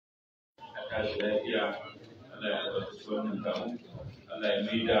tashi lafiya, Allah ya albarkaci wannan taro, Allah ya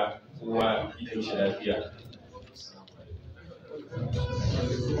maida kowa gidan shi lafiya.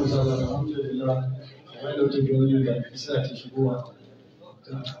 Alhamdulillah, kamar da wata gani da isa ta shigowa.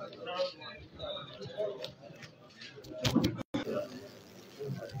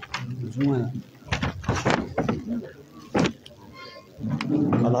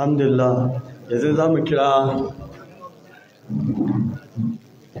 Alhamdulillah, yanzu za mu kira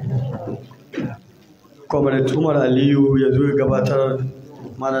Comrade Umar Aliyu ya zo ya gabatar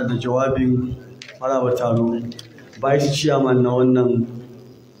mana da jawabin maraba taro. Vice Chairman na wannan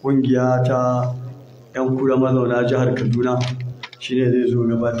ƙungiya ta 'yan Kura mazauna jihar Kaduna shi ne zai zo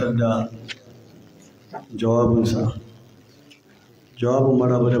gabatar da jawabinsa. Jawabin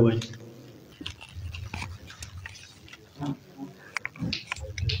maraba da bai.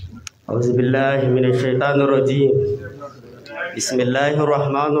 أعوذ بالله من الشيطان الرجيم بسم الله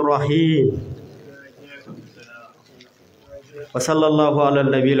الرحمن الرحيم وصلى الله على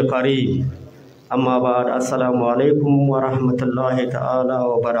النبي الكريم أما بعد السلام عليكم ورحمة الله تعالى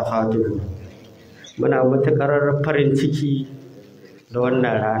وبركاته. muna matuƙar farin ciki da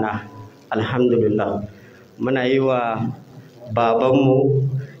wannan rana, alhamdulillah. Muna yi wa babanmu,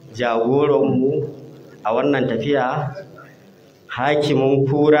 jagoranmu a wannan tafiya, hakimin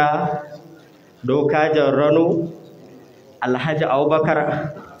Kura, dokajin Rano, Alhaji Abubakar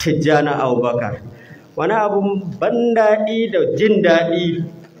Tijjani Abubakar. Wani abun ban daɗi da jin daɗi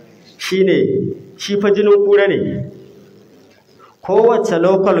shine shi fa jinin Kura ne. Kowace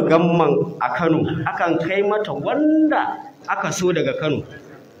local government a Kano akan kai mata wanda aka so daga Kano,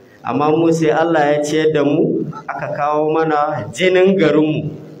 amma mu sai Allah ya ciyar da mu aka kawo mana jinin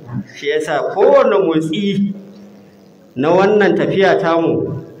garinmu. Shi yasa kowane motsi na wannan tafiya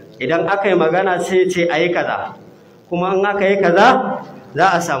tamu idan aka yi magana sai ce a yi kaza, kuma in aka yi kaza za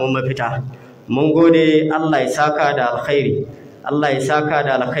a samu mafita. Mun gode, Allah ya saka da alkhairi, Allah ya saka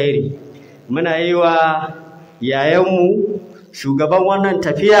da alkhairi. Muna yi wa yayanmu shugaban wannan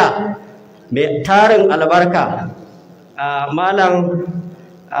tafiya mai tarin albarka, Malam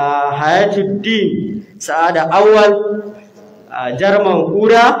Hayatuddin Sa'ada Awwal Jarman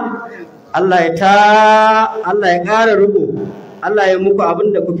Kura. Allah ya ƙara riko, Allah ya muku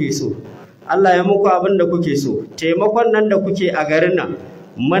abin da kuke so, Allah ya muku abin da kuke so. Taimakon nan da kuke a garin nan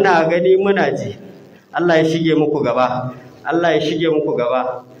muna gani muna ji. Allah ya shige muku gaba, Allah ya shige muku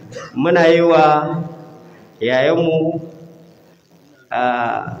gaba. Muna yi wa yayanmu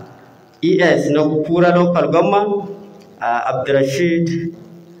ES na Kura local government, Abdurrashid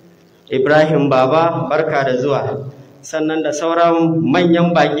Ibrahim Baba, barka da zuwa. Sannan da sauran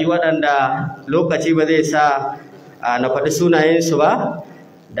manyan baƙi waɗanda lokaci ba zai sa na faɗi sunayensu ba,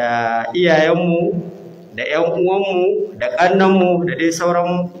 da iyayenmu da 'yan uwanmu da ƙannanmu da dai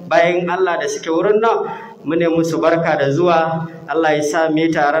sauran bayan Allah da suke wurin nan, mu ne musu barka da zuwa. Allah ya sa mu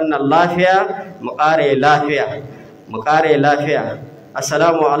taron nan lafiya, mu ƙare lafiya, mu ƙare lafiya.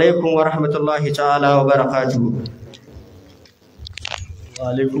 Assalamu alaikum wa rahmatullahi ta'ala wa barakatuhu.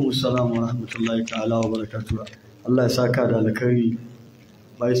 Wa alaikum assalam wa rahmatullahi ta'ala wa barakatuhu. Allah ya saka da alkhairi,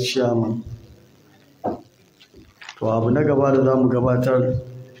 Vice Chairman. To abu na gaba da za mu gabatar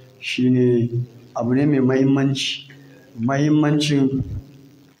shine abu ne mai mahimmancin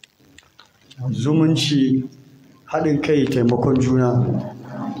zumunci, haɗin kai, taimakon juna.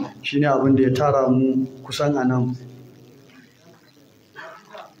 Shine abin da ya tara mu kusan a nan.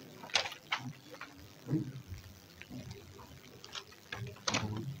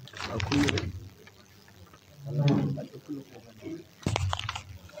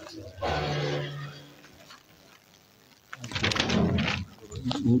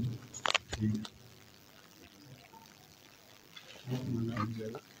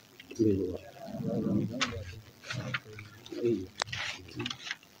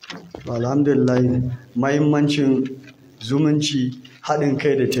 Alhamdulillah, mahimmancin zumunci, haɗin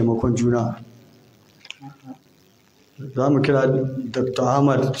kai da taimakon juna. Za mu kira Dr.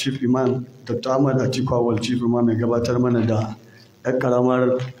 Ahmad Chief Imam, Dr. Ahmad Atiku Awal Chief Imam mai gabatar mana da ɗan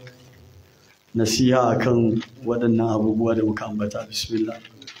ƙaramar nasiha akan waɗannan abubuwa da muka ambata. Bismillah.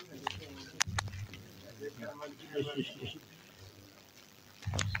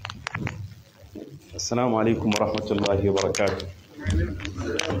 Assalamu alaikum wa rahmatullahi wa barakatuh.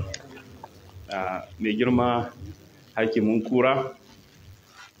 Mai girma hakimin Kura,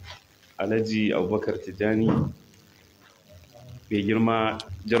 Alhaji Abubakar Tijjani, mai girma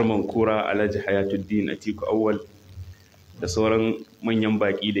Jarman Kura, Alhaji Hayatuddin Atiku Awwal, da sauran manyan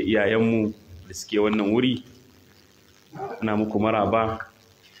baƙi da iyayenmu da suke wannan wuri, ana muku maraba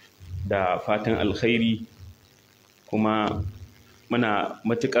da fatan alkhairi, kuma muna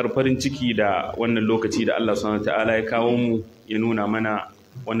matuƙar farin ciki da wannan lokaci da Allah subhanahu ta'ala ya kawo mu ya nuna mana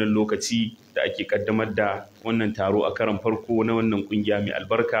wannan lokaci da ake kaddamar da wannan taro a karan farko na wannan kungiya mai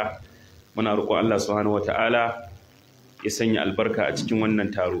albarka. Muna roƙon Allah subhanahu ta'ala ya sanya albarka a cikin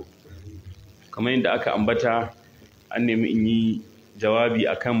wannan taro. Kamar yadda aka ambata, an nemi in yi jawabi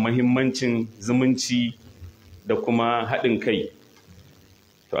akan mahimmancin zumunci da kuma haɗin kai.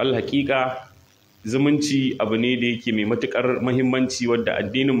 To alhaƙiƙa zumunci abu ne da yake mai matuƙar mahimmanci wadda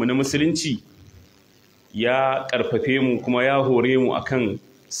addininmu na musulunci ya ƙarfafe mu kuma ya hore mu akan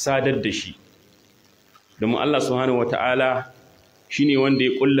sadar da shi. Domin Allah subhanahu wata'ala shine wanda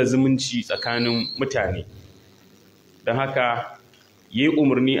ya ƙulla zumunci tsakanin mutane. Don haka yayi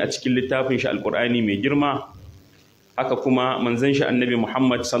umarni a cikin littafin shi Alƙur'ani mai girma, haka kuma manzon shi Annabi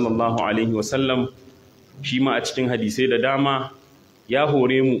Muhammad sallallahu alaihi wasallam shi ma a cikin hadisai da dama ya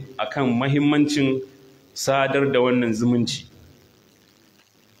hore mu akan mahimmancin sadar da wannan zumunci.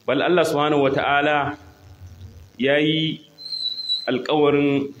 Bal Allah subhanahu wata'ala ya yi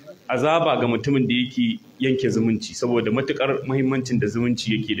alkawarin azaba ga mutumin da yake yanke zumunci saboda matuƙar mahimmancin da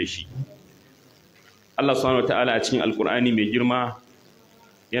zumunci yake da shi. Allah subhanahu wata'ala a cikin alkur'ani mai girma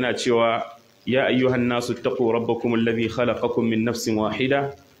yana cewa ya ayyuhan nasu taqu rabbakum alladhi khalaqakum min nafsin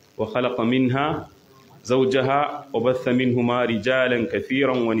wahida wa khalaqa minha زوجها وبث منهما رجالا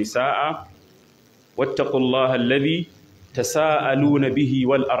كثيرا ونساء واتقوا الله الذي تساءلون به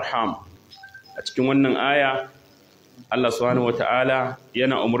والأرحام. a cikin wannan aya Allah subhanahu wata'ala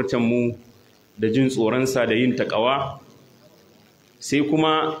yana umurtan mu da jin tsoronsa da yin takawa, sai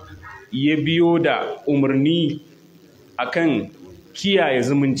kuma ya biyo da umarni akan kiyaye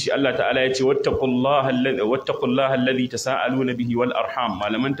zumunci. Allah ta'ala ya ce wattaqullaha alladhi tasaaluna bihi wal arham.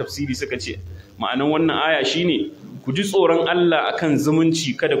 Malaman tafsiri suka ce ma'anan wannan aya shine ku ji tsoron Allah akan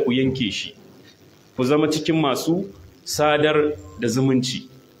zumunci, kada ku yanke shi, ku zama cikin masu sadar da zumunci.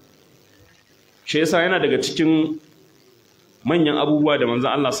 Shi yasa yana daga cikin manyan abubuwa da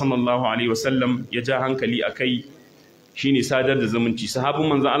manzon Allah sallallahu alaihi wasallam ya ja hankali akai shine sadar da zumunci. Sahabin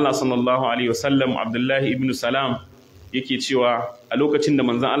manzon Allah sallallahu alaihi wasallam Abdullahi ibn Salam yake cewa a lokacin da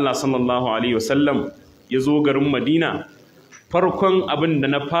manzon Allah sallallahu alaihi wasallam ya zo garin Madina, farkon abin da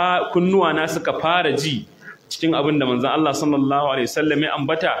kunnuwa na suka fara ji cikin abin da manzon Allah sallallahu alaihi wasallam ya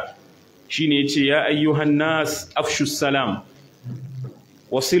ambata shine yace ya ayyuhan nas afshus salam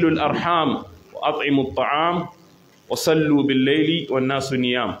wasilul arham wa at'imut ta'am wa sallu bil laili wan nasu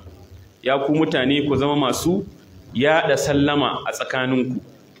niyam. Ya ku mutane ku zama masu yaɗa sallama a tsakaninku,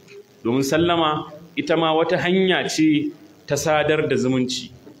 domin sallama ita ma wata hanya ce ta sadar da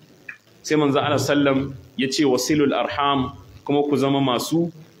zumunci. Sai manzo Allah sallam ya ce wasilul arham, kuma ku zama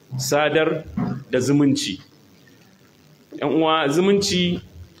masu sadar da zumunci. ‘Yan uwa, zumunci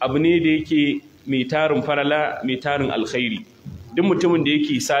abu ne da yake mai tarin farala, mai tarin alkhairi. Duk mutumin da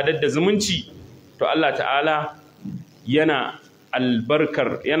yake sadar da zumunci, to Allah ta'ala yana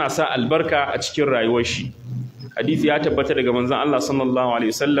sa albarka a cikin rayuwar shi. Hadisi ya tabbata daga manzon Allah sallallahu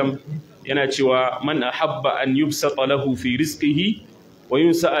alaihi wasallam yana cewa man ahabba an yubsata lahu fi rizqihi wa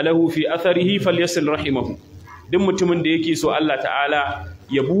yunsa lahu fi atharihi falyasil rahimahu. Duk mutumin da yake so Allah ta'ala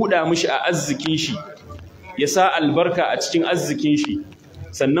ya buɗa mishi a arzikin shi, ya sa albarka a cikin arzikin shi,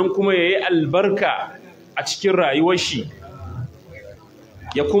 sannan kuma ya yi albarka a cikin rayuwar shi,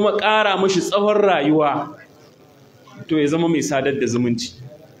 ya kuma ƙara mishi tsawon rayuwa, to ya zama mai sadar da zumunci.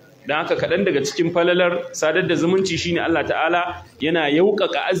 Don haka kaɗan daga cikin falalar sadar da zumunci shine Allah ta'ala yana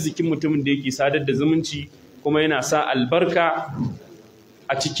yauƙaƙa arzikin mutumin da yake sadar da zumunci, kuma yana sa albarka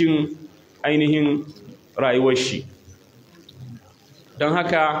a cikin ainihin rayuwar shi. Don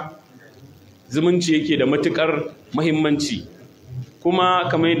haka zumunci yake da matuƙar mahimmanci, kuma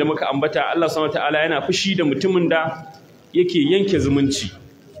kamar yadda muka ambata Allah subhanahu wataala yana fushi da mutumin da yake yanke zumunci.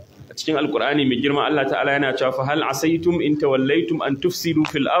 A cikin Alƙur'ani mai girma Allah ta'ala yana cewa fa hal asaitum in tawallaitum an tufsidu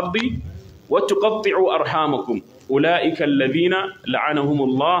fil ardi wa tuqatti'u arhamakum ulaika alladhina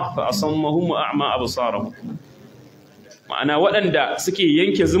la'anahumullah fa asammahum wa a'ma absarahum. Ma'ana waɗanda suke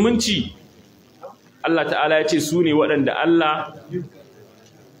yanke zumunci, Allah ta'ala ya ce su ne waɗanda Allah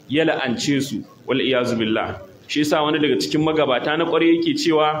ya la'ance su, wal iyazu billah. Shi yasa wani daga cikin magabata na ƙware yake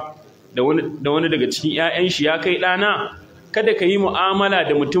cewa da wani daga cikin 'ya'yan shi, ya kai ɗana, kada ka yi mu'amala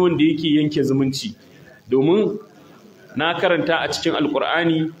da mutumin da yake yanke zumunci, domin na karanta a cikin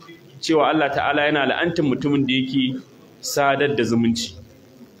Alƙur'ani cewa Allah ta'ala yana la'antar mutumin da yake sadar da zumunci.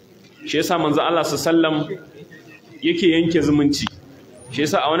 Shi yasa manzo Allah sallallahu yake yanke zumunci. Shi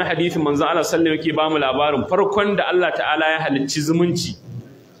yasa a wani hadisi manzo Allah sallallahu yake ba mu labarin farkon da Allah ta'ala ya halicci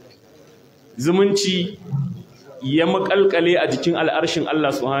zumunci ya makalkale a jikin al'arshin Allah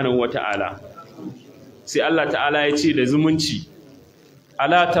subhanahu wata'ala. Sai Allah ta'ala ya ce da zumunci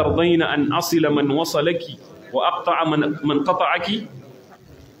ala tardaina an asila man wasalaki wa aqta'a man qata'aki.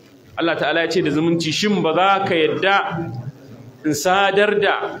 Allah ta'ala ya ce da zumunci, shin ba za ka yadda in sadar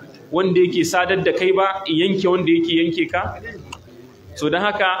da wanda yake sadar da kai ba, in yanke wanda yake yanke ka? So don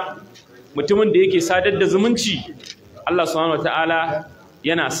haka mutumin da yake sadar da zumunci, Allah subhanahu wataala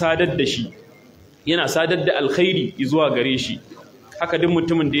yana sadar da shi, yana sadar da alkhairi zuwa gare shi. Haka duk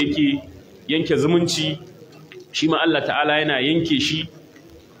mutumin da yake yanke zumunci, shi ma Allah ta'ala yana yanke shi,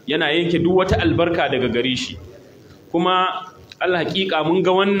 yana yanke duk wata albarka daga gare shi. Kuma Allah haƙiƙa mun ga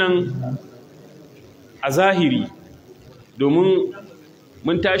wannan a zahiri, domin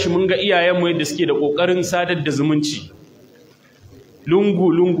mun tashi mun ga iyayenmu yadda suke da ƙoƙarin sadar da zumunci,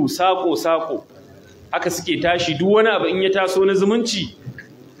 lungu-lungu, saƙo-saƙo, haka suke tashi duk wani abu in ya taso na zumunci,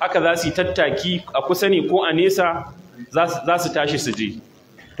 haka za su yi tattaki a kusa ne ko a nesa za su tashi su je.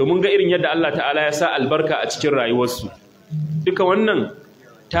 To mun ga irin yadda Allah ta'ala ya sa albarka a cikin rayuwarsu. Duka wannan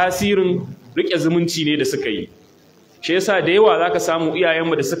tasirin riƙe zumunci ne da suka yi. Shi yasa da yawa zaka samu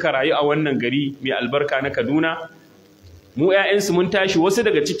iyayenmu da suka rayu a wannan gari mai albarka na Kaduna, mu 'ya'yansu mun tashi wasu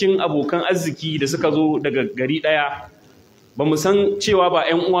daga cikin abokan arziki da suka zo daga gari ɗaya, ba mu san cewa ba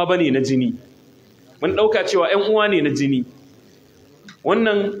 'yan uwa bane na jini, mun ɗauka cewa 'yan uwa ne na jini.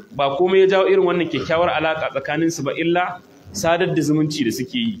 Wannan ba komai ya jawo irin wannan kyakkyawar alaƙa tsakaninsu ba, illa sadar da zumunci da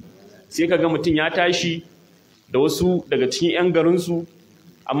suke yi. Sai ka ga mutum ya tashi da wasu daga cikin 'yan garinsu,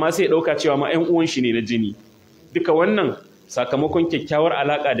 amma sai ya ɗauka cewa ma 'yan uwan shi ne na jini. Duka wannan sakamakon kyakkyawar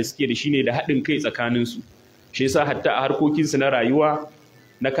alaƙa da suke da shi ne da haɗin kai tsakaninsu. Shi yasa hatta a harkokinsu na rayuwa,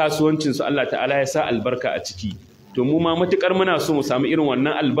 na kasuwancinsu, Allah ta'ala ya sa albarka a ciki. To mu ma matuƙar muna so mu samu irin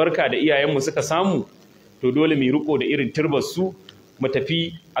wannan albarka da iyayenmu suka samu, to dole mu riƙo da irin turbar su, mu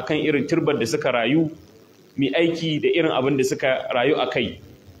tafi akan irin turbar da suka rayu, mu aiki da irin abin da suka rayu a kai.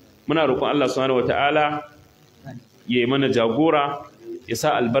 Muna roƙon Allah subhanahu wata'ala ya yi mana jagora, ya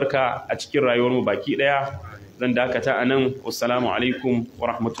sa albarka a cikin rayuwarmu baki ɗaya. Zan dakata a nan. Wassalamu alaikum wa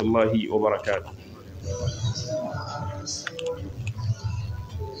rahmatullahi wa barakatuh.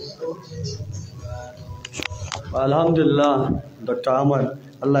 Alhamdulillah, Dr. Ahmad,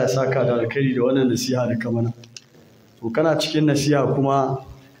 Allah ya saka da alkhairi da wannan nasiha da kamana. To kana cikin nasiha kuma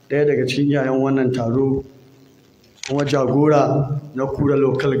ɗaya daga cikin iyayen wannan taro, kuma jagora na Kura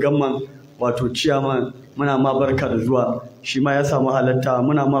local government, wato chairman, muna ma barka da zuwa. Shi ma ya samu halatta,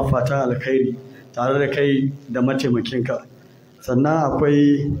 muna ma fatan alkhairi tare da kai da mataimakinka. Sannan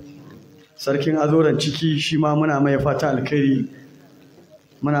akwai sarkin azoran ciki, shi ma muna mai fatan alkhairi,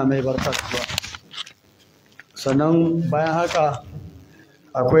 muna mai barka da zuwa. Sannan bayan haka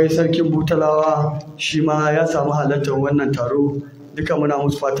akwai sarkin Butalawa, shi ma ya samu halartar wannan taro. Duka muna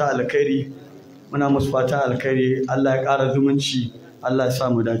musu fatan alkhairi, muna musu fatan alkhairi. Allah ya ƙara zumunci, Allah ya sa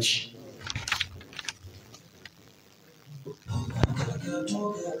mu dace.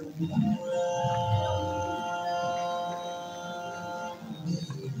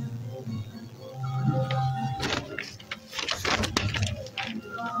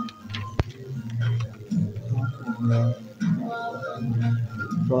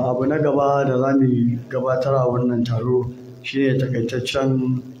 To abu na gaba da za mu gabatar a wannan taro shine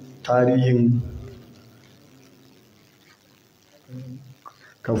takaitaccen tarihin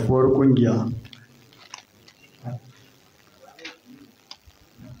kafuwar ƙungiya.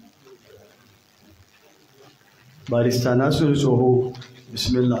 Barista Nasiru Tsoho,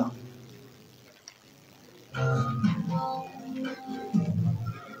 bismillah.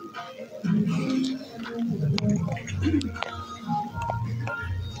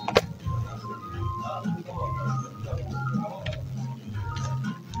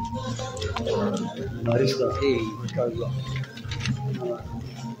 Barista, barka zuwa.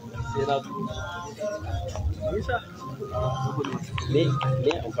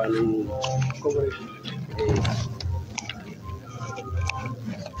 Me amfanin corporation?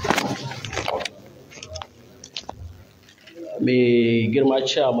 Mai girma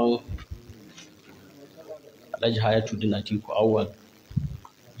ciyaman Alhaji Hayatuddin Atiku Awwal,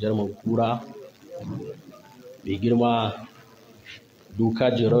 Jarman Kura, mai girma Duka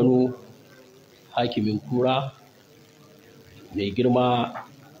Jiranu, hakimin Kura, mai girma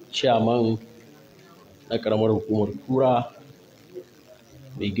ciyaman na ƙaramar hukumar Kura,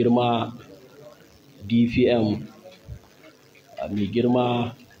 mai girma DPM, mai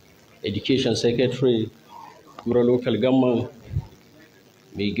girma Education Secretary Kura Local Government,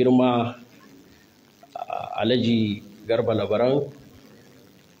 mai girma Alhaji Garba Labaran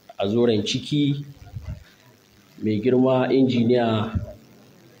a zoren ciki, mai girma Injiniya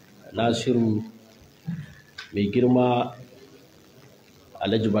Nasiru, mai girma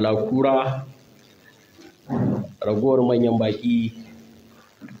Alhaji Bala Kura, ragowar manyan baƙi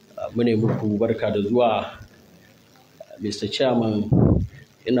mune muku barka da zuwa. Mr. Chairman,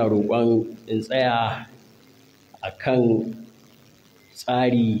 ina roƙon in tsaya a kan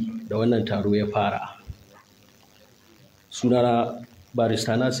tsari da wannan taro ya fara. Sunana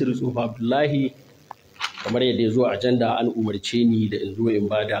Barista Nasiru Tsufa Abdullahi, kamar yadda ya zo a ajanda an umarce ni da in zo in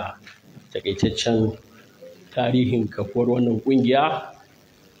ba da takaitaccen tarihin kafuwar wannan ƙungiya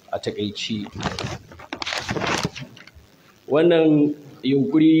a takaici. Wannan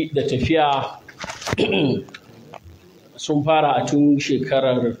yunkuri da tafiya sun fara a tun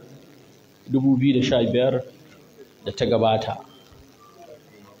shekarar 2015 da ta gabata,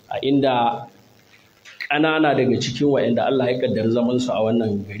 a inda ƙanana daga cikin waɗanda Allah ya ƙaddar zamansu a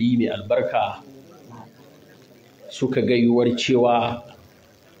wannan gari mai albarka suka ga yiwuwar cewa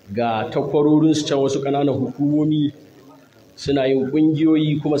ga takwarorinsu can wasu ƙananan hukumomi suna yin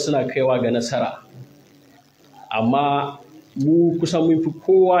ƙungiyoyi kuma suna kaiwa ga nasara. Amma mu kusan mun fi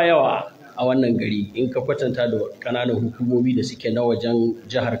kowa yawa a wannan gari in ka kwatanta da ƙananan hukumomi da suke na wajen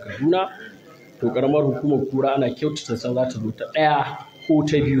jihar Kaduna, to ƙaramar hukumar Kura ana kyautata san za ta zo ta ɗaya ko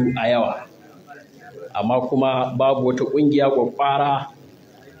ta biyu a yawa. Amma kuma babu wata ƙungiya ƙwaƙƙwara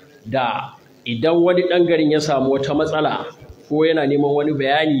da idan wani ɗan garin ya samu wata matsala ko yana neman wani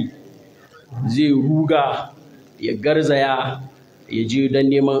bayani zai ruga ya garzaya ya je don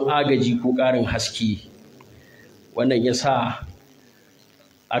neman agaji ko ƙarin haske. Wannan ya sa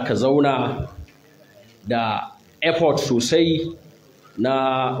aka zauna da effort sosai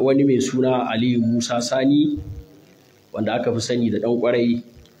na wani mai suna Aliyu Musa Sani, wanda aka fi sani da ɗan ƙwarai.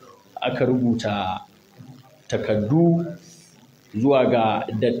 Aka rubuta takardu zuwa ga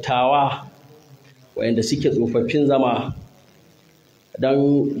dattawa waɗanda suke tsofaffin zama,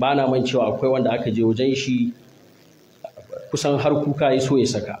 don ba na man cewa akwai wanda aka je wajen shi kusan har kuka ya so ya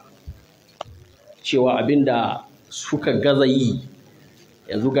saka, cewa abinda suka gaza yi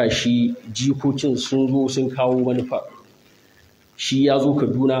yanzu ga shi jikokin sun zo sun kawo manufa. Shi ya zo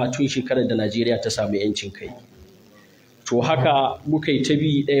Kaduna tun shekarar da Najeriya ta samu 'yancin kai. To haka muka yi ta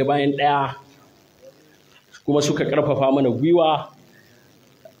bi ɗaya bayan ɗaya, kuma suka ƙarfafa mana gwiwa,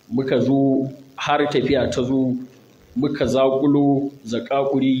 muka zo har tafiya ta zo muka zaƙulo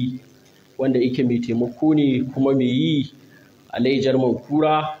zaƙaƙuri wanda yake mai taimako ne kuma mai yi a Jarman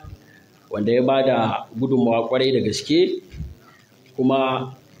Kura, wanda ya ba da gudunmawa ƙwarai da gaske.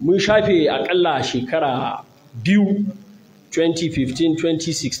 Kuma mun shafe aƙalla shekara biyu, 2015,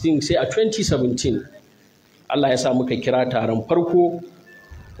 2016, sai a 2017 Allah ya sa muka kira taron farko,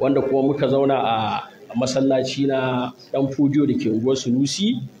 wanda kuma muka zauna a masallaci na ɗan Fudiyo da ke unguwar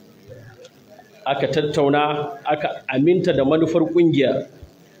Sunusi. Aka tattauna, aka aminta da manufar ƙungiyar,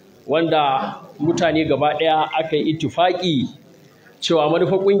 wanda mutane gaba ɗaya aka yi ittifaƙi cewa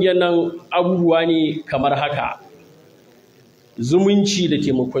manufar ƙungiyar nan abubuwa ne kamar haka: zumunci da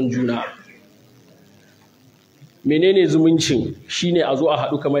taimakon juna. Menene zumuncin? Shine a zo a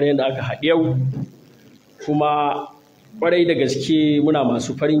haɗu kamar yadda aka haɗu yau. Kuma ƙwarai da gaske muna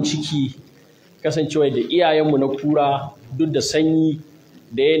masu farin ciki kasancewa da iyayenmu na Kura, duk da sanyi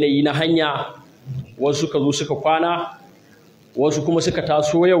da yanayi na hanya, wasu suka zo suka kwana, wasu kuma suka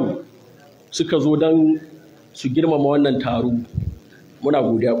taso yau suka zo don su girmama wannan taro. Muna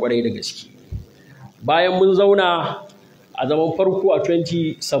godiya ƙwarai da gaske. Bayan mun zauna a zaman farko a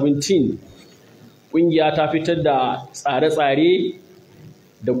 2017, ƙungiya ta fitar da tsare-tsare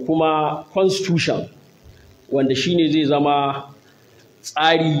da kuma constitution, wanda shine zai zama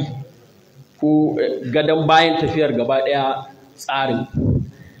tsari ko gadon bayan tafiyar gaba ɗaya tsarin,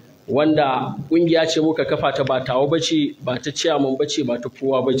 wanda ƙungiya ce muka kafa ta, ba tawa bace, ba ta ciyaman bace, ba ta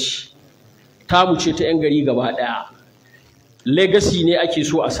kowa bace, tamu ce ta 'yan gari gaba ɗaya. Legacy ne ake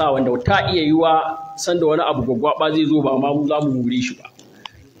so a sa, wanda ta iya yiwa sanda wani abu gwaggwaba zai zo ba ma mu za mu more shi ba,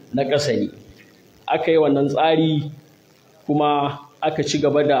 na ƙasa ne. Aka yi wannan tsari kuma aka ci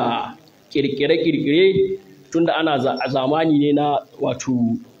gaba da ƙirƙire-ƙirƙire, tunda ana a zamani ne na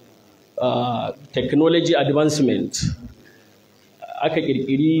wato technology advancement. Aka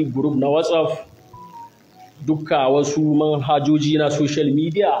ƙirƙiri group na WhatsApp, dukka wasu manhajoji na social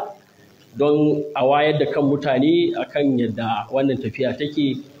media, don a wayar da kan mutane akan yadda wannan tafiya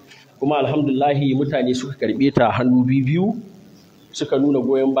take. Kuma alhamdulahi mutane suka karɓe ta hannu biyu, suka nuna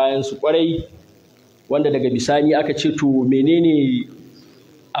goyon bayan su ƙwarai, wanda daga bisani aka ce to menene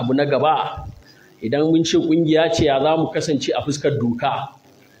abu na gaba? Idan mun ce ƙungiya ce, ya za mu kasance a fuskar doka?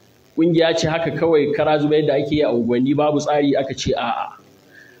 Ƙungiya ce haka kawai kara zuba yadda ake yi a unguwanni babu tsari? Aka ce a'a.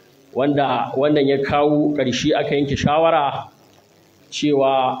 Wanda wannan ya kawo ƙarshe aka yanke shawara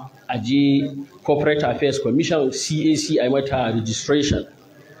cewa a je Corporate Affairs Commission CAC a yi mata registration.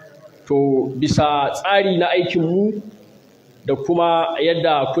 To bisa tsari na aikinmu da kuma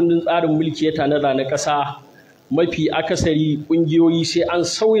yadda kundin tsarin mulki ya tanada na ƙasa, mafi akasari ƙungiyoyi sai an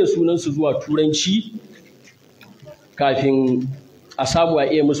sauya sunansu zuwa turanci kafin a samu a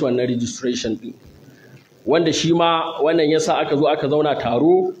iya musu wannan registration ɗin, wanda shi ma wannan yasa aka zo aka zauna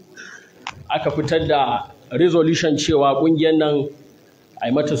taro aka fitar da resolution cewa ƙungiyar nan a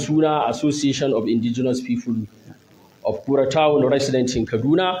yi mata suna Association of Indigenous People of Kura Town Residents in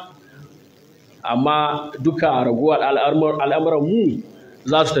Kaduna, amma duka raguwar al'amuran mu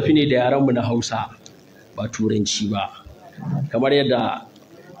za su tafi ne da yarenmu na Hausa ba turanci ba, kamar yadda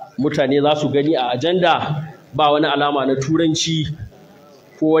mutane za su gani a ajanda ba wani alama na turanci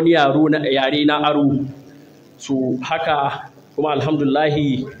ko wani yare na aro. So haka kuma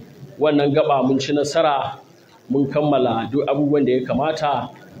alhamdulahi wannan gaba mun ci nasara, mun kammala duk abubuwan da ya kamata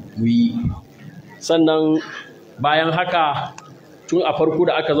mu yi. Sannan bayan haka tun a farko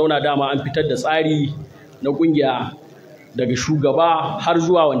da aka zauna dama an fitar da tsari na ƙungiya daga shugaba har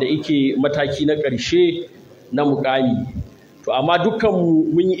zuwa wanda yake mataki na ƙarshe na mukami. To amma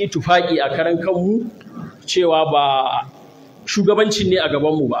dukkanmu mun yi ittifaqi a karan kanmu cewa ba shugabancin ne a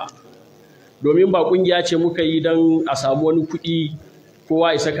gabanmu ba, domin ba ƙungiya ce muka yi don a samu wani kuɗi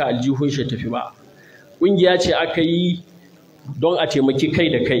kowa ya saka aljihun shi tafi ba. Ƙungiya ce aka yi don a taimaki kai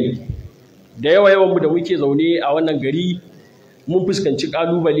da kai. Da yawanmu da muke zaune a wannan gari mun fuskanci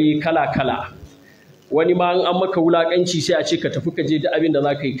ƙalubale kala-kala. Wani ma an maka wulaƙanci sai a ce ka tafi ka je duk abin da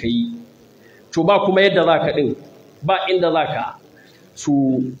za ka yi ka yi. To ba kuma yadda za ka ɗin, ba inda za ka.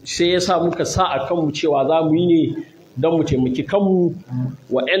 So sai ya sa muka sa a kanmu cewa za mu yi ne don mu taimaki kanmu,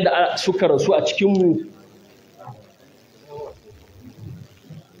 waɗanda suka rasu a cikinmu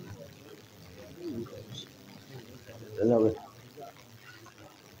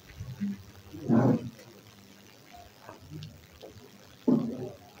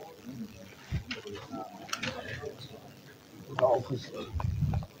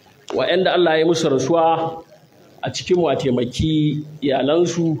waɗanda Allah ya musu rasuwa a cikinmu a taimaki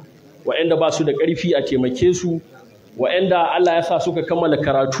iyalansu, waɗanda ba su da ƙarfi a taimake su, waɗanda Allah ya sa suka kammala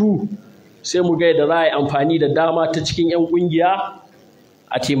karatu sai mu ga yadda za a yi amfani da dama ta cikin 'yan ƙungiya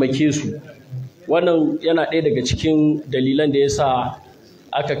a taimake su. Wannan yana ɗaya daga cikin dalilan da ya sa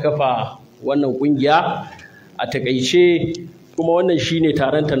aka kafa wannan ƙungiya a taƙaice, kuma wannan shine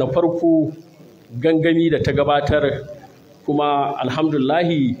taronta na farko gangami da ta gabatar, kuma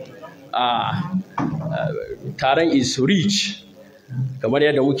alhamdulahi taron is rich kamar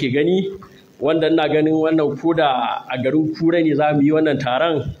yadda muke gani, wanda ina ganin wannan koda a garin Kura ne za mu yi wannan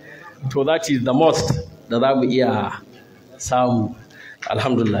taron, to that is the most da za mu iya samu.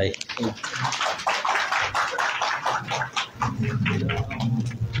 Alhamdulillah.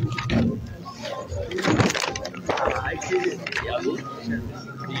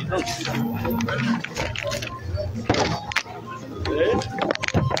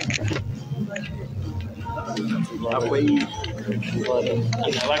 Akwai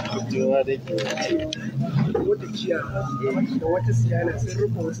wata siyana sun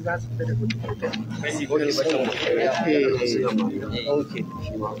rufe wasu za su fita da kuɗi.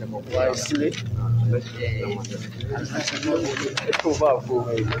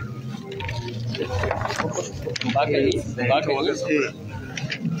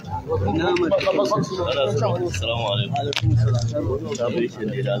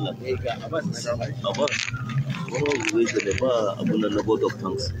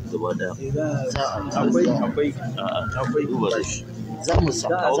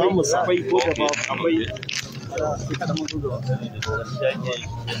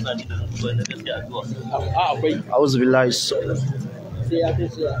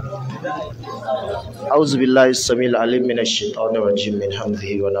 أعوذ بالله السميع العليم من الشيطان الرجيم من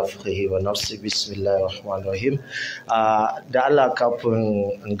همزه ونفخه ونفسه بسم الله الرحمن الرحيم. Da Allah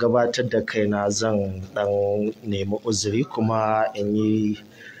kafin in gabatar da kaina zan dan nemi uzuri kuma in yi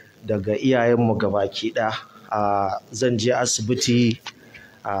daga iyayenmu gabaki ɗaya. Zan je asibiti,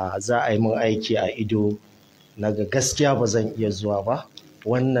 za a yi min aiki a ido, naga gaskiya ba zan iya zuwa ba,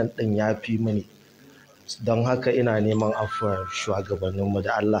 wannan ɗin ya fi mini, don haka ina neman afuwar shugabanninmu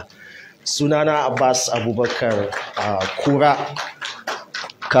da Allah. Sunana Abbas Abubakar Kura.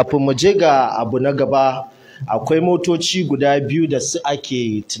 Kafin mu je ga abu na gaba, akwai motoci guda biyu da su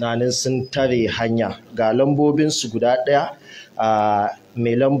ake tunanin sun tare hanya, ga lambobinsu guda ɗaya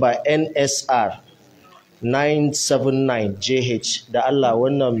mai lamba NSR 979JH. da Allah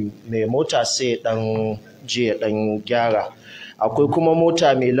wannan mai mota sai dan je dan gyara. Akwai kuma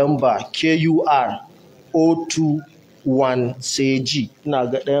mota mai lamba KUR 021CG, ina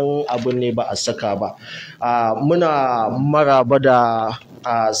ga ɗayan abin ne ba a saka ba. Muna maraba da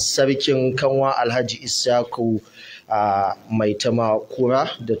sarkin kanwa Alhaji Isyaku mai tama Kura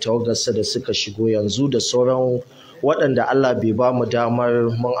da tawagarsa da suka shigo yanzu da sauran waɗanda Allah bai ba mu damar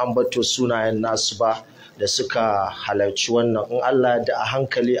mun ambato sunayen nasu ba da suka halarci wannan, in Allah da a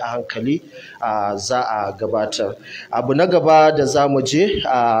hankali za a gabatar. Abu na gaba da za mu je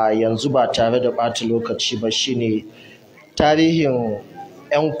yanzu ba tare da ɓata lokaci ba shine tarihin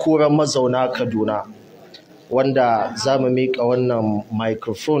 'yan Kura mazauna Kaduna, wanda za mu miƙa wannan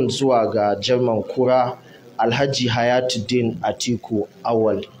microphone zuwa ga Jarman Kura Alhaji Hayatuddin Atiku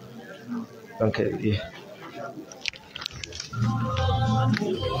Awal.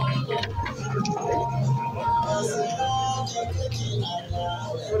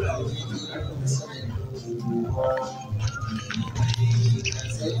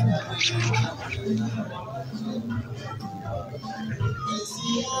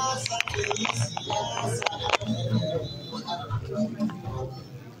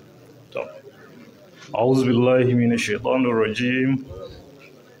 أعوذ بالله من الشيطان الرجيم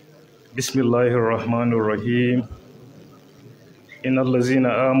بسم الله الرحمن الرحيم إن الذين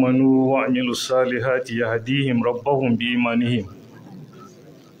آمنوا وعملوا الصالحات يهديهم ربهم بإيمانهم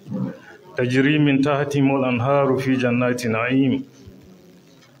تجري من تحتهم الأنهار في جنات نعيم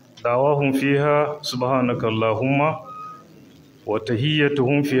دعواهم فيها سبحانك اللهم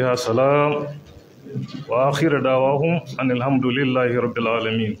وتحيتهم فيها سلام وآخر دعواهم أن الحمد لله رب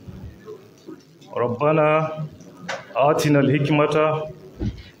العالمين ربنا آتنا الحكمة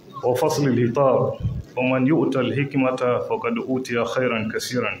وفصل الخطاب ومن يؤت الحكمة فقد أوتي خيرا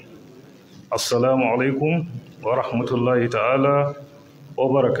كثيرا. السلام عليكم ورحمة الله تعالى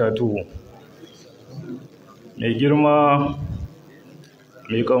وبركاته. mai girma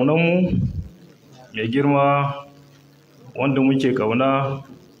mai ƙaunanmu, mai girma wanda muke ƙauna,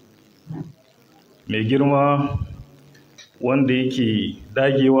 mai girma wanda yake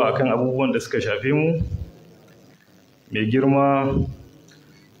dagewa akan abubuwan da suka shafe mu, mai girma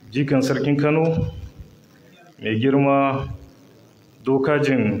jikan sarkin Kano, mai girma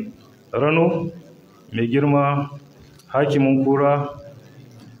dokajin Rano, mai girma hakimin Kura,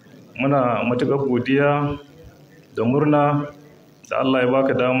 muna matuƙar godiya da murna da Allah ya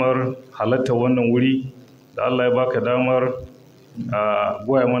baka damar halarta wannan wuri, da Allah ya baka damar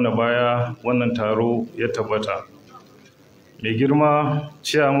goya mana baya wannan taro ya tabbata. Mai girma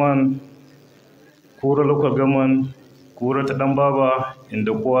chairman Kura local government, Kura ta ɗan baba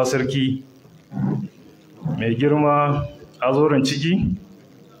inda kowa sarki, mai girma azoran ciki,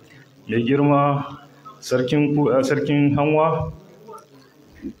 mai girma sarkin hanwa,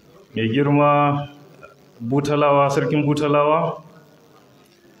 mai girma butalawa, sarkin butalawa,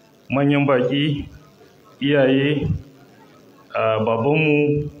 manyan baƙi, iyaye,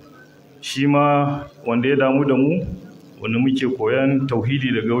 babanmu shi ma wanda ya damu da mu, wanda muke koyan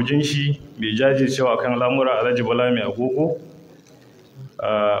tauhidi daga wajen shi, mai jajircewa kan lamura Alhaji Bala mai agogo,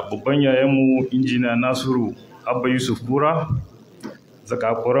 babban yayanmu injiniya Nasiru Abba Yusuf Kura,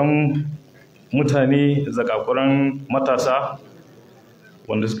 zakakuran mutane, zakakuran matasa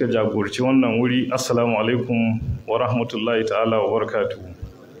wanda suka jagorci wannan wuri. Assalamu alaikum wa rahmatullahi ta'ala wa barakatuhu.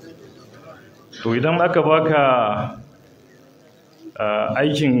 To idan aka baka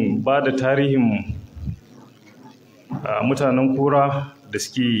aikin ba da tarihin mutanen Kura da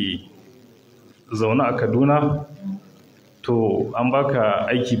suke zaune a Kaduna, to an baka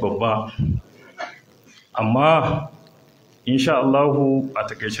aiki babba, amma insha Allahu a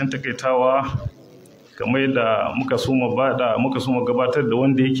takaicen takaitawa, kamar yadda muka soma gabatar da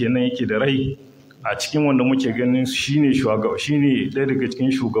wanda yake nan yake da rai a cikin wanda muke ganin shine ɗaya daga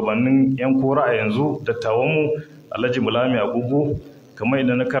cikin shugabannin 'yan Kura a yanzu, dattawanmu Alhaji Mulami Agogo, kamar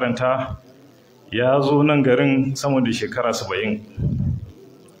yadda na karanta ya zo nan garin sama da shekara 70.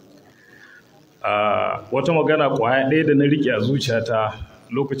 Wata magana kwaya ɗaya da na riƙe a zuciyata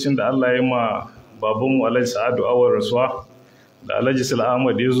lokacin da Allah ya ma babanmu Alhaji Sa'adu Awar rasuwa, da Alhaji Sala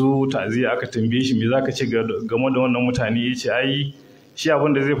Ahmad ya zo ta'aziyya aka tambaye shi me zaka ce game da wannan mutane, ya ce ai shi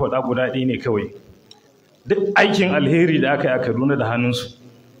abin da zai faɗa guda ɗaya ne kawai, duk aikin alheri da aka yi a Kaduna da hannunsu,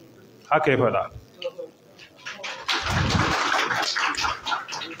 haka ya faɗa.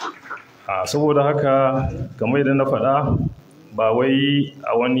 Saboda haka kamar yadda na faɗa, ba wai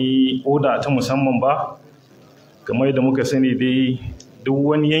a wani oda ta musamman ba, kamar yadda muka sani dai duk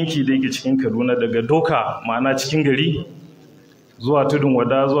wani yanki da yake cikin Kaduna, daga doka ma'ana cikin gari zuwa tudun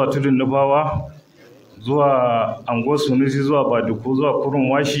wada, zuwa tudun nufawa, zuwa anguwar sunusi, zuwa baduku, zuwa kurun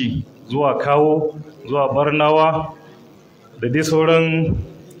washi, zuwa kawo, zuwa barnawa da dai sauran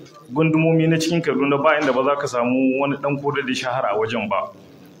gundumomi na cikin Kaduna, ba inda ba za ka samu wani ɗan Kura da shahara a wajen ba.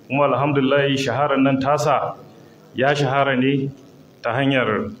 Kuma alhamdulillah shaharar nan tasa ya shahara ne ta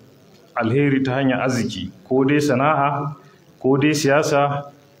hanyar alheri ta hanyar arziki, ko dai sana'a ko dai siyasa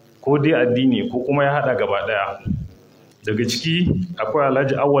ko dai addini ko kuma ya haɗa gaba ɗaya. Daga ciki akwai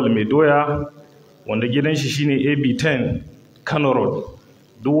Alhaji Awal Mai Doya wanda gidan shi shine AB10 Kano Road.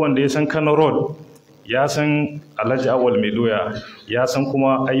 Duk wanda ya san Kano Road ya san Alhaji Awal Mai Doya, ya san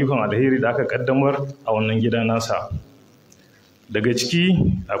kuma ayyukan alheri da aka kaddamar a wannan gida nasa. Daga ciki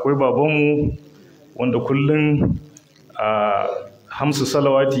akwai babanmu wanda kullum a hamsu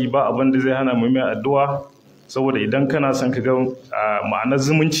salawati ba abin da zai hana mu mai addu'a, saboda idan kana son ka ga ma'anar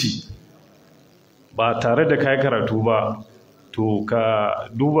zumunci ba tare da kai karatu ba, to ka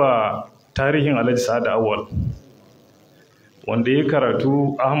duba tarihin Alhaji Sa'ad Awal wanda ya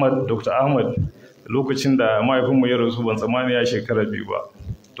karatu Dr. Ahmad lokacin da mahaifinmu ya rasu, ban tsammani ya shekara 2 ba.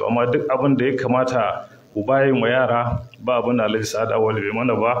 To amma duk abin da ya kamata ku bayin wa yara ba abin da Alhaji Sa'ad Awal bai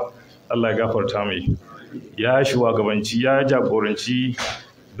mana ba, Allah ya gafarta mai. Ya shugabanci, ya jagoranci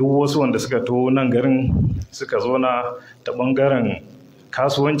duk wasu wanda suka to nan garin suka zo na ta bangaren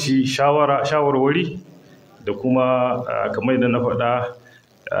kasuwanci, shawarwari da kuma kamar da na faɗa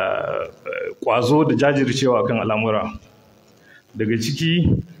ƙwazo da jajircewa kan al'amura. Daga ciki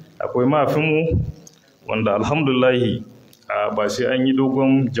akwai mahaifinmu wanda alhamdulahi ba sai an yi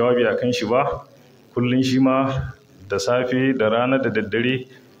dogon jawabi a kan shi ba, kullum shi ma da safe da rana da daddare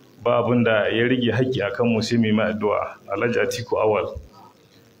ba abin da ya rage haƙƙi a kanmu sai mai addu'a. Alhaji Atiku Awal,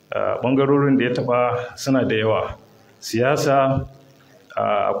 ɓangarorin da ya taɓa suna da yawa. Siyasa,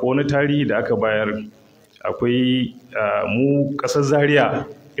 akwai wani tarihi da aka bayar, akwai mu ƙasar Zaria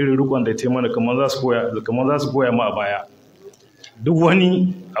irin rikon da ta mana kamar za su goya mu a baya. Duk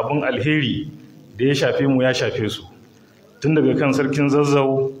wani abin alheri da ya shafe mu ya shafe su, tun daga kan sarkin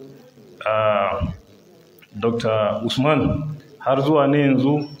Zazzau Dr. Usman har zuwa na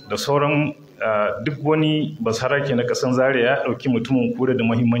yanzu da sauran duk wani basarake na ƙasar Zaria ya ɗauki mutumin Kura da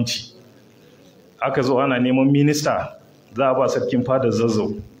muhimmanci. Aka zo ana neman minista, za a ba sarkin fadar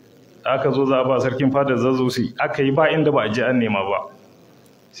Zazzau. Aka zo za a ba sarkin fadar Zazzau, sai aka yi ba inda ba a je an nema ba.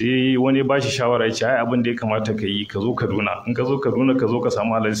 Sai wani ba shi shawara ya ce ai abin da ya kamata ka yi, ka zo Kaduna. In ka zo Kaduna ka zo ka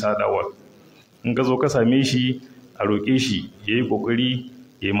samu Alhaji Sa'ad Awal. In ka zo ka same shi a roƙe shi ya yi ƙoƙari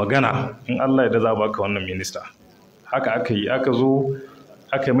ya yi magana, in Allah ya da za a baka wannan minista. Haka aka yi, aka zo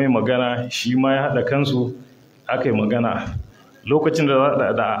aka mai magana, shi ma ya haɗa kansu aka yi magana. Lokacin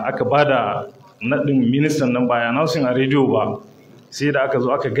da aka ba da naɗin ministan nan baya announcing a rediyo ba, sai da aka zo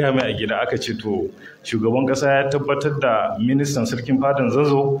aka gaya mai a gida, aka ce to shugaban ƙasa ya tabbatar da ministan sarkin fadan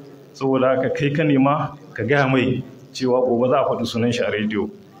Zazzau, saboda haka kai ka nema ka gaya mai cewa gobe za a faɗi sunan shi a rediyo.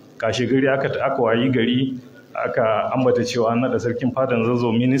 Kashe gari aka wayi gari aka ambata cewa an naɗa sarkin fadan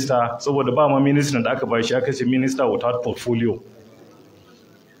Zazzau minista, saboda ba ma ministan da aka ba shi, aka ce minista without portfolio.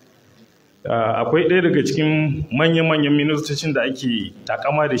 Akwai ɗaya daga cikin manyan ministocin da ake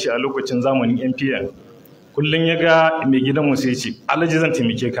takama da shi a lokacin zamanin NPN. Kullum ya ga mai gidanmu sai ce, Alhaji zan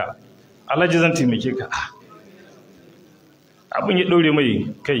taimake ka, Alhaji zan taimake ka. Abin ya ɗaure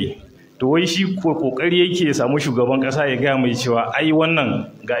mai kai, to wai shi kokari yake ya samu shugaban ƙasa ya gaya mai cewa ai wannan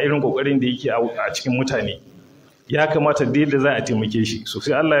ga irin kokarin da yake a cikin mutane, ya kamata da yadda za a taimake shi. So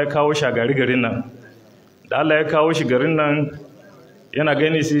sai Allah ya kawo shi a garin nan. Da Allah ya kawo shi garin nan, yana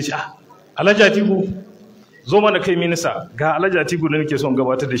gani sai ya ce, Alhaji Atiku zo mana kai minista, ga Alhaji Atiku da nake son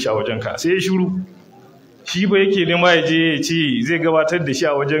gabatar da shi a wajenka. Sai ya shiru, shi ba yake nema ya je ya ce zai gabatar da shi a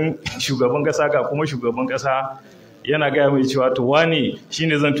wajen shugaban kasa, ga kuma shugaban kasa yana gaya mai cewa to wane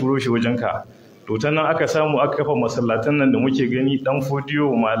shine zan turo shi wajenka. To ta nan aka samu aka kafa masallatan nan da muke gani, Dan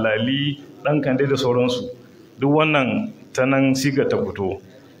Fodiyo, Malali, Dan Kande da sauransu. Duk wannan ta nan siga ta fito.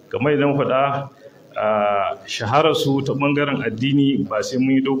 Kamar idan faɗa shahararsu ta ɓangaren addini ba sai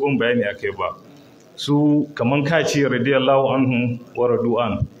mun yi dogon bayani a kai ba. Su kaman kace radiyallahu anhu wa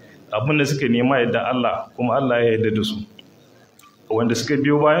radu'an, abin da suka nema yadda Allah, kuma Allah ya yarda da su. Wanda suka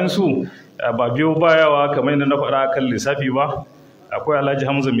biyo bayan su ba biyo bayawa kamar yadda na faɗa kan lissafi ba. Akwai Alhaji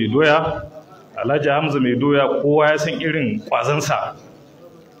Hamza Mai Doya. Alhaji Hamza Mai Doya kowa ya san irin ƙwazansa.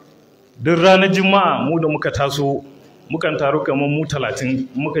 Duk ranar Juma'a mu da muka taso mukan taru kamar mu 30,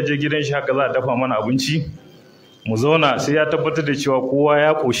 muka je gidan shi haka za a dafa mana abinci mu zauna, sai ya tabbatar da cewa kowa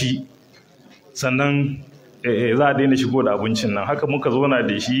ya ƙoshi, sannan za a daina shigo da abincin nan. Haka muka zauna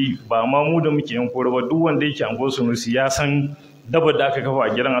da shi, ba ma mu da muke yan Kura ba, duk wanda yake anguwar Sunusi ya san dabar da aka kafa a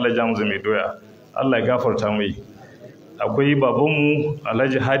gidan Alhaji Hamza Mai Doya. Allah ya gafarta mai. Akwai babanmu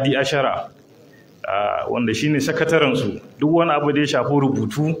Alhaji Hadi Ashara, wanda shine sakataren su. Duk wani abu da ya shafi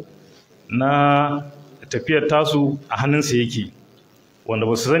rubutu na tafiyar tasu a hannunsa yake. Wanda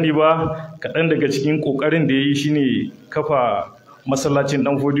ba su sani ba, kaɗan daga cikin ƙoƙarin da ya yi shine kafa masallacin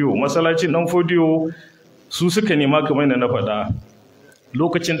Dan Fodiyo. Masallacin Dan Fodiyo su suka nema kamar da na faɗa.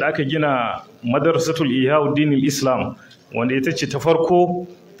 lokacin da aka gina madrasatul Ihauddin Islam wanda ita ce ta farko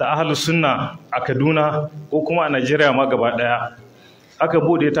ta ahlus sunna a Kaduna ko kuma a Najeriya ma gaba daya. Aka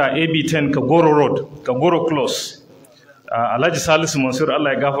bude ta AB10 Kagoro Road, Kagoro Close. Alhaji Salisu Mansur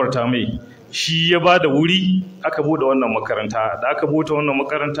Allah ya gafarta mai, shi ya ba da wuri aka bude wannan makaranta. Da aka bude wannan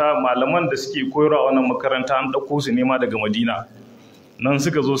makaranta, malaman da suke koyarwa a wannan makaranta an ɗauko su nema daga Madina. Nan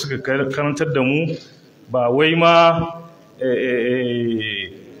suka zo suka karantar da mu, ba wai ma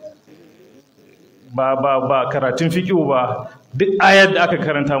ba karatun fiqh ba, duk ayar da aka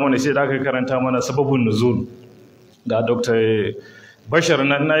karanta mana sai da aka karanta mana sababun nuzul. Ga Dr. Bashar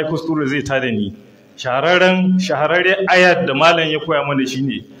nan nayi kuskure zai tada ni. Shahararren ayat da malam ya koya mana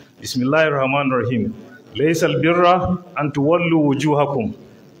shine Bismillahir Rahmanir Rahim. Laysal birra an tuwallu wujuhakum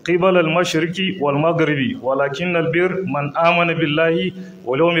qibala al-mashriqi wal maghribi walakinnal birr man amana billahi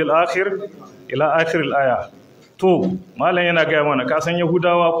wal yawmil akhir ila akhir al-aya. To malam yana gaya mana ka san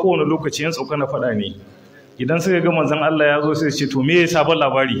Yahudawa kowane lokaci yan tsokana faɗa ne. Idan suka ga manzon Allah ya zo sai su ce to me ya sabon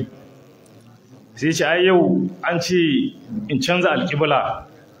labari? Sai ce ai yau an ce in canza alƙibla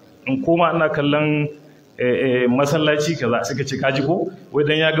in koma ina kallon masallaci kaza, suka ce kaji ko wai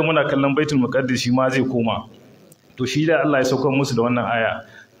dan ya ga muna kallon Baitul Muqaddas shi ma zai koma. To shi da Allah ya saukar musu da wannan aya.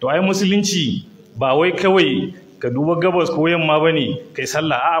 To ai musulunci ba wai kawai ka duba gabas ko yamma bane kai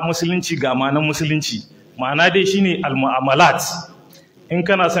sallah, a'a musulunci ga ma'anar musulunci. Ma'ana dai shine al-mu'amalat. In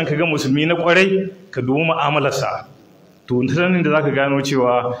kana son ka ga musulmi na kwarai ka dubi mu'amalarsa. To sanin da zaka gano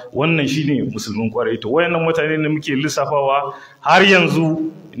cewa wannan shine musulmin kwarai. To wayannan mutane da muke lissafawa har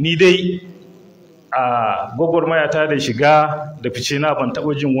yanzu ni dai a gwagwarmayata da shiga da fice na ban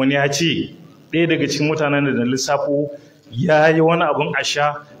taɓa jin wani ya ce ɗaya daga cikin mutanen da lissafo ya yi wani abun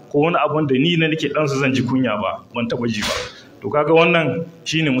asha ko wani abun da ni na nake ɗansu zan ji kunya ba, ban taɓa ji ba. To kaga wannan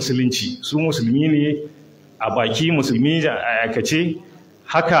shine musulunci. Su musulmi ne a baki, musulmi a aikace.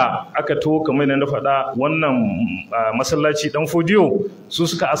 Haka aka to kamar da na faɗa wannan masallaci ɗan Fodiyo su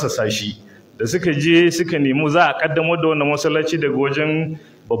suka asasa shi. Da suka je suka nemi za a kaddamar da wannan masallaci daga wajen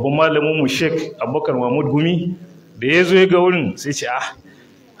babban malamin mu Sheikh Abubakar Mahmud Gumi. Da ya zo ya ga wurin sai ce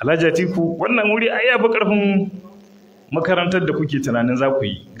Alhaji Atiku wannan wuri ai ya fi karfin makarantar da kuke tunanin za ku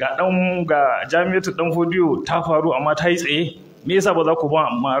yi. Ga jami'atu ɗan Fodiyo ta faru amma ta yi tsaye. Me yasa ba za ku ba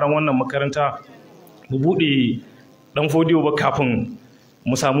maran wannan makaranta mu buɗe ɗan Fodiyo ba kafin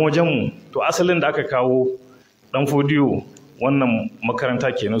mu samu wajenmu? To asalin da aka kawo ɗan Fodiyo wannan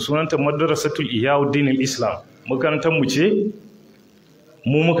makaranta kenan, sunanta Madrasatul Ihauddin Islam. Makarantar mu ce,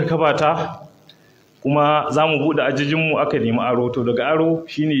 mu muka kabata, kuma za mu buɗe ajijinmu aka nemi aro. To daga aro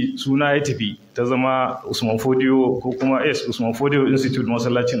shine suna ya tafi ta zama Usman Fodiyo ko kuma Usman Fodiyo Institute,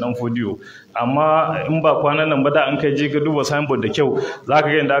 masallacin ɗan Fodiyo. Amma in ba kwanan nan ba da an kai je ka duba signboard da kyau za ka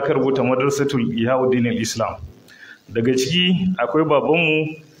ga inda aka rubuta Madrasatul Ihauddin Islam. Daga ciki akwai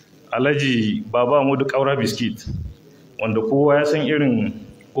babanmu Alhaji Baba Mudu Kaura Biskit, wanda kowa ya san irin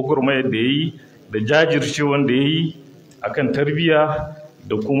gugurmayar da ya yi da jajircewar da ya yi akan tarbiyya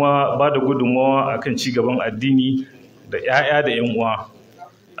da kuma ba da gudunmawa akan cigaban addini da 'ya'ya da 'yan uwa.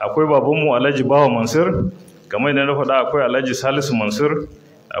 Akwai babanmu Alhaji Bawa Mansur, kamar da na faɗa akwai Alhaji Salisu Mansur,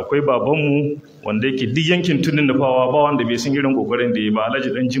 akwai babanmu wanda yake duk yankin tudun da fawa ba wanda bai san irin kokarin da ya yi ba,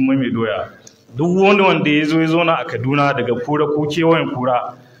 Alhaji Dan Jimma Mai Doya. Duk wani wanda ya zo na a Kaduna daga Kura ko kewayen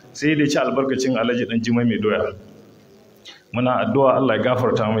Kura sai da ci albarkacin Alhaji Dan Jimma Mai Doya. Muna addu'a Allah ya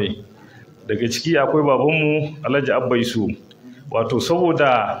gafarta mai. Daga ciki akwai babanmu Alhaji Abba Isu, wato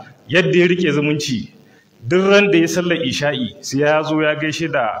saboda yadda ya rike zumunci duk ran da ya sallar isha'i sai ya zo ya gaishe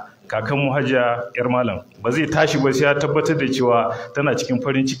da kakanmu Hajiya yar malam, ba zai tashi ba sai ya tabbatar da cewa tana cikin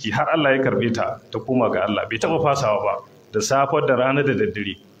farin ciki har Allah ya karbe ta koma ga Allah. Bai taba fasawa ba, da safar da rana da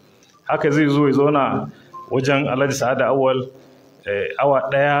daddare. Haka zai zo ya zauna wajen Alhaji Sa'ada Awal awa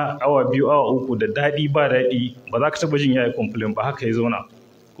ɗaya, awa biyu, awa uku, da daɗi ba daɗi, ba za ka taɓa jin ya yi complain ba. Haka ya zauna,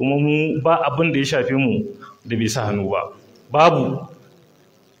 kuma mu ba abin da ya shafe mu da bai sa hannu ba, babu.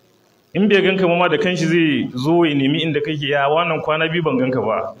 In bai ganka ma da kanshi zai zo ya nemi inda kake, ya wannan kwana biyu ban ganka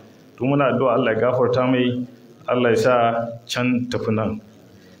ba. To muna addu'a Allah ya gafarta mai, Allah ya sa can tafi nan.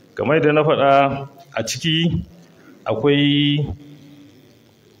 Kamar da na faɗa a ciki akwai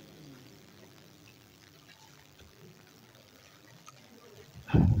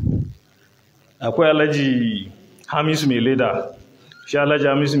Alhaji Hamisu Mai Leda. Shi Alhaji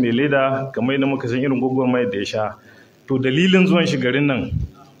Hamisu Mai Leda kamar yadda muka san irin gwagwarmayar da ya sha. To dalilin zuwan shi garin nan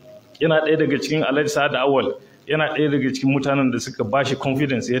yana ɗaya daga cikin Alhaji Sa'ad Awal, yana ɗaya daga cikin mutanen da suka ba shi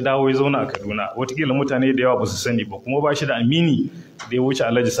confidence ya dawo ya zauna a Kaduna. Wataƙila mutane da yawa ba su sani ba, kuma ba shi da amini da ya wuce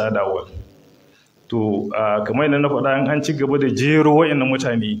Alhaji Sa'ad Awal. To kamar yadda na faɗa, an ci gaba da jero wayannan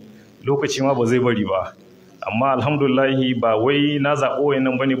mutane lokaci ma ba zai bari ba. amma alhamdulillahi ba wai na zaɓo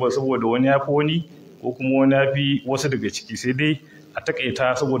wayannan bane ba saboda wani ya fi wani ko kuma wani ya fi wasu daga ciki, sai dai a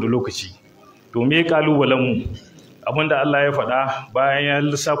takaita saboda lokaci. To me kalubalen mu? Abinda Allah ya faɗa bayan ya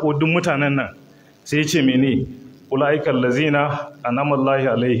lissafo duk mutanen nan sai ya ce mene? Ulaikal lazina anamallahi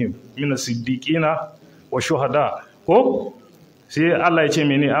alaihim minas siddiqina wa shuhada, ko sai Allah ya ce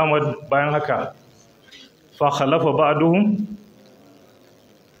mene Ahmad bayan haka? Fa khalafa ba'duhum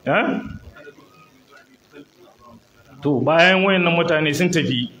to bayan wayannan mutane sun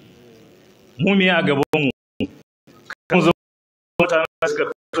tafi, mu me a gaban mu? Kan zo mutane suka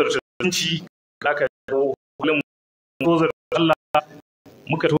tsarta tunci aka dawo kullum tozar Allah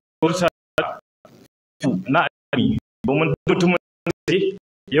muka tozarta na ani domin mutumin da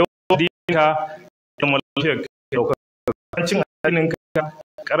yau da ka da mallakiyar daukar karancin addinin ka,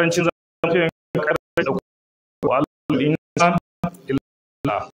 karancin zafiyar karancin daukar wa al-insan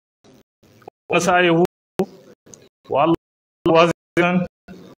illa wa sa'ihu wa al-wazin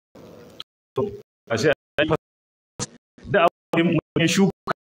to ashe da abin mun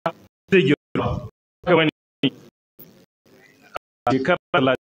shuka zai girma kamar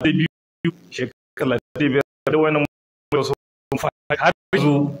shekara 2 shekara 5 da wannan mutum har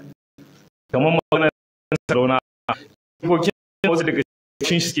yanzu kamar magana Mazauna ko kin wasu daga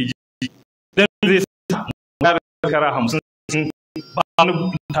cikin shi suke ji dan zai sa shekara 50 ba wani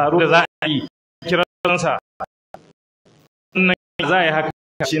taro da za a yi kiransa nan za a yi haka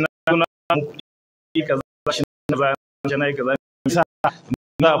shi na nuna muku kaza shi na za a yi kaza sa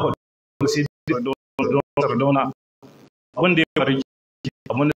za a faɗi sai Mazauna abin da ya faru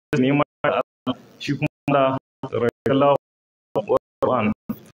abin da neman shi kuma da rayuwar wa'an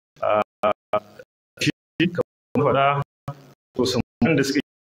shi kamar faɗa to saman da suka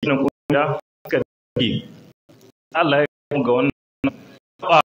yi na kungiya suka dage Allah ya kai ga wannan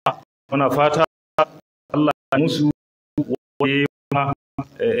ba muna fata Allah ya musu waye ma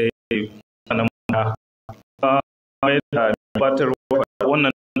nan ma mai da batar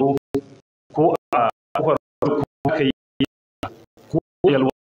wannan ko a kofar kai ko yalwa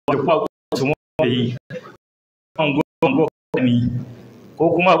da su mu yi angon ni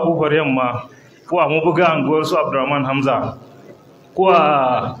ko kuma a kofar yamma ko a mabuga anguwar su Abdurrahman Hamza ko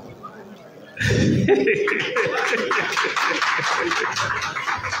a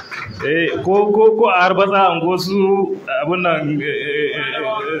ko a harbatsa anguwar su abin nan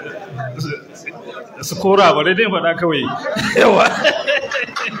su kora ba dai faɗa kawai yawa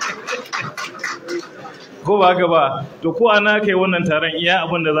ko ba haka ba, to ko ana kai wannan taron iya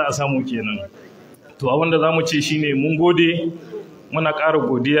abin da za a samu kenan. To abin da za mu ce shine mun gode, muna ƙara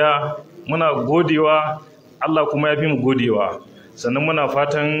godiya, muna godewa Allah kuma ya fi mu godewa, sannan muna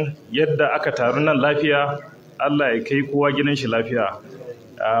fatan yadda aka taru nan lafiya Allah ya kai kowa gidan shi lafiya.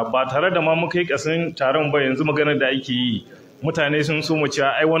 Ba tare da ma muka yi ƙasan taron ba, yanzu maganar da ake yi mutane sun so mu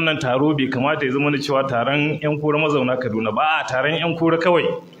cewa ai wannan taro bai kamata ya zama da cewa taron 'yan Kura mazauna Kaduna ba, a taron 'yan Kura kawai.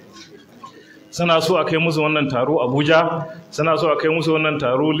 Suna so a kai musu wannan taro Abuja, suna so a kai musu wannan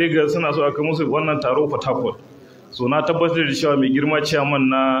taro Lagos, suna so a kai musu wannan taro Port Harcourt. So na tabbatar da cewa mai girma chairman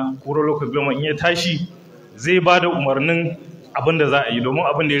na Kura Local Government in ya tashi zai ba da umarnin abin da za a yi, domin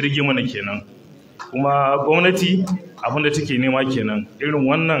abin da ya rage mana kenan. Kuma gwamnati abin da take nema kenan. Irin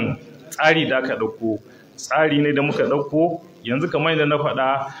wannan tsari da aka ɗauko, tsari ne da muka ɗauko yanzu kamar yadda na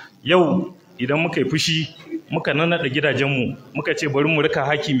faɗa yau idan muka yi fushi muka nannaɗa gidajenmu muka ce bari mu rika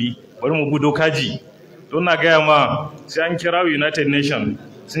hakimi bari mu gudo kaji, don na gaya ma sai an kira United Nations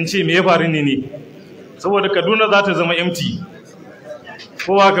sun ce me ya faru ne saboda Kaduna za ta zama empty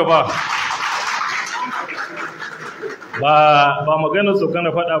ko haka ba magana so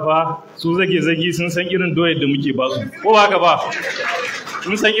kana faɗa fa su zage sun san irin doyar da muke ba su ko haka ba,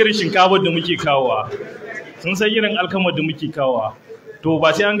 sun san irin shinkafar da muke kawowa, sun san irin alkamar da muke kawowa. To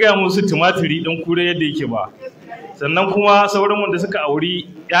ba sai an gaya musu tumatiri ɗan Kura yadda yake ba, sannan kuma sauran wanda suka auri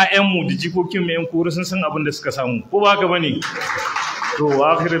ƴaƴanmu da jikokin mu ƴan Kura sun san abin da suka samu ko ba haka bane. To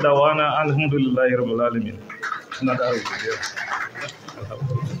wa akhiru dawana alhamdulillahi rabbil alamin. Ina da godiya.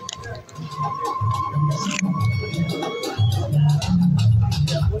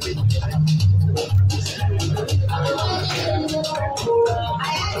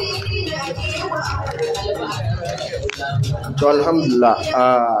 To alhamdulillah,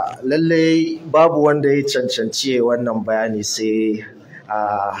 lallai babu wanda ya cancanci wannan bayani sai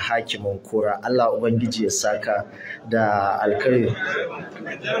hakimin Kura. Allah Ubangiji ya saka da alkhairi.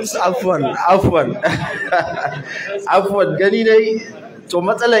 Afwan gani dai to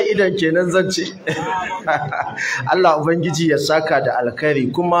matsalar idan kenan zan ce. Allah Ubangiji ya saka da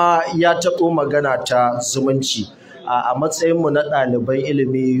alkhairi, kuma ya taɓo magana ta zumunci. a matsayinmu na ɗaliban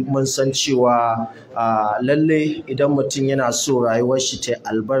ilimi mun san cewa lalle idan mutum yana so rayuwar shi ta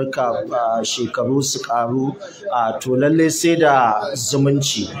albarka shekaru su ƙaru to lalle sai da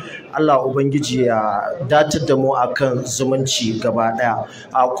zumunci. Allah Ubangiji ya datar da mu akan zumunci gaba ɗaya.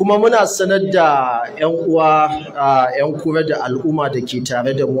 Kuma muna sanar da 'yan uwa 'yan Kura da al'umma da ke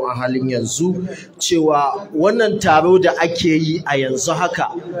tare da mu a halin yanzu cewa wannan taro da ake yi a yanzu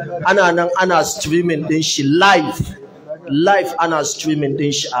haka ana nan ana streaming ɗin shi live ana streaming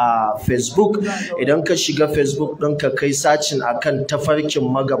ɗin shi a Facebook. Idan ka shiga Facebook ɗinka kai sacin akan tafarkin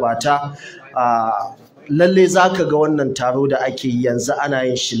magabata lalle za ka ga wannan taro da ake yi yanzu ana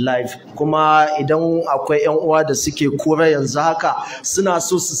yin shi live. Kuma idan akwai 'yan uwa da suke Kura yanzu haka suna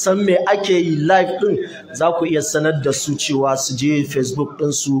so su san me ake yi live ɗin, za ku iya sanar da su cewa su je Facebook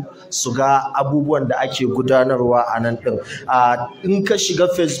ɗinsu su ga abubuwan da ake gudanarwa a nan ɗin. In ka shiga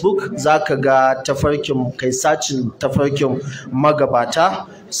Facebook za ka ga tafarkin kai sacin tafarkin magabata.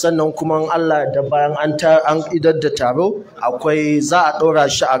 Sannan kuma Allah da bayan an idar da taro akwai za a ɗora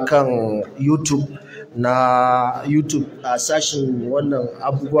shi akan YouTube a sashin wannan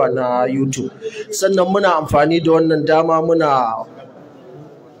abubuwa na YouTube. Sannan muna amfani da wannan dama muna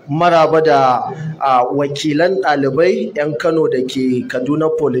maraba da wakilan ɗalibai 'yan Kano da ke Kaduna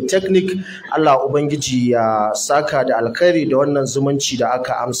Polytechnic. Allah Ubangiji ya saka da alkhairi da wannan zumunci da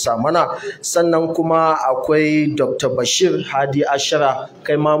aka amsa mana. Sannan kuma akwai Dr. Bashir Hadi Ashara,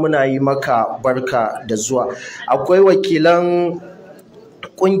 kai ma muna yi maka barka da zuwa. Akwai wakilan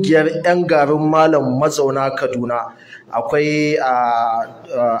Qungiyar 'yan garin Malam Mazauna Kaduna, akwai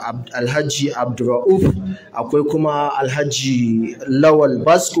Alhaji Abdurrauf, akwai kuma Alhaji Lawal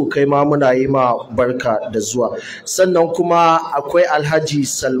Basko, kai ma muna yi ma barka da zuwa. Sannan kuma akwai Alhaji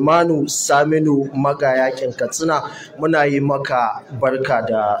Salmanu Saminu Magayakin Katsina, muna yi maka barka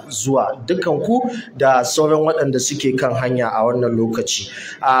da zuwa dukanku da sauran waɗanda suke kan hanya a wannan lokaci.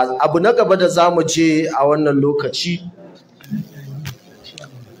 Abu na gaba da za mu je a wannan lokaci,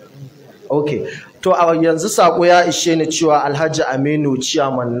 okay, to a yanzu sako ya ishe ni cewa Alhaji Aminu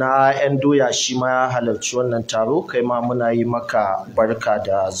Ciyaman na 'yan doya shi ma ya halarci wannan taro, kai ma muna yi maka barka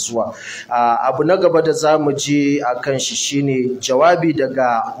da zuwa. Abu na gaba da za mu je a kan shi shine jawabi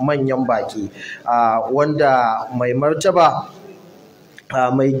daga manyan baki wanda mai martaba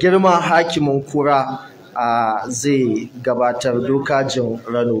mai girma hakimin Kura zai gabatar. Dokajin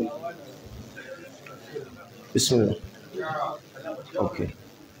Rano, bismillah. Okay.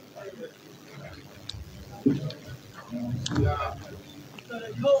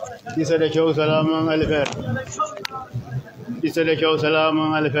 Isa da kyau, salamun alfer. Isa da kyau,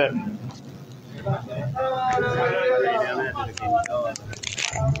 salamun alfer.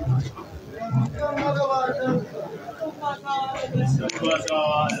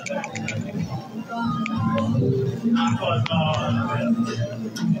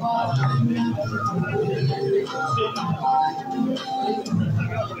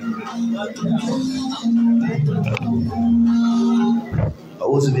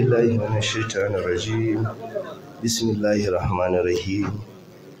 أعوذ بالله من الشيطان الرجيم. بسم الله الرحمن الرحيم.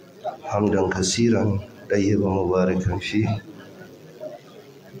 حمدا كثيرا طيبا مباركا فيه.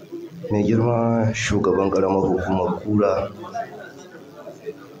 mai girma shugaban ƙaramar hukumar Kura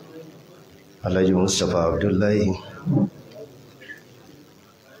Alhaji Mustapha Abdullahi,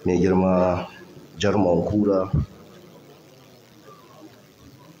 mai girma jarman Kura,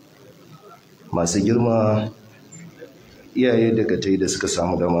 masu girma iyaye daga tai da suka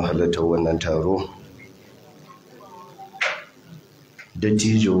samu damar halartar wannan taro,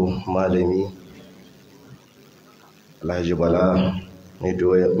 dattijo malami Alhaji Bala mai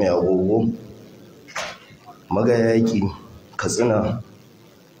agogo, magayaki Katsina,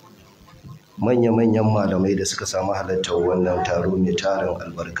 manya-manyan malamai da suka samu halartar wannan taro mai tarin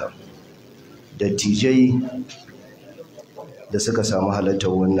albarka, dattijai da suka samu halartar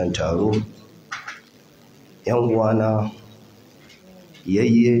wannan taro, 'yan uwana,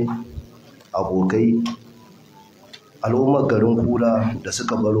 yayye, abokai, al'ummar garin Kura da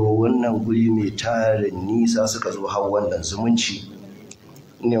suka baro wannan guri mai tarin nisa suka zo har wannan zumunci,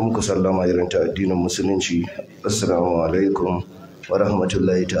 ne muku sallama irin ta addinin musulunci. Assalamu alaikum wa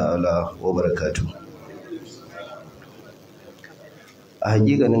rahmatullahi ta'ala wa barakatuh. A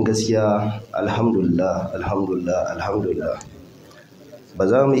hakikanin gaskiya alhamdulillah ba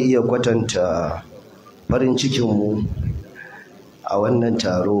za mu iya kwatanta farin cikinmu a wannan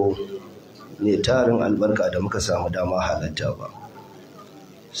taro ne tarin albarka da muka samu dama halatta ba,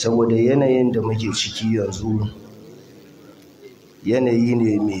 saboda yanayin da muke ciki yanzu yanayi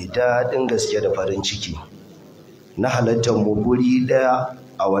ne mai daɗin gaske da farin ciki na halattar mu guri ɗaya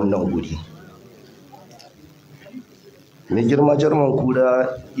a wannan guri. mai girma jarman kura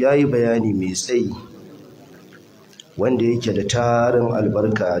ya yi bayani mai tsayi wanda yake da tarin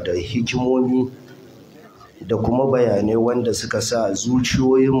albarka da hikimomi da kuma bayanai wanda suka sa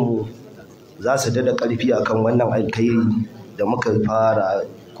zuciyoyinmu za su dada ƙarfi akan wannan alkhairi da muka fara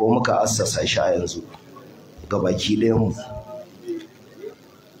ko muka assasa shi a yanzu ga baki ɗayanmu.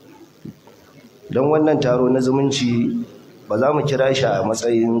 Don wannan taro na zumunci ba za mu kira shi a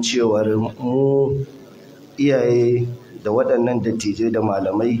matsayin cewar mu iyaye da waɗannan dattijai da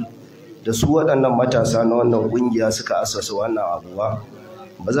malamai da su waɗannan matasa na wannan ƙungiya suka assasa wannan abu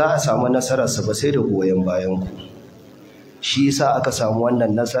ba za a samu nasararsa ba sai da goyon bayan ku. Shi yasa aka samu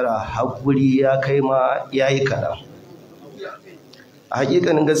wannan nasara, haƙuri ya kai ma ya yi kaɗan. A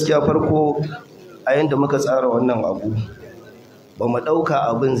hakikanin gaskiya farko a yanda muka tsara wannan abu ba mu ɗauka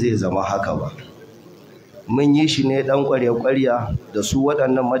abin zai zama haka ba. Mun yi shi ne ɗan ƙwarya-ƙwarya da su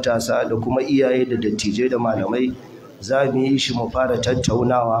waɗannan matasa da kuma iyaye da dattijai da malamai, za mu yi shi mu fara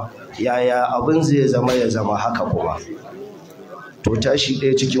tattaunawa yaya abin zai zama ya zama haka kuma. To tashi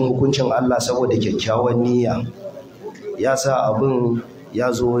ɗaya cikin hukuncin Allah saboda kyakkyawan niyya ya sa abin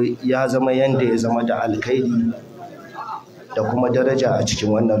ya zo ya zama yanda ya zama da alkhairi da kuma daraja a cikin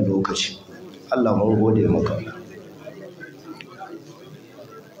wannan lokaci. Allah mun gode maka.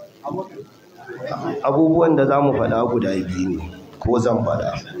 Abubuwan da za mu faɗa guda biyu ne ko zan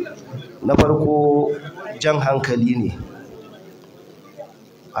faɗa. Na farko jan hankali ne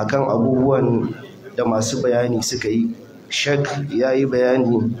akan abubuwan da masu bayani suka yi. Shek ya yi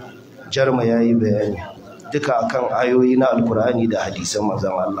bayani, Jarma ya yi bayani, duka akan ayoyi na Alkur'ani da hadisan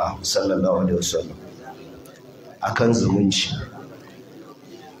manzon Allah sallallahu alaihi wasallam akan zumunci.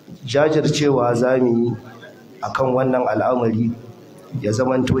 Jajircewa za mu yi akan wannan al'amari ya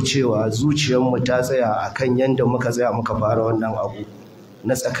zamanto cewa zuciyarmu ta tsaya akan yanda muka tsaya muka fara wannan abu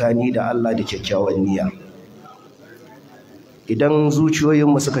na tsakani da Allah da kyakkyawan niyya. Idan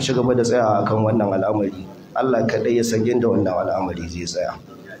zuciyoyinmu suka ci gaba da tsaya akan wannan al'amari, Allah kaɗai ya san yadda wannan al'amari zai tsaya.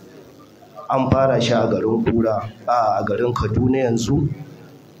 An fara shi a garin Kura, a garin Kaduna yanzu,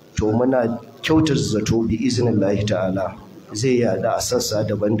 to muna kyautar zato bi iznillahi ta'ala zai yada a sassa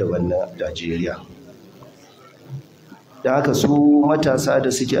daban-daban na Najeriya. Da haka su matasa da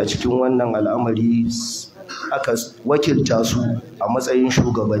suke a cikin wannan al'amari aka wakilta su a matsayin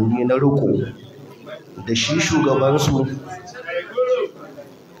shugabanni na riko da shi shugabansu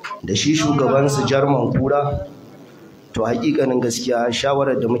Jarman Kura. To hakikanin gaskiya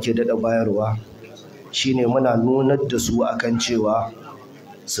shawarar da muke daɗa bayarwa shine muna nunar da su akan cewa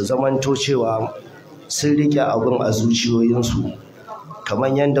su zamanto cewa sun riƙe abin a zuciyoyinsu, kamar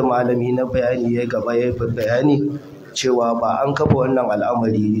yadda malami na bayani ya gaba ya bayani cewa ba an kafa wannan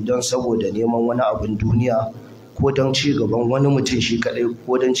al'amari don saboda neman wani abin duniya ko don ci gaban wani mutum shi kaɗai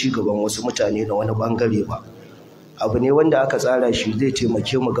ko don ci gaban wasu mutane na wani ɓangare ba. Abu ne wanda aka tsara shi zai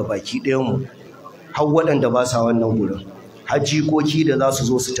taimake mu ga baki ɗayanmu, har waɗanda ba sa wannan gurin, har jikoki da za su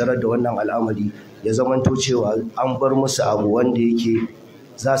zo su tarar da wannan al'amari ya zamanto cewa an bar musu abu wanda yake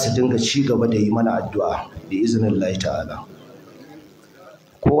za su dinga ci gaba da yi mana addu'a da iznillahi ta'ala.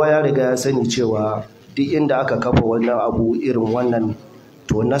 Kowa ya riga ya sani cewa duk inda aka kafa wannan abu irin wannan,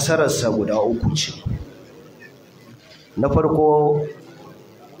 to nasararsa guda uku ce. Na farko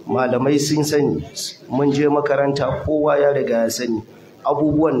malamai sun sani, mun je makaranta kowa ya riga ya sani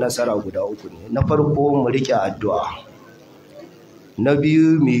abubuwan nasara guda uku ne. Na farko mu riƙe addu'a, na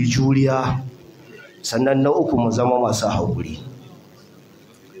biyu mu yi juriya, sannan na uku mu zama masu haƙuri.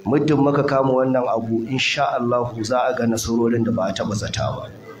 Muddin muka kama wannan abu insha Allah za a ga nasarorin da ba a taɓa zata ba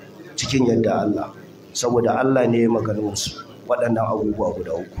cikin yadda Allah, saboda Allah ne ya maganin su waɗannan abubuwa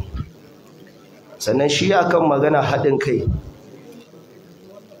guda uku. Sannan shi akan magana haɗin kai,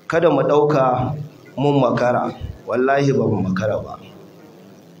 kada mu ɗauka mun makara, wallahi ba mu makara ba.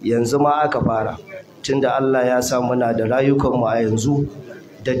 Yanzu ma aka fara, tunda Allah ya sa muna da rayukanmu a yanzu,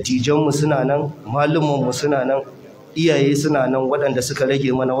 dattijanmu suna nan, malumanmu suna nan, iyaye suna nan, waɗanda suka rage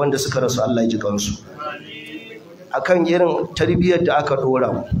mana wanda suka rasu Allah ji kansu. Akan irin tarbiyyar da aka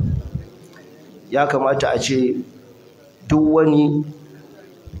ɗora mu, ya kamata a ce duk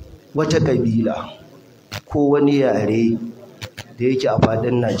wata ƙabila ko wani yare da yake a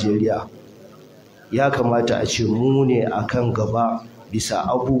faɗin Najeriya, ya kamata a ce mu ne akan gaba bisa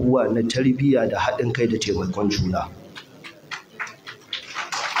abubuwa na tarbiyya da haɗin kai da taimakon juna.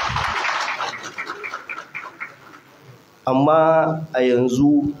 Amma a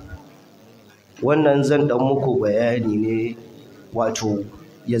yanzu wannan zan ɗan muku bayani ne, wato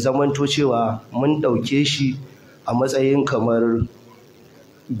ya zamanto cewa mun ɗauke shi a matsayin kamar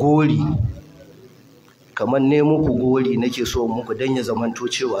gori, kamar ne muku gori nake so muku don ya zamanto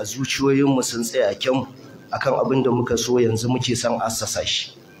cewa zuciyoyinmu sun tsaya kyan akan abin da muka so yanzu muke son assasa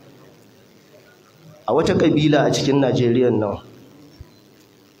shi. A wata ƙabila a cikin Najeriya nan,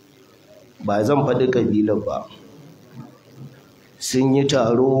 ba zan faɗi ƙabilar ba, sun yi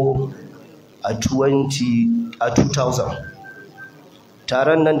taro a 2000.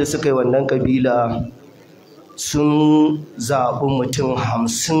 Taron nan da suka yi wannan ƙabila sun zaɓi mutum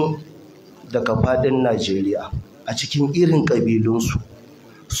 50 daga faɗin Najeriya a cikin irin ƙabilunsu.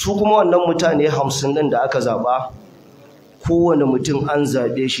 Su kuma wannan mutane 50 ɗin da aka zaɓa, kowane mutum an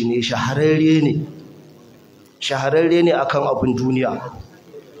zaɓe shi ne shahararre ne akan abin duniya,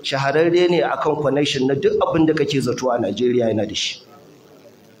 shahararre ne akan connection na duk abin da kake zato a Najeriya yana da shi,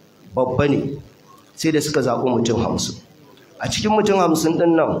 babba ne. Sai da suka zaɓi mutum 50. A cikin mutum 50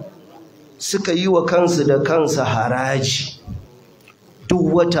 ɗin nan suka yi wa kansu da kansa haraji, duk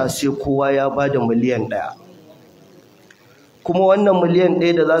wata sai kowa ya ba da miliyan 1. Kuma wannan miliyan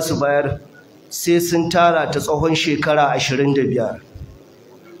 1 da za su bayar sai sun tara ta tsawon shekara 25.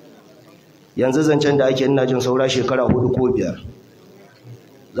 Yanzu zancen da ake ina jin saura shekara 4 ko 5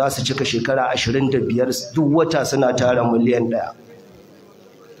 za su cika shekara 25 duk wata suna tara miliyan 1.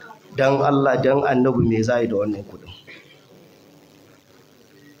 Dan Allah dan Annabi me za yi da wannan kudin?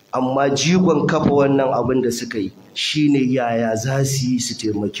 Amma jigon kafa wannan abin da suka yi shine yaya za su yi su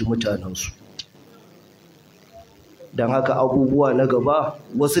taimaki mutanensu. Don haka abubuwa na gaba,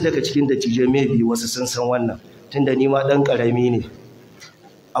 wasu daga cikin dattijai maybe wasu sun san wannan, tunda ni ma ɗan ƙarami ne,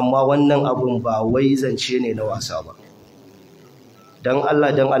 amma wannan abin ba wai zance ne na wasa ba. Don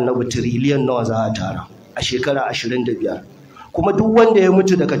Allah don Annabi tiriliyan nawa za a tara a shekara 25, kuma duk wanda ya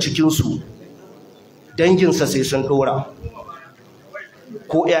mutu daga cikinsu danginsa sai sun ɗora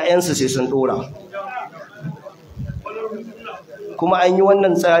ko 'ya'yansa sai sun ɗora. Kuma an yi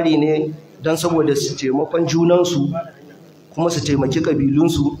wannan tsari ne don saboda su taimakon junansu, kuma su taimaki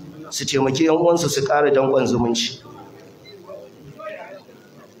ƙabilunsu, su taimaki 'yan uwansu, su ƙara danƙon zumunci.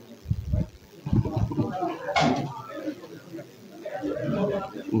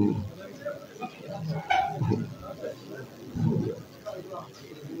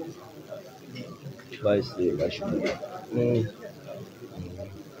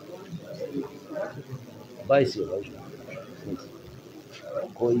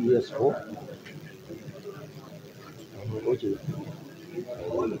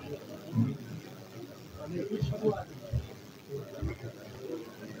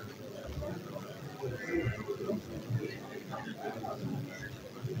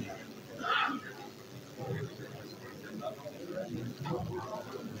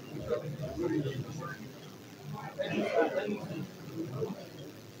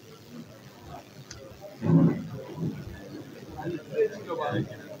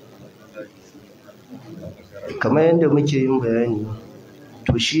 Kamar yadda muke yin bayani,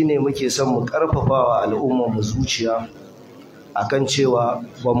 to shine muke son mu ƙarfafa wa al'ummarmu zuciya akan cewa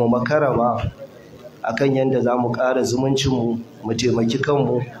ba mu makara ba akan yadda za mu ƙara zumuncinmu, mu taimaki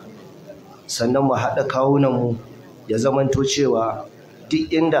kanmu, sannan mu haɗa kawunanmu, ya zamanto cewa duk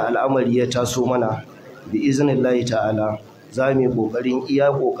inda al'amari ya taso mana bi iznillahi ta'ala za mu yi ƙoƙarin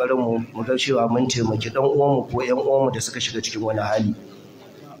iya ƙoƙarinmu mu ga cewa mun taimaki ɗan uwanmu ko 'yan uwanmu da suka shiga cikin wani hali.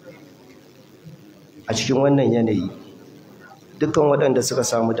 A cikin wannan yanayi, dukkan waɗanda suka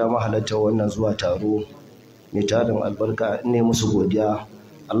samu dama halartar wannan zuwa taro mai tarin albarka, ne musu godiya.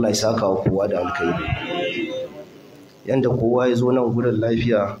 Allah ya saka wa kowa da alkhairi. Yanda kowa ya zo nan gurin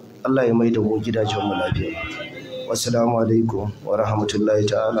lafiya, Allah ya maida mu gidajenmu lafiya. Wassalamu alaikum wa rahmatullahi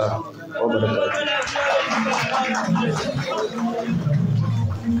ta'ala wa barakatuh.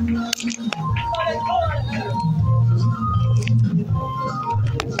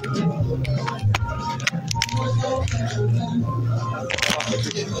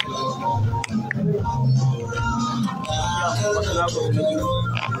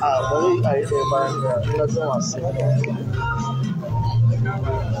 Bari a yi ɗaya bayan da na zama sai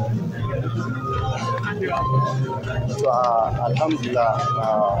alhamdulillah,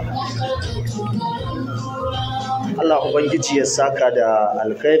 Allah Ubangiji ya saka da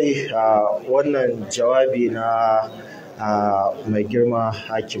alkhairi a wannan jawabi na mai girma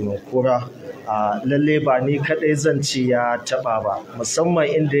hakimin Kura. Lalle ba ni kaɗai zan ce ya taɓa ba, musamman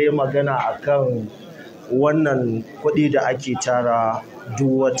inda ya magana akan wannan kuɗi da ake tara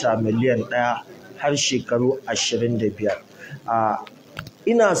duk wata miliyan 1 har shekaru 25.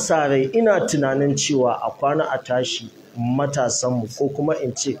 Ina sa rai, ina tunanin cewa a kwana a tashi matasanmu, ko kuma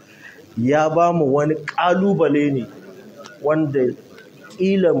in ce ya ba mu wani ƙalubale ne wanda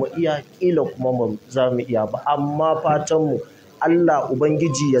ƙila mu iya, ƙila kuma ba za mu iya ba, amma fatanmu Allah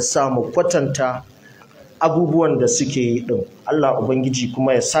Ubangiji ya sa mu kwatanta abubuwan da suke yi din. Allah Ubangiji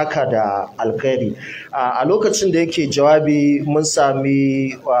kuma ya saka da alkhairi. A lokacin da yake jawabi mun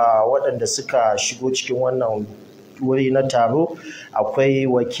sami waɗanda suka shigo cikin wannan wuri na taro. Akwai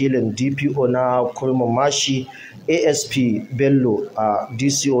wakilin DPO na Kurmumashi, ASP Bello,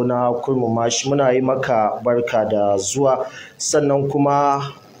 DCO na Kurmumashi. Muna yi maka barka da zuwa. Sannan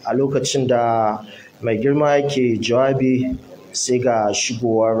kuma a lokacin da mai girma yake jawabi sai ga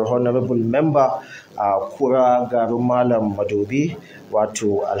shigowar honorable member Kura garin Malam Madobi,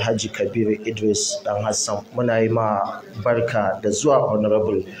 wato Alhaji Kabir Idris Dan Hassan. Muna yi ma barka da zuwa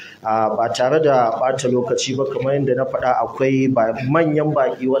honorable. Ba tare da ɓata lokaci ba, kamar yadda na faɗa akwai manyan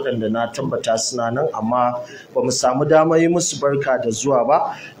baƙi waɗanda na tabbata suna nan amma ba mu samu damar yi musu barka da zuwa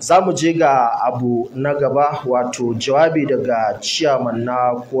ba. Za mu je ga abu na gaba, wato jawabi daga ciyaman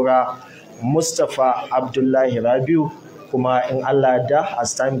na Kura Mustapha Abdullahi Rabiu. Kuma in Allah da,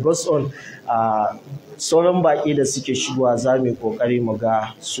 as time goes on, sauran baƙi da suke shigowa za mu yi ƙoƙari mu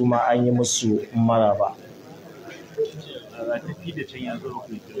ga su ma an yi musu maraba.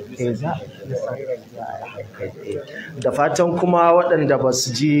 Da fatan kuma waɗanda ba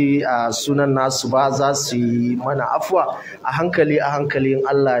su ji sunan nasu ba za su yi mana afuwa. A hankali in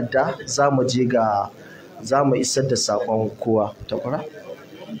Allah da, za mu je ga, za mu isar da saƙon kowa. Takwara?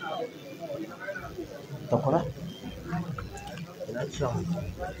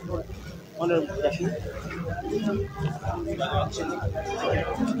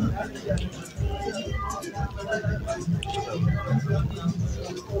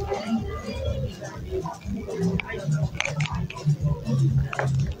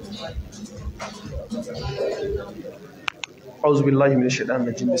 Auzu billahi minash shaitanir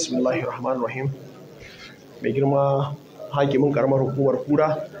rajim. Bismillahir rahmanir rahim. Mai girma hakimin karamar hukumar Kura,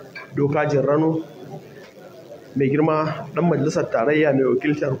 Dokajin Rano, mai girma dan majalisar tarayya mai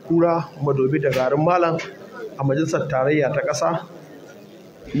wakiltar Kura Madobi da garin Malam a majalisar tarayya ta ƙasa,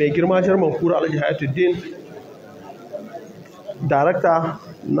 mai girma Jarman Kura Alhaji Hayatuddin, darakta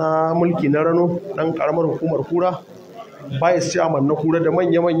na mulki na Rano dan karamar hukumar Kura, vice chairman na Kura da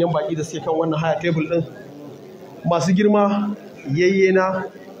manya-manyan baki da suke kan wannan haya table din, masu girma yayyena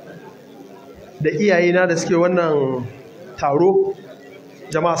da iyayena da suke wannan taro.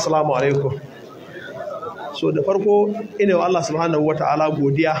 Jama'a assalamu alaikum. So da farko ina wa Allah subhanahu wata'ala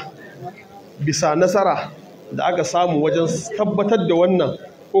godiya bisa nasara da aka samu wajen tabbatar da wannan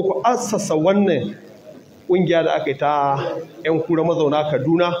ko ku assasa wannan kungiya da aka yi ta 'yan Kura mazauna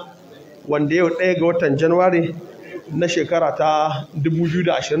Kaduna, wanda yau 1 ga watan Januwari na shekara ta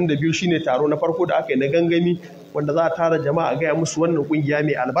 2022 shine taro na farko da aka yi na gangami wanda za a tara jama'a a gaya musu wannan kungiya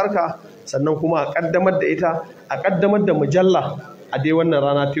mai albarka, sannan kuma a kaddamar da ita, a kaddamar da mujalla a dai wannan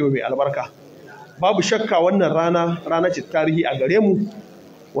rana ta yau mai albarka. Babu shakka wannan rana ce tarihi a gare mu,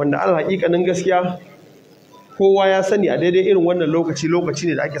 wanda al haƙiƙanin gaskiya kowa ya sani a daidai irin wannan lokaci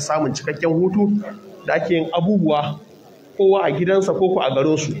ne da ake samun cikakken hutu, da ake yin abubuwa kowa a gidansa ko a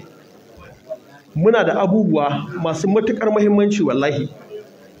garinsu. Muna da abubuwa masu matuƙar muhimmanci wallahi,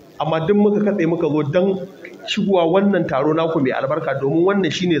 amma duk muka katse muka zo don shigowa wannan taro naku mai albarka, domin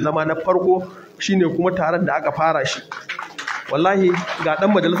wannan shine zama na farko, shine kuma taron da aka fara shi. Wallahi ga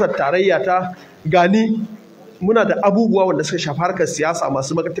ɗan majalisar tarayya ta gani, muna da abubuwa wanda suka shafi harkar siyasa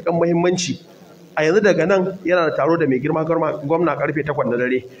masu matuƙar muhimmanci. A yanzu daga nan yana da taro da mai girma gwamna karfe 8 na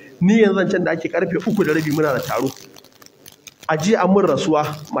dare, ni yanzu can da ake karfe 3:30 muna da taro. A jiya an mun rasuwa,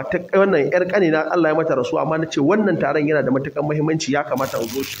 wannan yar kanina Allah ya mata rasuwa, amma na ce wannan taron yana da matuƙar muhimmanci, ya kamata in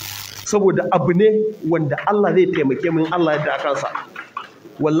zo shi saboda abu ne wanda Allah zai taimake mu in Allah ya da kansa.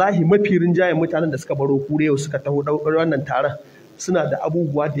 Wallahi mafi rinjayen mutanen da suka baro Kura yau suka taho wannan taron suna da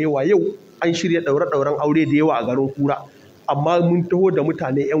abubuwa da yawa. Yau an shirya ɗaure-ɗauren aure da yawa a garin Kura, amma mun taho da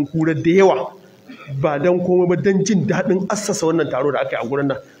mutane 'yan Kura da yawa ba don komai ba, don jin daɗin assasa wannan taro da aka yi a gurin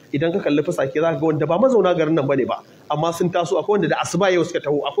nan. Idan ka kalli fasake za ka ga wanda ba mazauna garin nan bane ba, amma sun taso. Akwai wanda da asuba yau suka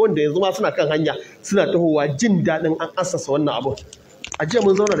taho, akwai wanda yanzu ma suna kan hanya suna tahowa jin daɗin an assasa wannan abu. A jiya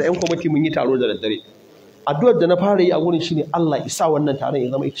mun zauna da 'yan kwamiti mun yi taro da daddare. Addu'ar da na fara yi a gurin shine Allah isa wannan taron ya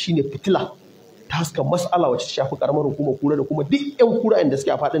zama shine fitila ta haska mas'ala wacce ta shafi karamar hukumar Kura da kuma duk 'yan Kura da suke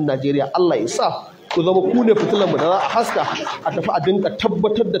a faɗin Najeriya. Allah ya sa ku zama ku ne fitilan mu da za a haska a tafi a dinka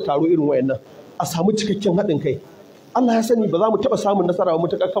tabbatar da taro irin wayannan, a samu cikakken haɗin kai. Allah ya sani ba za mu taɓa samun nasara ba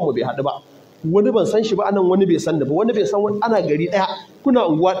mutakar kanmu bai haɗu ba. Wani ban san shi ba anan, wani bai san da ba, wani bai san wani, ana gari ɗaya, kuna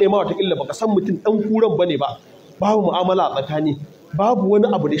unguwa ɗaya ma watakila baka san mutum ɗan Kuran bane ba. Babu mu'amala a tsakani, babu wani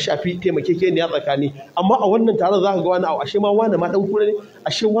abu da shafi taimakekeniya tsakani, amma a wannan taron za ka ga wani abu, ashe ma wani ma ɗan Kura ne,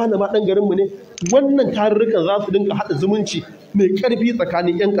 ashe wani ma ɗan garinmu ne. Wannan tarurrukan za su dinga haɗa zumunci mai ƙarfi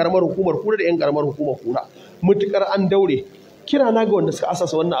tsakanin 'yan ƙaramar hukumar Kura da 'yan ƙaramar hukumar Kura. Mutukar an daure. Kira na ga wanda suka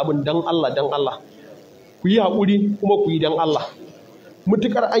asasa wannan abin dan Allah ku yi haƙuri kuma ku yi dan Allah.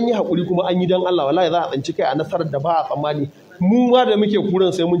 Mutukar an yi haƙuri kuma an yi dan Allah wallahi za a tsanci kai a nasarar da ba a tsammani. Mu ma da muke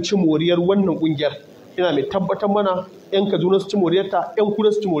Kuran sai mun ci moriyar wannan ƙungiyar. Ina mai tabbatar mana 'yan Kaduna su ci moriyarta, 'yan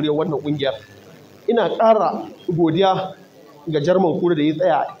Kura su ci moriyar wannan ƙungiyar. Ina ƙara godiya ga Jarman Kura da ya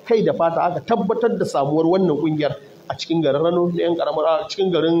tsaya kai da fata aka tabbatar da samuwar wannan ƙungiyar a cikin garin Rano na 'yan ƙaramar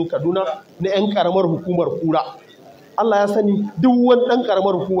cikin garin Kaduna na 'yan ƙaramar hukumar Kura. Allah ya sani duk wani ɗan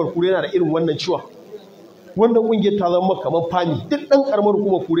ƙaramar hukumar Kura yana da irin wannan ciwon. Wannan ƙungiyar ta zama kamar fami, duk ɗan ƙaramar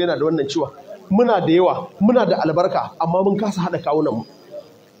hukumar Kura yana da wannan ciwon. Muna da yawa, muna da albarka, amma mun kasa haɗa kawunan mu.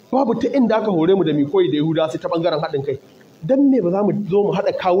 Babu ta inda aka hore mu da mi koyi da Yahuda sai ta ɓangaren haɗin kai. Dan me ba za mu zo mu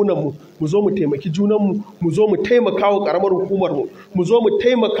haɗa kawunan mu zo mu taimaki junan mu zo mu taimaka wa ƙaramar hukumar mu zo mu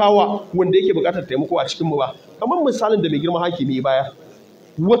taimaka wa wanda yake buƙatar taimako a cikin mu ba. Kamar misalin da mai girma hakimi baya.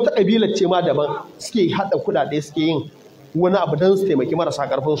 Wata ƙabila ce ma daban suke haɗa kuɗaɗe suke yin wani abu don su taimaki marasa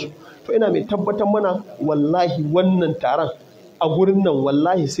ƙarfinsu. To ina mai tabbatar mana wallahi wannan taron a gurin nan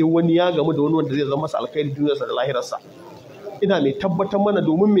wallahi sai wani ya gamu da wani wanda zai zama masa alkhairi duniyarsa da lahirarsa. Ina mai tabbatar mana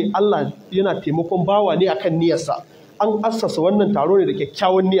domin mai Allah yana taimakon bawa ne akan niyyarsa. An assasa wannan taro ne da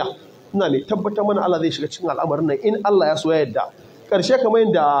kyakkyawan niyya. Ina mai tabbatar mana Allah zai shiga cikin al'amarin nan in Allah ya so ya yarda. Ƙarshe kamar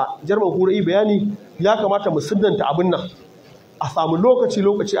yadda Jarman Kura yi bayani ya kamata mu siddanta abin nan. A samu lokaci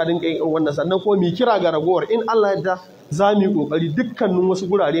a dinga yin wannan sannan kuma mu kira ga ragowar in Allah ya yarda za mu yi ƙoƙari dukkanin wasu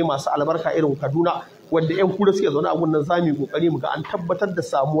gurare masu albarka irin Kaduna wanda 'yan Kura suke zaune a gunnan za mu yi ƙoƙari mu ga an tabbatar da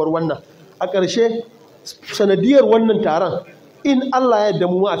samuwar wannan. A ƙarshe sanadiyar wannan taron in Allah ya yarda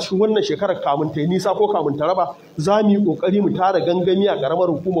mu a cikin wannan shekarar kamun ta nisa ko kamun ta raba za mu yi ƙoƙari mu tara gangami a ƙaramar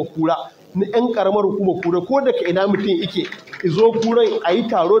hukumar Kura na 'yan ƙaramar hukumar Kura ko daga ina mutum yake izo Kurai a yi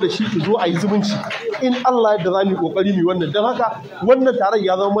taro da shi izo a yi zumunci in Allah yadda za mu yi ƙoƙari mu wannan don haka wannan taron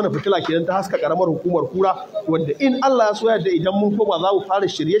ya zama mana fitila kenan ta haska ƙaramar hukumar Kura wanda in Allah ya so yadda idan mun koma za mu fara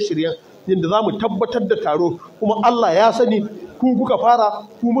shirye-shiryen yadda za mu tabbatar da taro kuma Allah ya sani ku kuka fara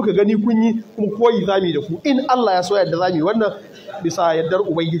ku muka gani kun yi kuma koyi za mu yi da ku in Allah ya so yadda za mu yi wannan bisa yardar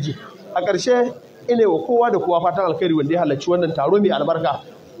Ubangiji. A ƙarshe ina wa kowa da kowa fatan alkhairi wanda ya halarci wannan taro mai albarka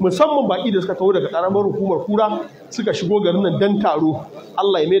musamman baƙi da suka taho daga ƙaramar hukumar Kura suka shigo garin nan dan taro.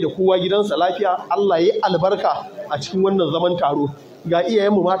 Allah ya mai da kowa gidansa lafiya, Allah ya yi albarka a cikin wannan zaman taro. Ga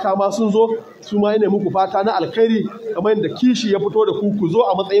iyayenmu mata ma sun zo, su ma ina muku fata na alkhairi kamar yadda kishi ya fito da ku zo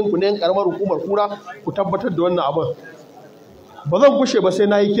a matsayin ku na 'yan ƙaramar hukumar Kura ku tabbatar da wannan abin. Ba zan kushe ba sai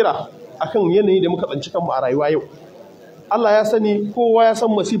na yi kira akan yanayi da muka tsanci kanmu a rayuwa yau. Allah ya sani kowa ya san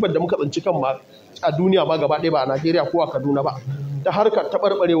masifar da muka tsanci kanmu a duniya ba gaba ɗaya ba a Najeriya ko a Kaduna ba. Ta harkar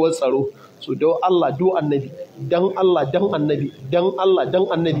taɓarɓarewar tsaro so don Allah do annabi dan Allah dan annabi dan Allah dan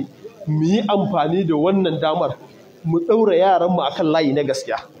annabi mu yi amfani da wannan damar mu ɗaura yaranmu akan layi na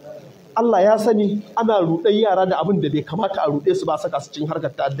gaskiya. Allah ya sani ana ruɗar yara da abin da bai kamata a ruɗe su ba saka su cikin harkar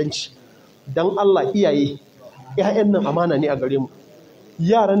ta'addanci. Dan Allah iyaye 'ya'yan nan amana ne a gare mu.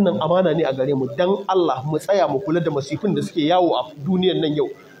 Yaran nan amana ne a gare mu dan Allah mu tsaya mu kula da masifin da suke yawo a duniyar nan yau.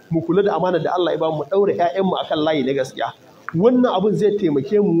 Mu kula da amana da Allah ya ba mu ɗaura 'ya'yanmu akan layi na gaskiya. Wannan abin zai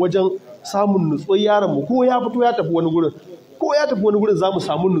taimake mu wajen samun nutsuwar yaron mu ko ya fito ya tafi wani gurin za mu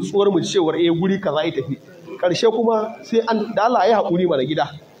samu nutsuwar mu cewar guri kaza ya tafi. Ƙarshe kuma sai an da Allah ya haƙuri mana gida.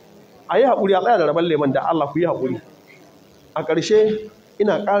 A yi haƙuri a tsaya da rabon leman da Allah ku yi haƙuri. A ƙarshe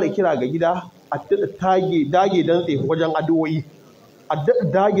ina ƙara kira ga gida a dage dantse wajen addu'o'i. A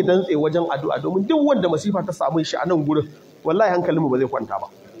dage dantse wajen addu'a domin duk wanda masifa ta samu shi a nan gurin wallahi hankalinmu ba zai kwanta ba.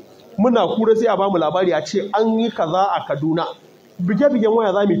 Muna Kura sai a bamu labari a ce an yi kaza a Kaduna. Bige-bigen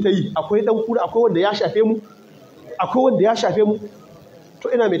waya za mu ta yi akwai ɗan Kura akwai wanda ya shafe mu. To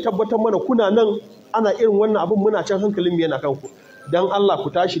ina mai tabbatar mana kuna nan ana irin wannan abin muna can hankalin mu yana kanku. Dan Allah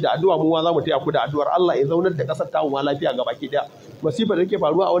ku tashi da addu'a mu za mu taya ku da addu'ar Allah ya zaunar da ƙasar tamu ma lafiya ga baki ɗaya. Masifar da take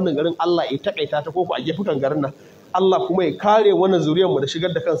faruwa a wannan garin Allah ya takaita ta koko a gefukan garin nan. Allah kuma ya kare wannan zuriyar mu da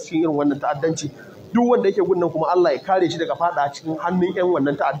shigar da kansu cikin irin wannan ta'addanci. Duk wanda yake gunnan kuma Allah ya kare shi daga fada cikin hannun 'yan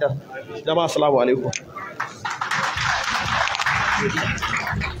wannan ta'addan. Jama'a assalamu alaikum.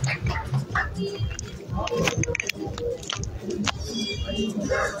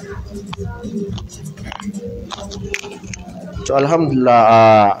 To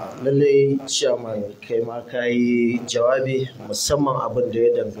alhamdulillah lallai chairman kai ma ka yi jawabi musamman abin da ya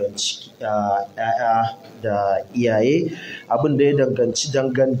danganci ‘ya'ya da iyaye, abin da ya danganci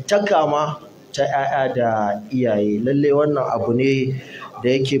dangantaka ma ta ‘ya'ya da iyaye. Lallai wannan abu ne da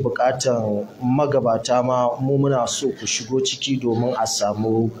yake buƙatan magabata ma mu muna so ku shigo ciki domin a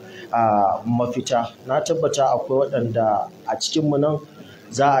samu mafita. Na tabbata akwai waɗanda a cikinmu nan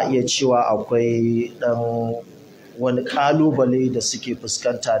za a iya cewa akwai ɗan wani ƙalubale da suke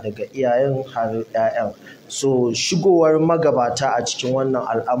fuskanta daga iyayen har 'ya'yan. So shigowar magabata a cikin wannan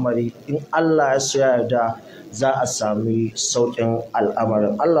al'amari in Allah ya so ya yarda za a sami sauƙin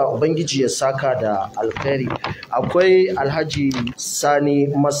al'amarin. Allah Ubangiji ya saka da alkhairi. Akwai Alhaji Sani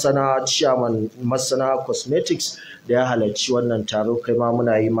Masana, Chairman Masana Cosmetics, da ya halarci wannan taro. Kai ma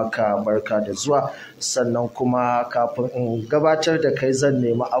muna yi maka barka da zuwa. Sannan kuma kafin in gabatar da kai zan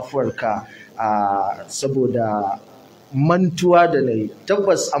nemi afuwarka saboda mantuwa da na yi.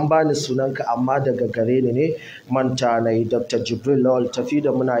 Tabbas an bani sunanka amma daga gare ni ne manta na yi. Dr. Jibril Lawal Tafi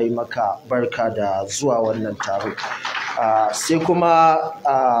da muna yi maka barka da zuwa wannan taro. Sai kuma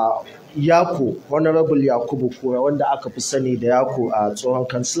Yako, Honorable Yakubu Kura, wanda aka fi sani da Yako a tsohon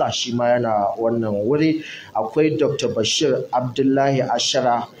kansila, shi ma yana wannan wuri. Akwai Dr. Bashir Abdullahi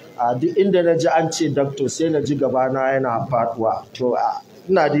Ashara. Duk inda na ji an ce doctor sai na ji gabana yana faduwa. To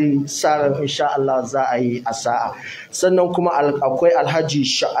ina dai sa ran insha Allah za a yi a sa'a. Sannan kuma akwai Alhaji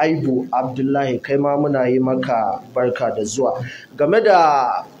Sha'aibu Abdullahi, kai ma muna yi maka barka da zuwa. Game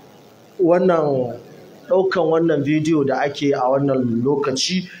da wannan ɗaukan wannan bidiyo da ake a wannan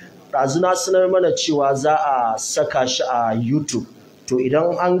lokaci, ɗazu na sanar mana cewa za a saka shi a YouTube. To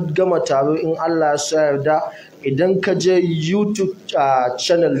idan an gama taro in Allah ya so yarda, idan ka je YouTube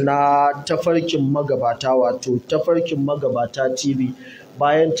channel na Tafarkin Magabata, wato Tafarkin Magabata TV,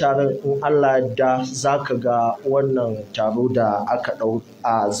 bayan taron in Allah da za ka ga wannan taro da aka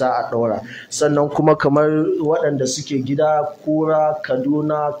za a ɗaura. Sannan kuma kamar waɗanda suke gida Kura,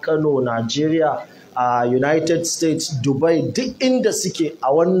 Kaduna, Kano, Najeriya, United States, Dubai, duk inda suke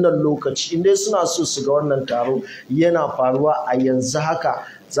a wannan lokaci, inda suna so su ga wannan taro yana faruwa a yanzu haka,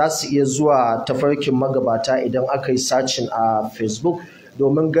 za su iya zuwa Tafarkin Magabata idan aka yi sacin a Facebook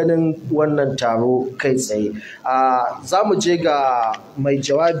domin ganin wannan taro kai tsaye. Za mu je ga mai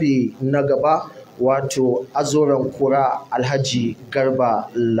jawabi na gaba, wato Azoran Kura Alhaji Garba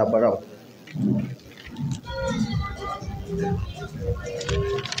Labaran.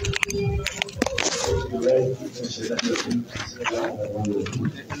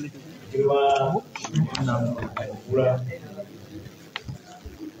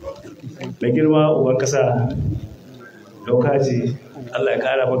 Da girma uban kasa daukaji, Allah ya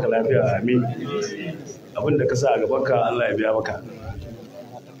kara maka lafiya, amin. Abin da ka sa a gabanka Allah ya biya maka.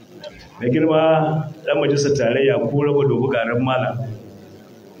 Da girma dan majalisar tarayya ko raba dogo garin malam,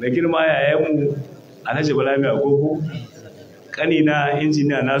 da girma yayanmu Alhaji Balami Agogo, kanina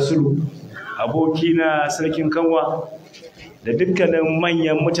injiniya Nasiru, abokina sarkin Kanwa, da dukkanin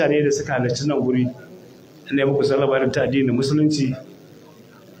manyan mutane da suka halarci nan guri, ne muku sallama ta addinin musulunci.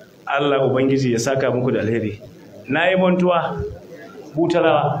 Allah Ubangiji ya saka muku da alheri. Na yi mantuwa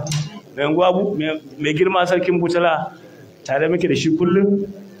Butala, mai girma sarkin Butala, tare muke da shi kullum.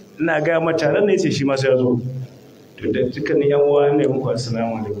 Ina gaya mata ran ne ce shi masu ya zo. To da dukkanin yan uwa ne muku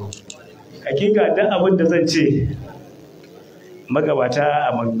assalamu alaikum. Hakika dan abin da zan ce magabata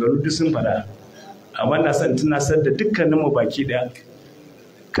a maganganu duk sun faɗa, amma na son tunasar da dukkanin mu baki ɗaya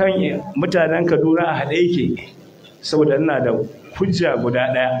kan mutanen Kaduna a haɗe yake, saboda ina da hujja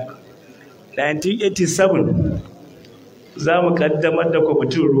guda ɗaya. 1987 za mu kaddamar da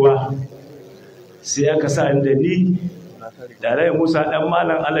kwamitin ruwa, sai aka sa da ni da Rai Musa ɗan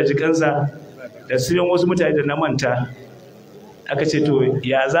Malam Alhaji Kansa da sauran wasu mutane da na manta. Aka ce to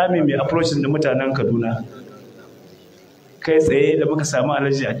ya zame mai approachin da mutanen Kaduna. Kai tsaye da muka samu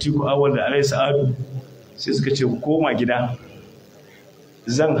Alhaji Atiku Awal da Alhaji Sa'adu, sai suka ce ku koma gida,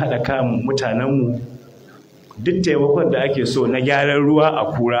 zan haɗa kan mutanenmu duk taimakon da ake so na gyaran ruwa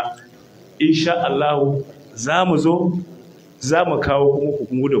a Kura, insha Allah za mu zo, za mu kawo kuma ku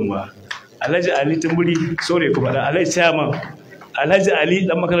gudunmawa. Alhaji Ali Tumburi, sore ku faɗa, Alhaji Chairman, Alhaji Ali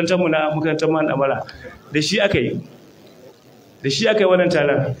ɗan makarantarmu na makarantar Man Amara, da shi aka yi wannan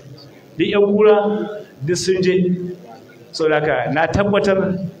taron. Duk 'yan Kura duk sun je. Saboda haka na tabbatar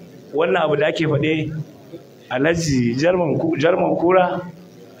wannan abu da ake faɗe, Alhaji Jarman Kura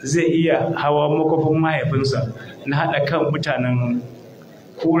zai iya hawa makofin mahaifinsa na haɗa kan mutanen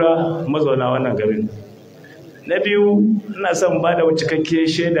Kura mazauna wannan garin. Na biyu, ina son ba da cikakkiyar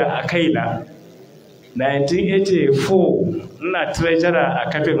shaida a kaina. 1984 ina treasurer a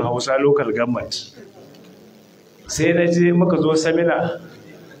kafin Hausa Local Government. Sai na je muka zo samina,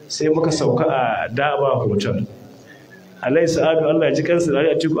 sai muka sauka a Daba Hotel. Alhaji Sa'adu Allah ya ji kansa,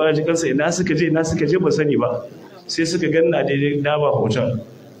 Alhaji Atiku Allah ya ji kansa, ina suka je ba sani ba. Sai suka ganna daidai Daba Hotel.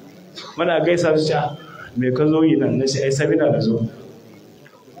 Muna gaisa su ce, me ka zo yi nan? Na ce ai samina na zo.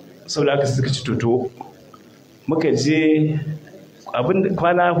 Saboda haka suka ci toto. Muka je abin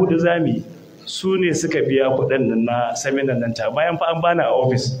kwana hudu zami, su ne suka biya kuɗin nan na saminar nan ta, bayan fa an bani a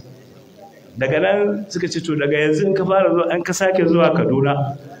ofis. daga nan suka ce to daga yanzu in ka fara zuwa an ka sake zuwa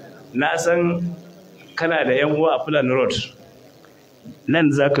Kaduna na san kana da yan uwa a Fulani Road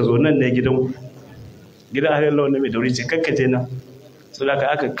nan za ka zo nan ne gidan halin lawan mai dauri ce kakka je nan so da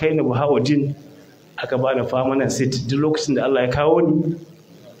aka kai ni Buhawuddin aka ba ni permanent seat duk lokacin da Allah ya kawo ni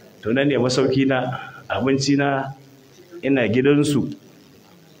to nan ne masauki na abinci na ina gidansu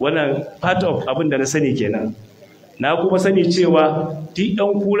wannan part of abin da na sani kenan na kuma sani cewa duk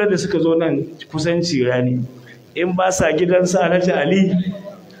ɗan kura da suka zo nan kusanci rani in ba sa gidansu Alhaji Ali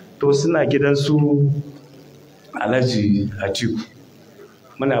to suna gidansu Alhaji Atiku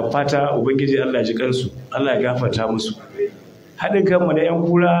muna fata ubangiji Allah ji kansu Allah ya gafarta musu haɗin kanmu da 'yan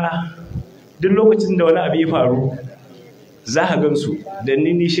kura duk lokacin da wani abu ya faru za a gansu da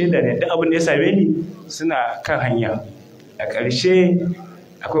ni shaida ne duk abin da ya same ni suna kan hanya a ƙarshe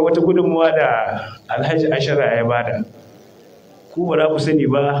akwai wata gudunmuwa da Alhaji Ashara ya bada ku ba za ku sani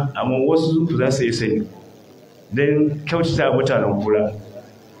ba amma wasu za su yi sani don kyautata mutanen kura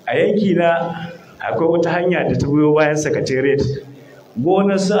a yanki na akwai wata hanya da ta biyo bayan secretariat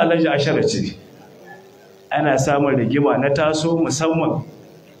gonar su Alhaji Ashara ce ana samun rigima na taso musamman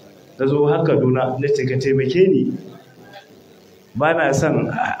ta zo har Kaduna na ce ka taimake ni ba na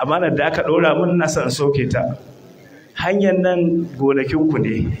son amanar da aka ɗora mun na son soke ta hanyar nan gonakinku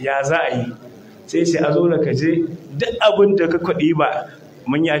ne ya za a yi sai ce a zo da ka je duk abin da ka kwaɗi ba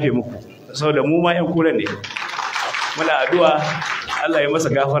mun yafe muku saboda mu ma 'yan kura ne muna addu'a Allah ya masa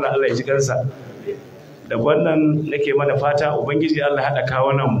gafara Allah ya ji kansa da wannan nake mana fata ubangiji Allah haɗa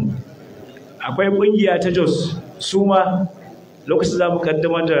kawunan mu akwai ƙungiya ta Jos su ma lokacin za mu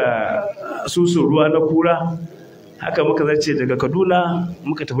kaddamar da susun ruwa na kura haka muka zace daga Kaduna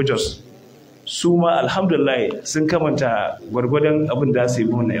muka tafi Jos su ma alhamdulillah sun kamanta gwargwadon abin da su yi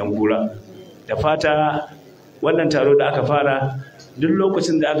mana 'yan kura da fata wannan taro da aka fara duk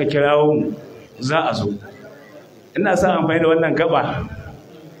lokacin da aka kirawo mu za a zo ina sa amfani da wannan gaba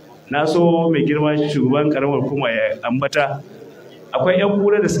na so mai girma shugaban karamar kuma ya ambata akwai 'yan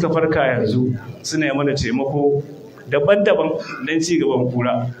kura da suka farka yanzu suna yi mana taimako daban-daban don ci gaban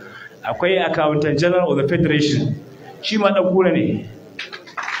kura akwai accountant general of the federation shi ma ɗan kura ne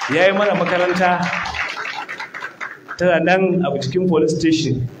ya yi mana makaranta tana nan a cikin police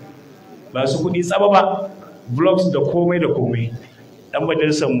station ba su kuɗi tsaba ba blocks da komai da komai ɗan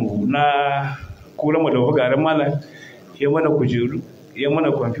majalisarmu na kura mu da garin malam ya mana kujeru ya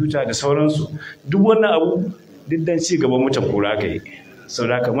mana kwamfuta da sauransu duk wannan abu duk dan ci gaban mutan kura ka yi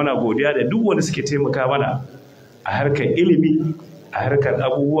saboda haka muna godiya da duk wanda suke taimaka mana a harkar ilimi a harkar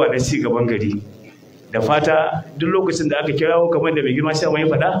abubuwa na ci gaban gari da fata duk lokacin da aka kirawo kamar da mai girma sha mai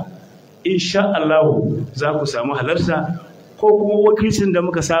faɗa insha Allah za ku samu halarta ko kuma wakilcin da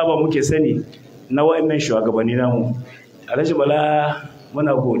muka saba muke sani na wa'annan shugabanni namu Alhaji Bala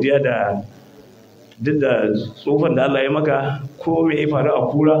muna godiya da duk da tsofan da Allah ya maka ko me ya faru a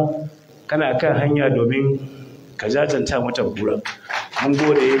kura kana kan hanya domin ka jajanta mata kura mun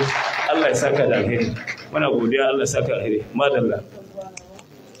gode Allah ya saka da alheri muna godiya Allah ya saka alheri madalla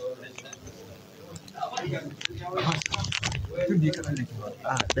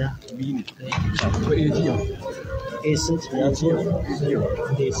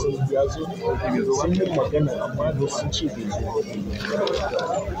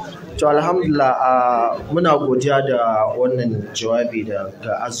To alhamdulillah muna godiya da wannan jawabi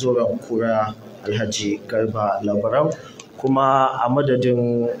daga azoran kura Alhaji Garba Labaran kuma a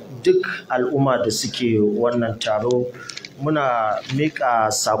madadin duk al'umma da suke wannan taro muna miƙa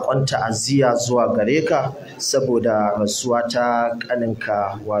saƙon ta'aziyya zuwa gare ka saboda rasuwa ta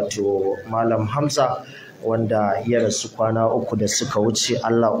ƙaninka wato Malam Hamza wanda ya rasu kwana 3 da suka wuce.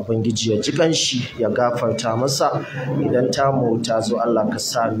 Allah Ubangiji ya ji ganshi ya gafarta masa idan tamu ta zo Allah ka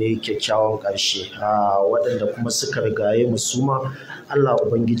sa mai kyakkyawan ƙarshe waɗanda kuma suka rigaye mu suma Allah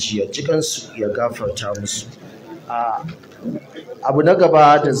Ubangiji ya ji gansu ya gafarta musu. Abu na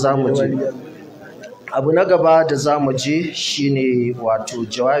gaba da za mu je shine wato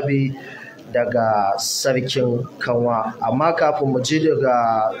jawabi daga sarkin kanwa amma kafin mu je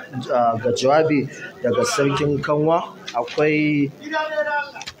ga jawabi daga sarkin kanwa akwai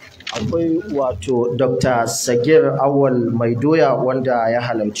wato Dr. Sagir Awal Maidoya wanda ya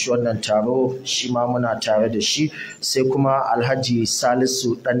halarci wannan taro shi ma muna tare da shi sai kuma Alhaji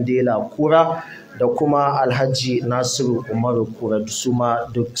Salisu Dandela Kura da kuma Alhaji Nasiru Umaru Kura su ma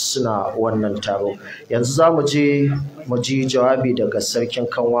duk suna wannan taro. Yanzu za mu je mu ji jawabi daga sarkin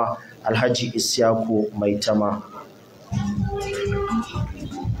kanwa Alhaji Isyaku Maitama.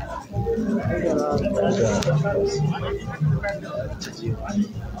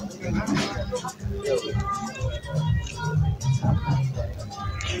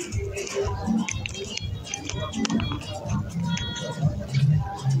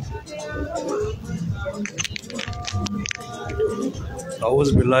 أعوذ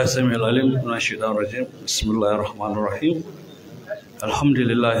بالله السميع العليم من الشيطان الرجيم بسم الله الرحمن الرحيم الحمد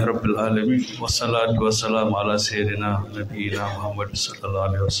لله رب العالمين والصلاة والسلام على سيدنا نبينا محمد صلى الله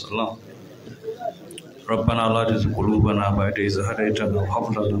عليه وسلم ربنا لا تزغ قلوبنا بعد إذ هديتنا وهب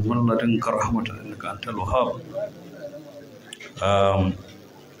لنا من لدنك رحمة إنك أنت الوهاب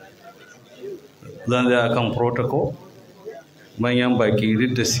zan zai akan protocol manyan baki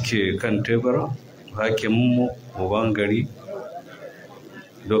duk da suke kan tebura hakiminmu uban gari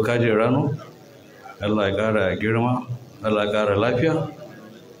doka rano Allah ya ƙara girma Allah ya ƙara lafiya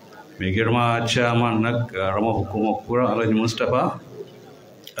mai girma chairman na ƙaramar hukumar Kura Alhaji Mustapha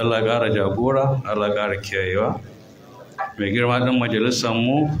Allah ya ƙara jagora Allah ya ƙara kiyayewa mai girma ɗan majalisar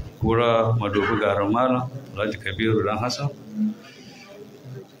mu Kura Madobi garin Malam Alhaji Kabiru dan Hassan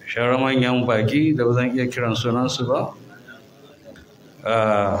shara manyan baki da ba zan iya kiran sunansu ba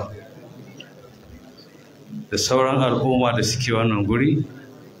da sauran al'umma da suke wannan guri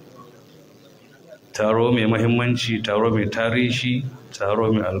taro mai mahimmanci taro mai tarihi taro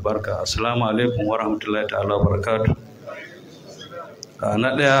mai albarka assalamu alaikum wa rahmatullahi ta'ala wa barakatuh na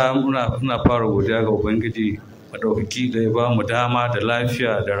ɗaya muna fara godiya ga ubangiji madaukaki da ya ba mu dama da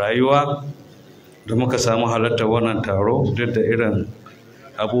lafiya da rayuwa da muka samu halartar wannan taro duk da irin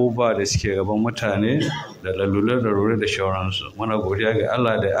abubuwa da suke gaban mutane da lalure da shauransu muna godiya ga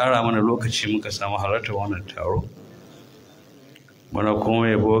Allah da ya ara mana lokaci muka samu halartar wannan taro muna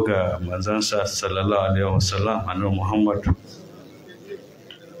kuma yabo ga manzansa sallallahu alaihi wasallam annabi Muhammad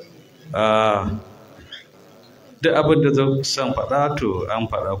duk abin da zan san faɗa to an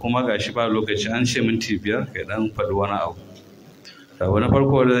faɗa kuma gashi ba lokaci an ce minti 5 kai dan faɗi wani abu na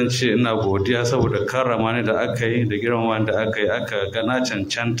farko da zan ce ina godiya saboda karrama ni da aka yi da girmama da aka yi aka gana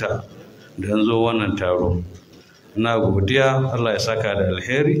cancanta da zo wannan taro ina godiya Allah ya saka da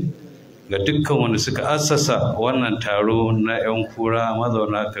alheri ga dukkan wanda suka assasa wannan taro na 'yan kura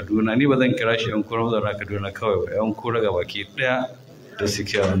mazauna Kaduna ni ba zan kira shi 'yan kura mazauna Kaduna kawai ba 'yan kura ga baki ɗaya da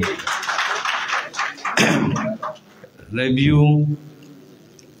suke wani na biyu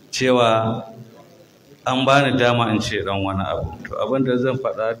cewa an bani dama in ce dan wani abu to abin da zan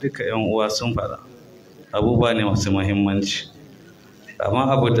faɗa duka yan uwa sun faɗa abubuwa ne masu muhimmanci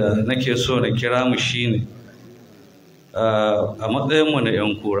amma abu da nake so na kira mu shine a matsayin mu na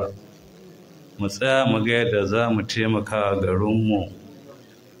yan kura mu tsaya mu ga yadda za mu taimaka garinmu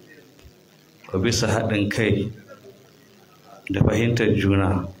a bisa haɗin kai da fahimtar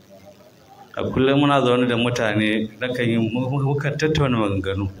juna a kullum muna zaune da mutane mukan tattauna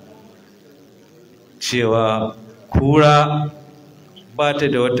maganganu cewa Kura ba ta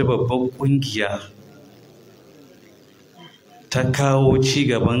da wata babbar ƙungiya ta kawo ci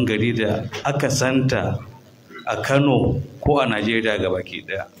gaban gari da aka santa a Kano ko a Najeriya gabaki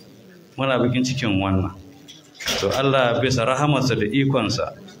ɗaya muna bikin cikin wannan to Allah bisa rahamarsa da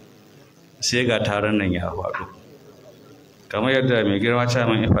ikonsa sai ga taron nan ya faɗo kamar yadda mai girma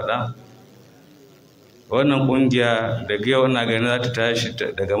chairman ya faɗa wannan ƙungiya daga yau ina ganin za ta tashi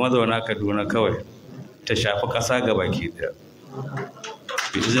daga mazauna Kaduna kawai ta shafi ƙasa ga baki ɗaya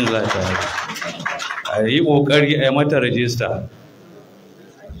izin za ta a yi ƙoƙari a yi mata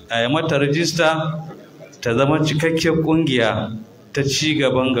rajista ta zama cikakken ƙungiya ta ci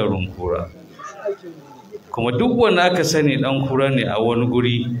gaban garin Kura kuma duk wanda aka sani ɗan Kura ne a wani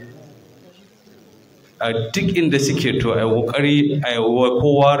guri a duk inda suke to a yi ƙoƙari a yi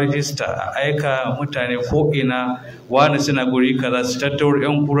kowa rajista a aika mutane ko ina wani suna guri kaza su tattaura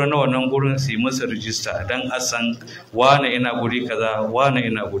 'yan Kura na wannan gurin su yi masa rajista don a san wani ina guri kaza wani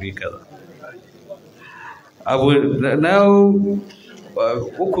ina guri kaza abu na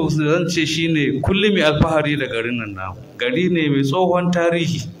uku zan ce shine kullum mai alfahari da garin nan namu gari ne mai tsohon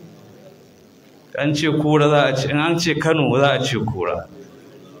tarihi an ce Kura za a ce in an ce Kano za a ce Kura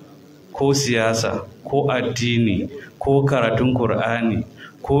ko siyasa ko addini ko karatun Kur'ani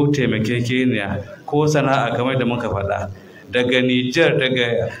ko taimakekeniya ko sana'a kamar da muka faɗa daga Niger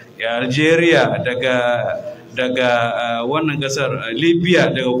daga Algeria daga wannan ƙasar Libya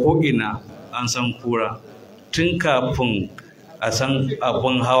daga ko'ina an san Kura tun kafin a san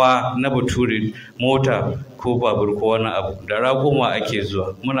abun hawa na bature mota ko babur ko wani abu da ragoma ake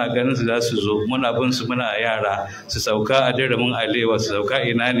zuwa muna ganin su za su zo muna bin su muna yara su sauka a daramin alewa su sauka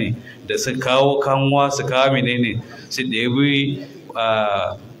ina ne da su kawo kanwa su kawo menene su ɗebi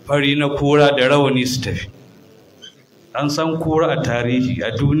fari na Kura da rawani su tafi an san Kura a tarihi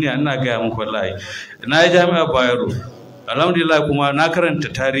a duniya ina gaya muku wallahi na yi jami'a Bayero alhamdulillah kuma na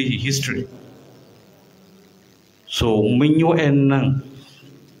karanta tarihi history so mun yi wa'annan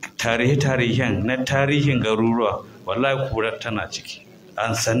tarihe-tarihen na tarihin garuruwa wallahi Kura tana ciki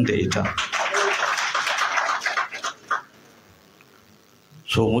an san da ita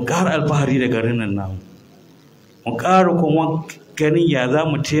so mu ƙara alfahari da garin nan namu, mu ƙara kuma ganin ya za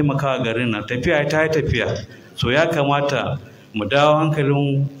mu taimaka wa garin nan. Tafiya ta yi tafiya, so ya kamata mu dawo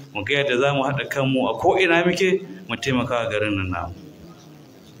hankalin mu ga yadda za mu haɗa kanmu a ko'ina muke mu taimaka wa garin nan namu.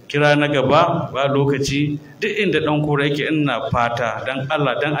 Kira na gaba ba lokaci, duk inda ɗan Kura yake ina fata dan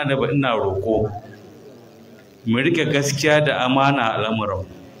Allah dan Annabi ina roƙo mu rike gaskiya da amana a al'amuran.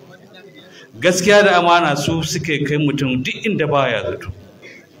 Gaskiya da amana su suke kai mutum duk inda baya zato.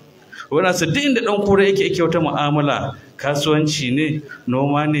 Wannan su duk inda ɗan Kura yake wata mu'amala, kasuwanci ne,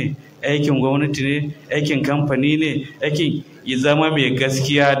 noma ne, aikin gwamnati ne, aikin kamfani ne, aikin ya zama mai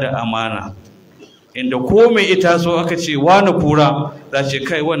gaskiya da amana. Inda ko mai ita so aka ce wani Kura, za ce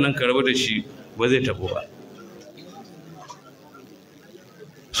kai wannan ka rabu da shi ba zai tabo ba.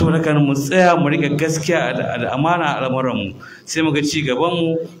 So da kan mu tsaya mu rike gaskiya da amana a al'amuranmu, sai mu ga ci gaban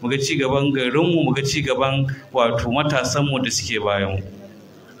mu, mu ga ci gaban garinmu, mu ga ci gaban wato matasanmu da suke bayan mu.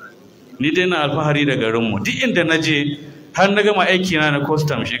 Ni dai na alfahari da garinmu, duk inda na je har na gama aikina na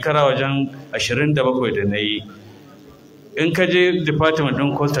custom shekara wajen 27 da na yi. In ka je department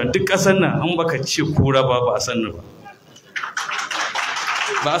ɗin custom duk ƙasar nan an baka ce Kura ba a san ni ba.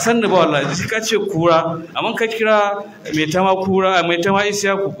 Ba a san ni ba wallahi, sai ka ce Kura, amma ka kira mai tama Kura, mai tama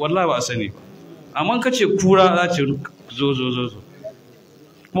Isiyaku, wallahi ba a sani ba. Amma ka ce Kura za ce zo.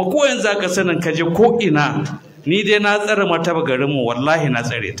 Kuma ko yanzu aka sanin ka je ko ina, ni dai na tsare martaba garinmu, wallahi na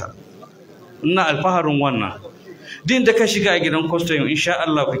tsare ta. Ina alfaharin wannan. Din da ka shiga a gidan custom insha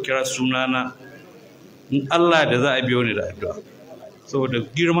Allah ka kira sunana, in Allah da za a biyo ni da addu'a. Saboda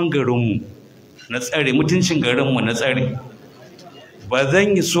girman garinmu na tsare, mutuncin garinmu na tsare. Ba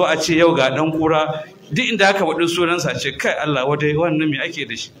zan yi so a ce yau ga ɗan Kura duk inda aka faɗi sunansa ce kai Allah wadai wannan me ake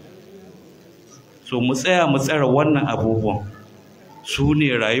da shi. So mu tsaya mu tsare wannan abubuwan, su ne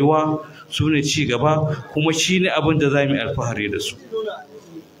rayuwa, su ne ci gaba, kuma shi ne abin da za mu yi alfahari da su.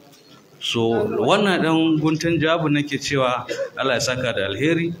 So wannan ɗan guntun jawabin nake cewa Allah ya saka da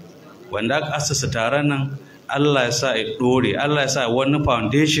alheri, wanda aka asasa taron nan Allah ya sa ya ɗore, Allah ya sa wani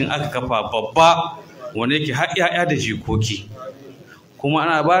foundation aka kafa babba wanda yake har 'ya'ya da jikoki. Kuma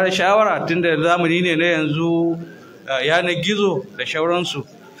ana ba da shawara tun da zamani ne na yanzu, yanar gizo da shauransu.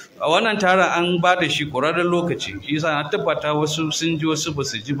 A wannan taron an ba da shi ƙwararren lokaci, shi yasa na tabbata wasu sun ji wasu ba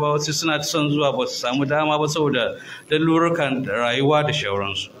su ji ba, wasu suna son zuwa ba su samu dama ba saboda lalurukan rayuwa da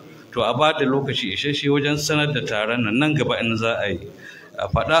shauransu. To a ba da lokaci isasshe wajen sanar da taron nan gaba in za a yi. A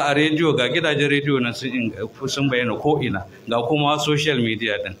faɗa a rediyo, ga gidajen rediyo na sun bayyana ko'ina, ga kuma social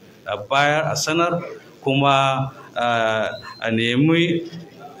media din a bayar a sanar, kuma a nemi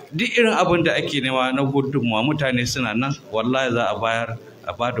duk irin abin da ake nema na gudunmuwa. Mutane suna nan, wallahi za a bayar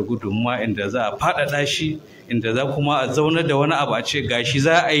a ba da gudunmuwa inda za a faɗaɗa shi, inda za kuma a zaunar da wani abu a ce gashi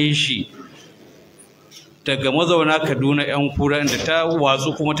za a yi shi daga mazauna Kaduna 'yan Kura, inda ta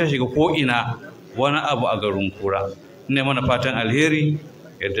watsu kuma ta shiga ko'ina wani abu a garin Kura. Ne mana fatan alheri,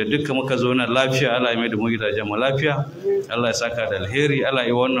 yadda duka muka zauna lafiya, Allah ya mai da mu gidajen mu lafiya, Allah ya saka da alheri, Allah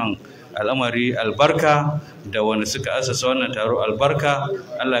ya wannan al'amari albarka, da wani suka asasa wannan taro albarka,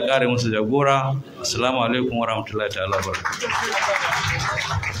 Allah ya kare musu jagora. Assalamu alaikum wa rahmatullahi ta'ala wa barakatuh.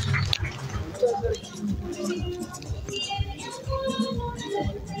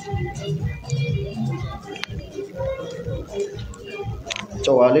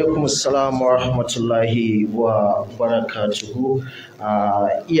 Wa alaikum assalam wa rahmatullahi wa barakatuhu.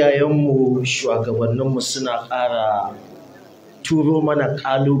 Iyayenmu, shugabanninmu suna ƙara turo mana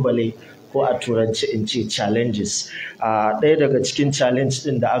ƙalubale, ko a turanci in ce challenges. Ɗaya daga cikin challenge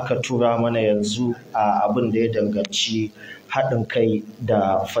ɗin da aka tura mana yanzu abin da ya danganci haɗin kai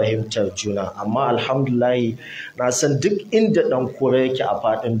da fahimtar juna. Amma alhamdulahi na san duk inda ɗan Kura yake a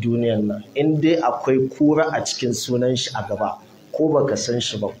faɗin duniyan nan, in dai akwai Kura a cikin sunan shi a gaba, ko baka san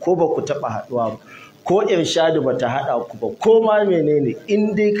shi ba, ko ba ku taɓa haɗuwa ba, ko irshadu ba ta haɗa ku ba, ko ma menene,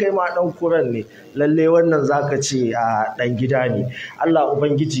 in dai kai ma ɗan Kuran ne, lalle wannan zaka ce ɗan gida ne. Allah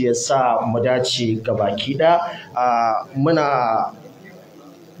Ubangiji ya sa mu dace gabaki ɗaya. Muna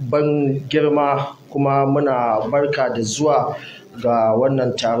ban girma kuma muna barka da zuwa ga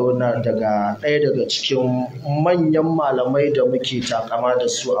wannan taro daga ɗaya daga cikin manyan malamai da muke takama da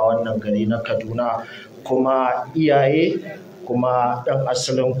su a wannan gari na Kaduna, kuma iyaye, kuma ɗan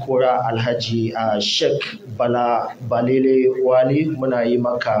asalin Kura, Alhaji Sheikh Bala Balele Wali, muna yi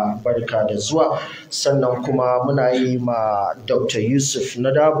maka barka da zuwa. Sannan kuma muna yi ma Dr. Yusuf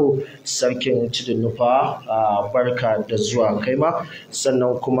Nadabo, Sarkin Tudun Nufa, barka da zuwa kai ma.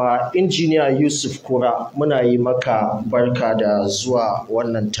 Sannan kuma Injiniya Yusuf Kura, muna yi maka barka da zuwa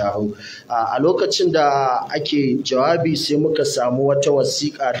wannan taro. A lokacin da ake jawabi sai muka samu wata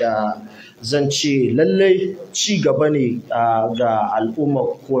wasiƙa da zan ce lallai ci gaba ne ga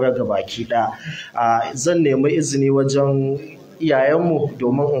al'ummar Kura gabaki ɗaya. Zan nemi izini wajen iyayenmu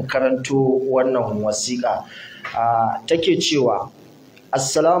domin in karanto wannan wasiƙa. Take cewa,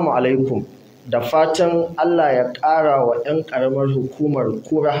 Assalamu alaikum, da fatan Allah ya ƙara wa 'yan ƙaramar hukumar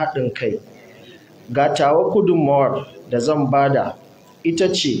Kura haɗin kai. Ga tawa gudunmawar da zan bada ita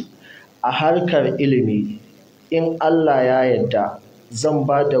ce a harkar ilimi, in Allah ya yarda zan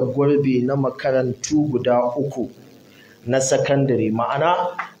ba da gurbi na makarantu guda 3 na sakandare, ma'ana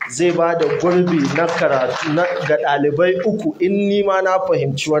zai ba da gurbi na karatu ga ɗalibai 3 in nima na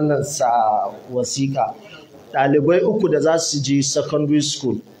fahimci wannan wasiƙa. Ɗalibai 3 da za su je secondary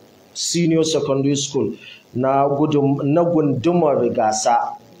school, senior secondary school na gundumar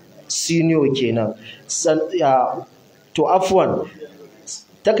Rigasa, senior kenan. To afwan,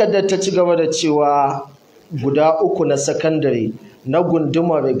 takardar ta ci gaba da cewa guda 3 na sakandare na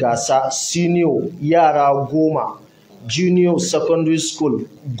gundumar Rigasa, senior yara 10, junior secondary school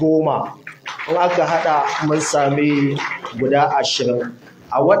 10. In aka haɗa mun sami guda 20.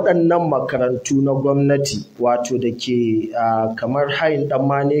 A waɗannan makarantu na gwamnati, wato da ke kamar hayin ɗan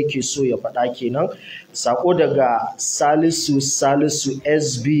mane ke so ya faɗa kenan. Sako daga Salisu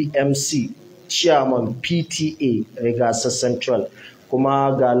SBMC, Chairman PTA Rigasa Central,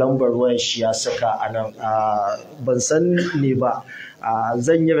 kuma ga lambar wayar shi ya saka a nan. Ban san ne ba,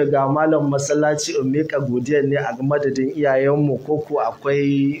 zan yi riga malam masallaci in miƙa godiyar ne a madadin iyayenmu, ko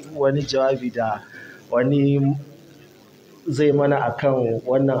akwai wani jawabi da wani zai mana akan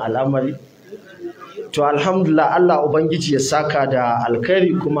wannan al'amari? To alhamdulillah, Allah ubangiji ya saka da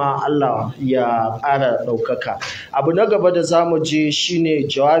alkhairi, kuma Allah ya ƙara ɗaukaka. Abu na gaba da zamu je shine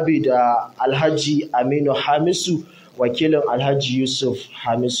jawabi da Alhaji Aminu Hamisu, wakilin Alhaji Yusuf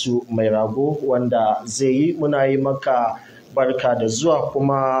Hamisu Mai Rago, wanda zai yi. Muna yi maka barka da zuwa,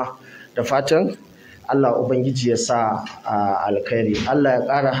 kuma da fatan Allah ubangiji ya sa alkhairi. Allah ya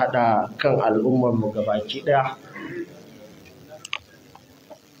ƙara haɗa kan al'ummar mu gabaki ɗaya.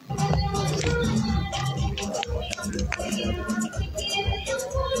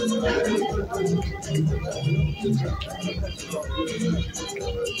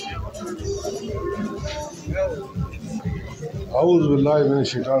 أعوذ بالله من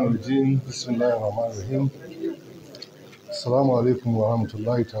الشيطان الرجيم بسم الله الرحمن الرحيم السلام عليكم ورحمة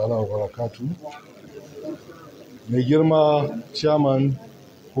الله تعالى وبركاته. Mai girma Chairman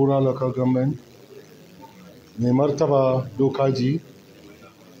Kura Local Government, mai martaba Dokaji,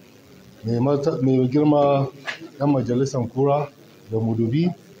 mai girma ɗan majalisar Kura da Mudubi,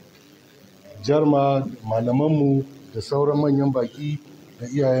 jarma, malamanmu da sauran manyan baki da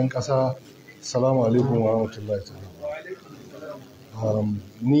iyayen ƙasa, salamu alaikum wa rahmatullahi ta'ala.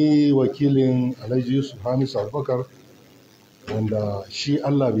 Ni wakilin Alhaji Yusuf Hamisu Abubakar, wanda shi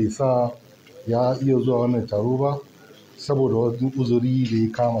Allah bai sa ya iya zuwa wannan taro ba saboda wani uzuri da ya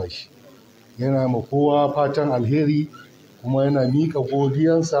kama shi. Yana ma kowa fatan alheri, kuma yana miƙa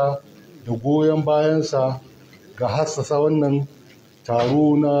godiyansa da goyon bayansa ga hassasa wannan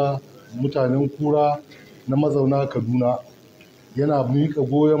taro na mutanen Kura na mazauna Kaduna. Yana miƙa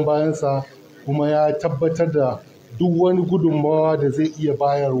goyon bayansa, kuma ya tabbatar da duk wani gudunmawa da zai iya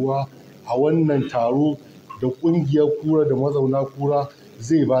bayarwa a wannan taro da ƙungiyar Kura da mazauna Kura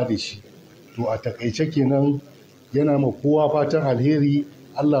zai ba da shi. To a takaice kenan, yana ma kowa fatan alheri.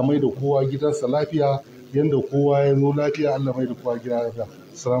 Allah mai da kowa gidansa lafiya, yanda kowa ya zo lafiya, Allah mai da kowa gida lafiya.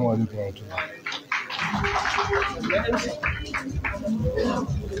 Assalamu alaikum wa rahmatullahi.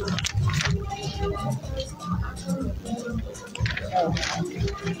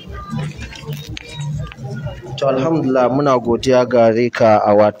 To alhamdulillah, muna godiya gare ka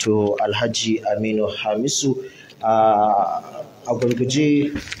a wato Alhaji Aminu Hamisu. A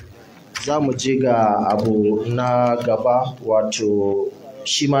gurguje za mu je ga abu na gaba, wato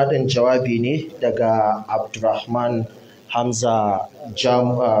shi ma ɗin jawabi ne daga Abdurrahman Hamza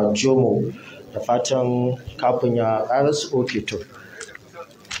Jomo, da fatan kafin ya ƙarasu. Okay, to.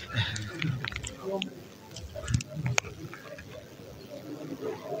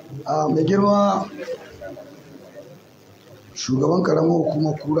 Mai girma shugaban karamar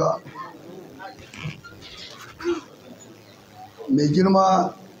hukumar Kura, mai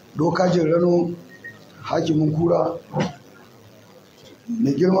girma dokajin Rano, hakimin Kura,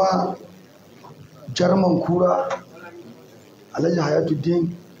 mai girma jarman Kura Alhaji Hayatuddin,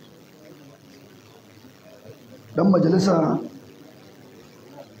 dan majalisa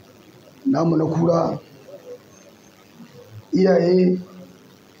namu na Kura, iyaye,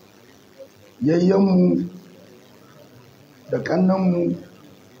 yayyanmu da kannanmu,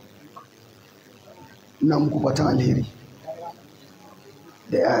 ina muku fatan alheri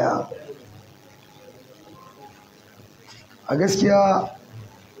da yaya. a gaskiya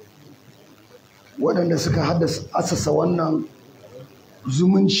waɗanda suka asasa wannan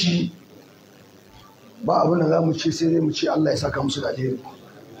zumunci ba abin da za mu ce sai dai mu ce Allah ya saka musu da alheri.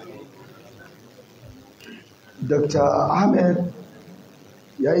 Dr. Ahmed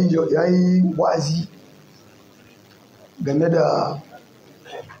ya yi wa'azi game da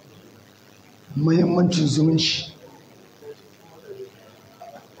muhimmancin zumunci,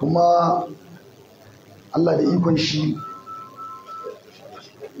 kuma Allah da ikon shi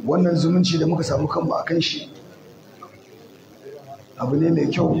wannan zumunci da muka samu kanmu a kan shi abu ne mai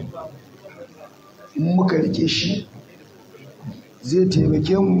kyau. In muka rike shi zai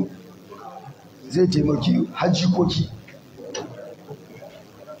taimake mu, zai taimaki hajjikoki.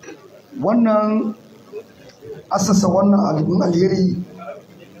 Wannan asasa wannan abin alheri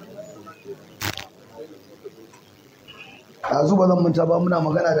ɗazu ba zan manta ba, muna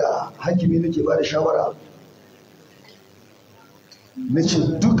magana da hakimi nake ba da shawara na ce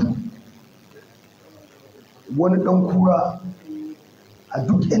duk wani ɗan Kura a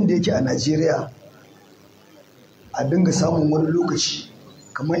duk inda yake a Najeriya a dinga samun wani lokaci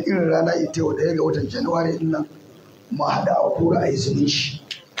kamar irin rana ita yau 1 ga watan Januwari din nan mu haɗa a Kura a yi zumunci.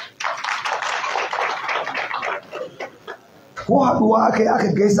 Ko haɗuwa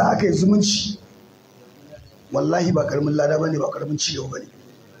aka gaisa aka yi zumunci, wallahi ba karamin lada bane, ba karamin cigaba bane.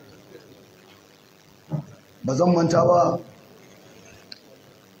 Ba zan manta ba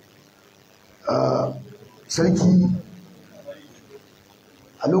sarki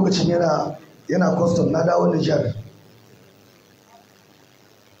a lokacin yana custom, na dawo Nijar,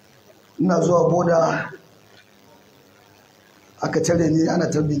 ina zuwa boda aka tare ni ana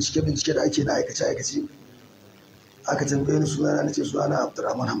ta bincike da ake na aikace aka tambaye ni sunana, na ce sunana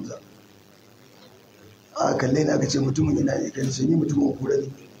Abdurrahman Hamza. Aka kalle ni aka ce mutumin ina ne kai? Ce ni mutumin Kura ne.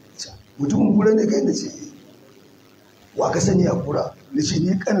 Mutumin Kura ne kai? Na ce wa ka sani a Kura? Na ce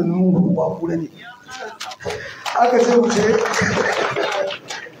ni kanin Nuhu ba Kura ne. Aka ce mu ce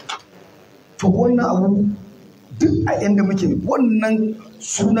to wannan abu duk a inda muke wannan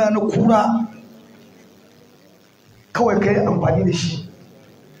suna na Kura kawai kai amfani da shi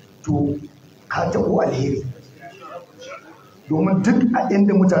to ka taɓo alheri, domin duk a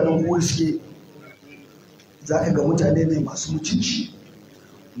inda mutanen Kura suke za ka ga mutane ne masu mutunci,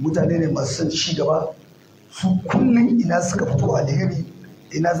 mutane ne masu son ci gaba. Su kullum ina suka fito alheri,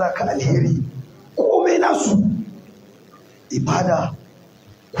 ina za ka alheri, komai nasu ibada,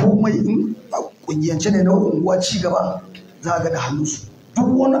 komai in a kungiyance ne na unguwa ci gaba za ga da hannunsu. Duk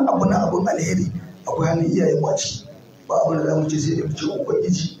wani abu na abin alheri akwai hannun iyayen waci. Ba abin da za mu ce sai da ce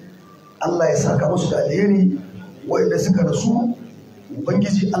ubangiji Allah ya saka musu da alheri, wanda suka rasu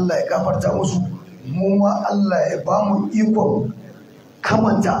ubangiji Allah ya gafarta musu, mu ma Allah ya ba mu ikon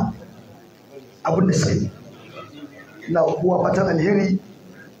kamanta abin da suka yi. Ina kowa fatan alheri,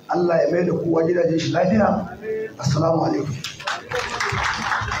 Allah ya mai da kowa gidajen shi lafiya. Assalamu alaikum.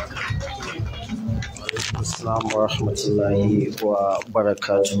 Assalamu rahmatullahi wa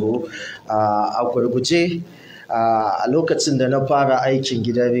barakatuhu. A gurguje a lokacin da na fara aikin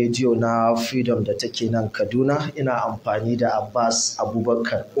gidan rediyo na Freedom da take nan Kaduna, ina amfani da Abbas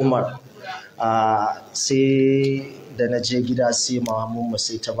Abubakar Umar. Sai da na je gida sai mamanmu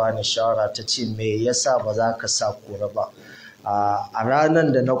sai ta bani shawara, ta ce me yasa ba za ka sa Kura ba. A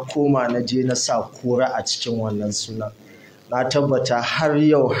ranar da na koma na je na sa Kura a cikin wannan sunan, na tabbata har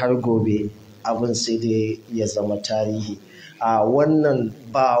yau har gobe abin sai dai ya zama tarihi. Wannan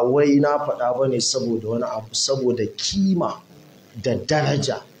ba wai na faɗa ba ne saboda wani abu, saboda kima da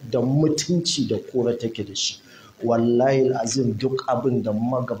daraja da mutunci da Kura take da shi. Wallahi azim duk abin da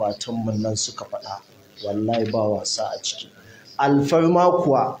magabatanmu nan suka faɗa wallahi ba wasa a ciki. Alfarma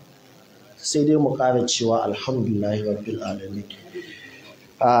kuwa sai dai mu ƙara cewa alhamdulillahi rabbil alamin.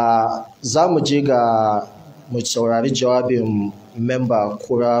 Za mu je ga mu saurari jawabin memba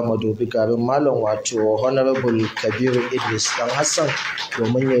Kura Madobi garin Malam, wato Honorable Kabiru Idris Dan Hassan,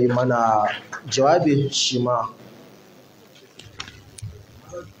 domin ya yi mana jawabi shi ma.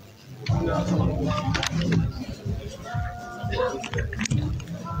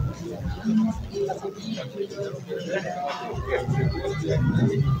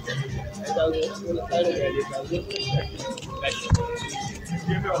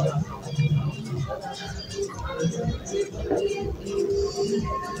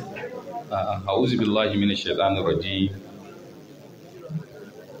 أعوذ بالله من الشيطان الرجيم.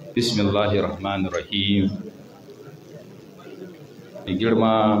 بسم الله الرحمن الرحيم. Mai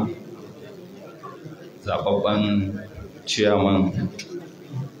girma zababben ciyaman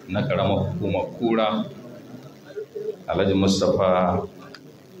na ƙaramar hukumar Kura, Alhaji Mustapha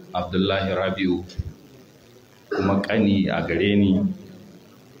Abdullahi Rabi'u, kuma ƙani a gare ni,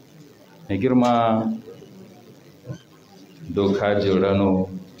 mai girma dokajin Rano,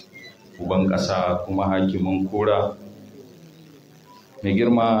 uban ƙasa kuma hakimin Kura, mai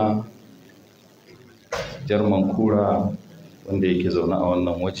girma jarman Kura wanda yake zaune a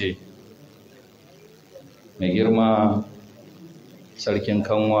wannan waje, mai girma sarkin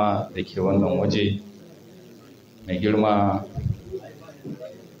kanwa da ke wannan waje, mai girma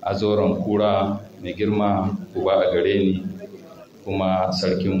azoron Kura, mai girma uba a gare ni kuma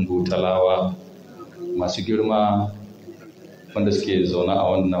sarkin Butalawa, masu girma wanda suke zaune a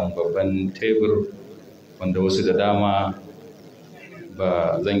wannan babban tebur wanda wasu da dama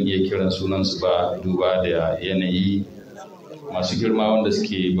ba zan iya kiran sunansu ba duba da yanayi, masu girma wanda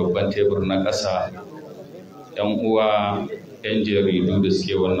suke babban tebur na ƙasa, 'yan uwa 'yan jaridu da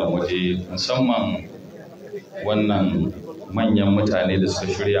suke wannan waje, musamman wannan manyan mutane da suka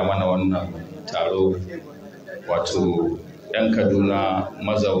shirya mana wannan taro, wato 'yan Kaduna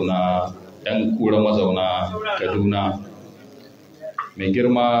mazauna, 'yan Kura mazauna Kaduna, mai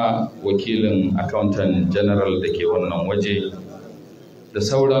girma wakilin accountant general da ke wannan waje, da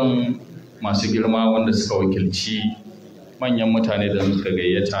sauran masu girma wanda suka wakilci manyan mutane da suka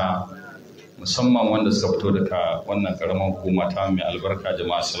gayyata, musamman wanda suka fito daga wannan karamar hukuma ta mai albarka.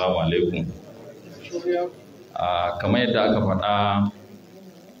 Jama'a assalamu alaikum. Kamar yadda aka faɗa,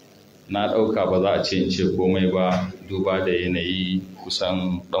 na ɗauka ba za a ce in ce komai ba duba da yanayi,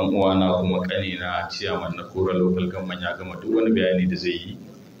 kusan ɗan uwana kuma ƙanina ciyaman na Kura local government ya gama duk wani bayani da zai yi.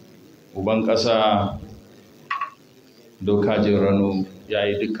 Uban ƙasa dokajin Rano ya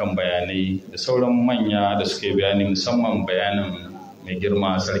yi dukkan bayanai da sauran manya da suke bayani, musamman bayanin mai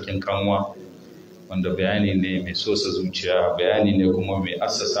girma sarkin kanwa, wanda bayani ne mai sosa zuciya, bayani ne kuma mai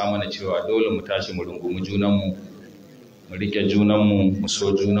assasa mana cewa dole mu tashi mu rungumi junanmu, mu rike junanmu, mu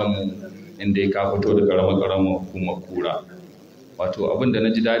so junanmu, inda ya ka fito da karamar hukumar Kura. Wato abin da na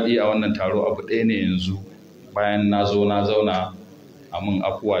ji daɗi a wannan taro abu ɗaya ne yanzu, bayan na zo na zauna a mun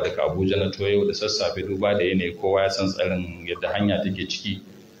afuwa daga Abuja na toyo da sassafe duba da yanayi, kowa ya san tsarin yadda hanya take ciki,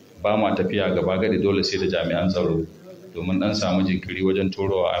 ba ma tafiya gaba gadi, dole sai da jami'an tsaro domin dan samu jinkiri wajen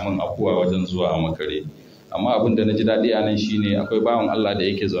torowa a mun afuwa wajen zuwa a makare. Amma abin da na ji daɗi a nan shine akwai bawan Allah da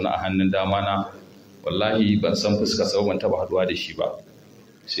yake zaune a hannun dama na, wallahi ban san fuska sa, ban taba haduwa da shi ba,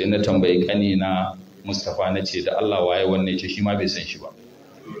 sai na tambayi kani na Mustapha, na ce da Allah waye wannan, ce shi ma bai san shi ba.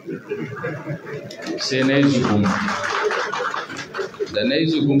 Sai na yi zugum, da na yi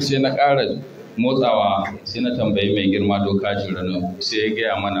zugum sai na ƙara motsawa, sai na tambayi mai girma dokajin Rano, sai ya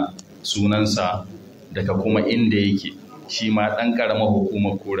gaya mana sunansa daga kuma inda yake, shi ma ɗan ƙaramar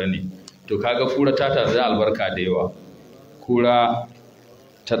hukumar Kura ne. To kaga Kura ta tare da albarka da yawa, Kura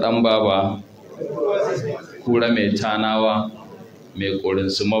ta ɗan baba, Kura mai tanawa, mai ƙorin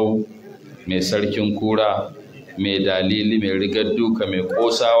sumau, mai sarkin Kura, mai dalili, mai rigar duka, mai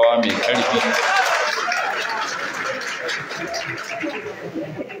ƙosawa, mai ƙarfi,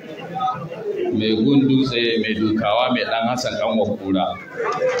 mai gundutse, mai dukawa, mai ɗan Hassan ƙanwa Kura.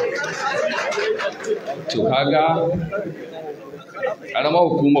 To kaga ƙaramar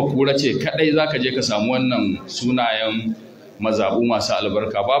hukumar Kura ce kaɗai za ka je ka samu wannan sunayen mazaɓu masu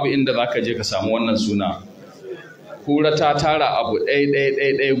albarka, babu inda za ka je ka samu wannan suna. Kura ta tara abu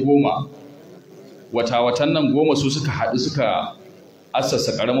ɗaya 10, watan nan 10 su suka haɗu suka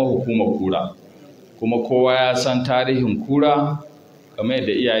assasa ƙaramar hukumar Kura, kuma kowa ya san tarihin Kura kamar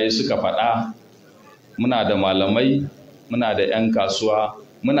yadda iyaye suka faɗa. Muna da malamai, muna da 'yan kasuwa,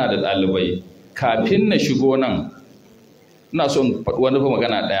 muna da ɗalibai. Kafin na shigo nan, ina so in faɗi wani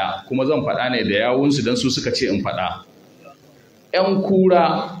magana ɗaya, kuma zan faɗa ne da yawunsu don su suka ce in faɗa. 'Yan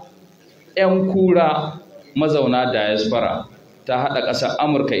Kura mazauna diaspora ta haɗa ƙasar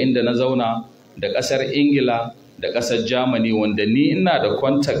Amurka inda na zauna, da ƙasar Ingila, da ƙasar Germany, wanda ni ina da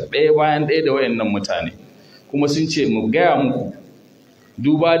contact ɗaya bayan ɗaya da wayannan mutane, kuma sun ce mu gaya muku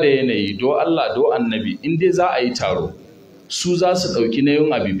duba da yanayi, do Allah do annabi, in dai za a yi taro, su za su ɗauki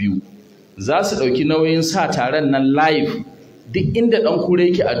nauyin abu biyu. Za su ɗauki nauyin sa taron nan live, duk inda ɗan Kura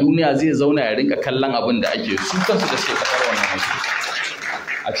yake a duniya zai zauna ya rinka kallon abin da ake, su kansu da suke kasar wannan wasu.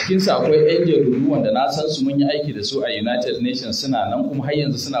 A cikinsa akwai 'yan jaridu wanda na san su, mun yi aiki da su a United Nations, suna nan kuma har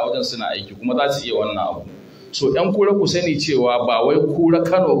yanzu suna wajen suna aiki, kuma za su iya wannan abu. So 'yan Kura ku sani cewa ba wai Kura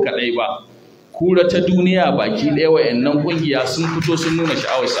Kano kaɗai ba, Kura ta duniya baki ɗaya wa'annan ƙungiya sun fito sun nuna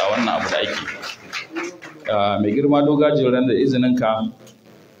sha'awarsa a wannan abu da ake. Mai girma dogajin ran da izininka,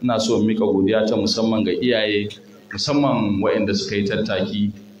 ina so in mika godiya ta musamman ga iyaye, musamman waɗanda suka yi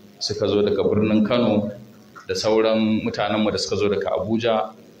tattaki suka zo daga birnin Kano da sauran mutanenmu da suka zo daga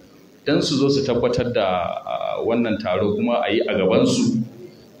Abuja don su zo su tabbatar da wannan taro kuma a yi a gabansu,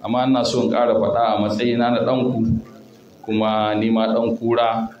 amma ina so in ƙara faɗa a matsayina na ɗanku kuma ni ma ɗan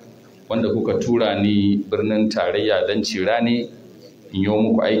Kura wanda kuka tura ni birnin tarayya don cira ne in yi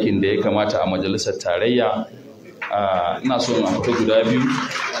muku aikin da ya kamata a majalisar tarayya. Ina so in amfata guda biyu.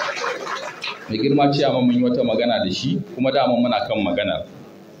 Mai girma ciyaman mun yi wata magana da shi kuma dama muna kan magana.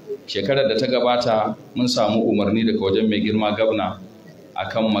 Shekarar da ta gabata mun samu umarni daga wajen mai girma gwamna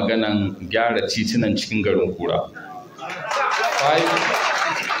akan maganan gyara titunan cikin garin Kura.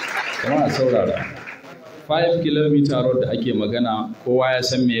 5 kilomita road da ake magana, kowa ya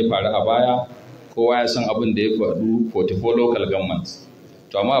san me ya faru a baya, kowa ya san abin da ya faru 44 local governments.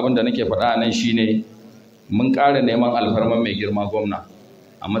 To amma abin da nake faɗa nan shine mun ƙara neman alfarman mai girma gwamna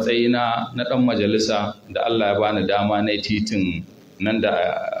a matsayina na ɗan majalisa da Allah ya bani dama na titin nan da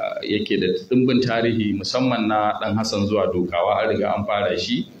yake da ɗimbin tarihi, musamman na ɗan Hassan zuwa Dokawa an riga an fara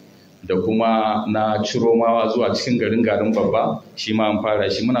shi, da kuma na Ciromawa zuwa cikin garin babba shi ma an fara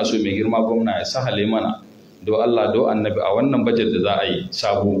shi. Muna so mai girma gwamna ya sahale mana do Allah do annabi a wannan bajet da za a yi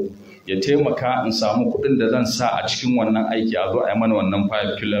sabo ya taimaka in samu kuɗin da zan sa a cikin wannan aiki a zo a yi mana wannan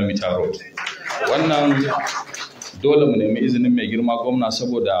 5 km road. Wannan dole mu nemi izinin mai girma gwamna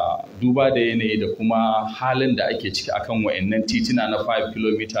saboda duba da yanayi da kuma halin da ake ciki akan wa'annan titina na 5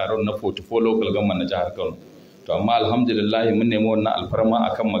 km road na 44 local government na jihar Kano. To amma alhamdulillah mun nemi wannan alfarma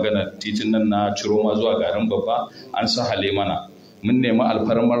akan maganar titinan na Ciroma zuwa garin babba an sahale mana. Mun nemi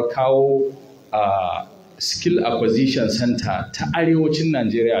alfarmar kawo a skill acquisition center ta arewacin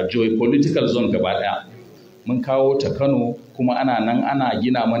Najeriya, geopolitical zone gaba daya. Mun kawo ta Kano kuma ana nan ana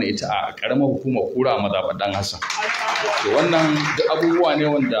gina mana ita a karamar hukumar Kura a mazaɓar Dan Hassan. To wannan duk abubuwa ne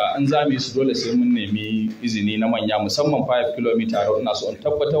wanda an zame su dole sai mun nemi izini na manya, musamman 5 km road. Ina so in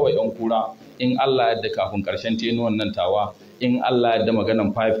tabbatar wa 'yan Kura in Allah yadda kafin karshen tenuwan nan tawa, in Allah yadda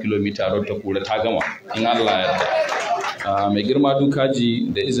maganan 5 km road ta Kura ta gama, in Allah yadda. Mai girma dukaji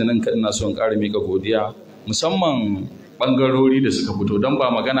da izinin ka ina so in ƙara mika godiya, musamman bangarori da suka fito, don ba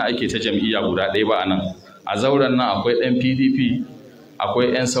magana ake ta jam'iyya guda ɗaya ba a nan. A zauren nan akwai ɗan PDP,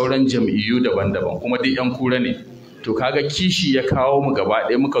 akwai 'yan sauran jam'iyyu daban-daban, kuma duk 'yan Kura ne. To kaga kishi ya kawo mu gaba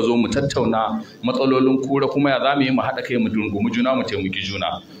ɗaya muka zo mu tattauna matsalolin Kura, kuma ya za mu yi mu haɗa kai mu dungumi juna mu taimaki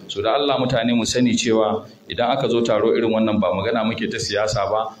juna. So da Allah mutane mu sani cewa idan aka zo taro irin wannan ba magana muke ta siyasa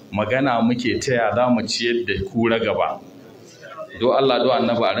ba, magana muke ta ya za mu ciyar da Kura gaba. Do Allah do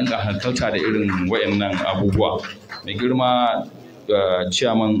annabi a rinka hankalta da irin wayannan abubuwa. Mai girma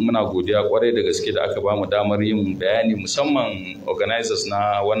ciyaman muna godiya kwarai da gaske da aka bamu damar yin bayani, musamman organizers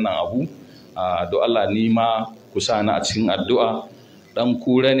na wannan abu. Do Allah ni ma ku sa ni a cikin addu'a. Dan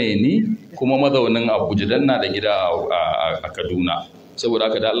Kura ne ni kuma mazaunin Abuja, dan na da gida a Kaduna. Saboda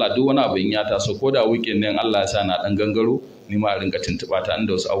haka da Allah duk wani abu in ya taso, ko da weekend ne Allah ya sa na dan gangaro, ni ma a rinka tuntuɓa ta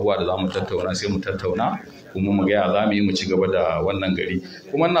inda wasu abubuwa da za mu tattauna sai mu tattauna, kuma mu ga ya za mu yi mu ci gaba da wannan gari.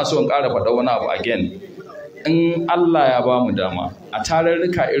 Kuma ina so in ƙara faɗa wani abu again, in Allah ya ba mu dama a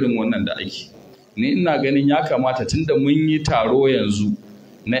tarurruka irin wannan da ake, ni ina ganin ya kamata tunda mun yi taro yanzu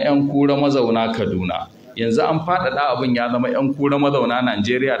na 'yan Kura mazauna Kaduna, yanzu an faɗaɗa abin ya zama 'yan Kura mazauna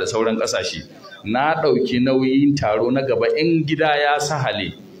Najeriya da sauran ƙasashe. Na ɗauki nauyin taro na gaba in gida ya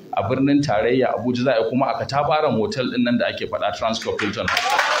sahale a birnin tarayya Abuja za a kuma aka tabaran hotel ɗin nan da ake faɗa Transcorp Hilton.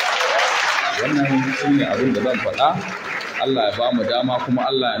 Wannan shi ne abin da zan faɗa. Allah ya ba mu dama kuma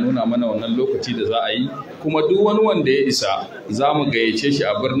Allah ya nuna mana wannan lokaci da za a yi, kuma duk wani wanda ya isa za mu gayyace shi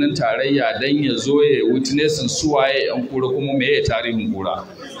a birnin tarayya don ya zo ya witnessin suwaye 'yan Kura kuma meye tarihin Kura.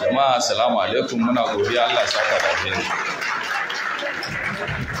 Jama'a assalamu alaikum, muna godiya, Allah ya saka da alheri.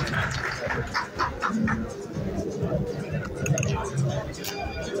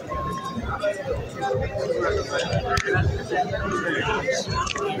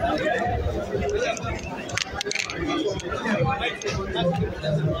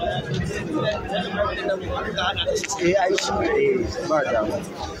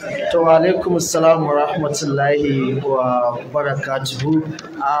 To alaikum assalam wa rahmatullahi wa barakatuhu.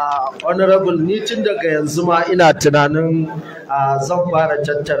 Honorable, ni tun daga yanzu ma ina tunanin zan fara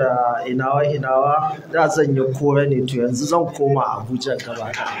tattara inawa da zan yi Kura ne, to yanzu zan koma Abuja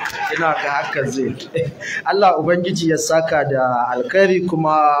gaba. Ina ga haka zai. Allah Ubangiji ya saka da alkhairi,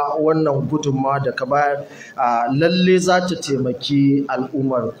 kuma wannan gudunmawa da ka bayar lalle za ta taimaki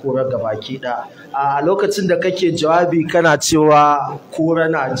al'ummar Kura gabaki ɗaya. A lokacin da kake jawabi kana cewa Kura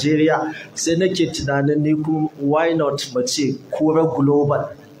Najeriya, sai nake tunanin ni kuma why not mace Kura global.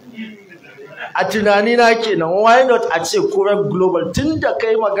 a tunani na kenan why not a ce Kura global tun da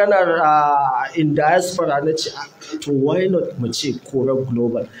kai maganar in diaspora na ce to why not mu ce Kura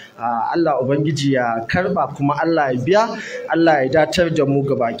global. Allah ubangiji ya karba kuma Allah ya biya, Allah ya datar da mu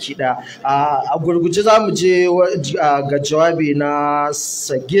gabaki ɗaya. A gurguje za mu je ga jawabi na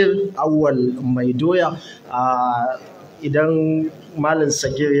Sagir Awwal Mai Doya. Idan Malam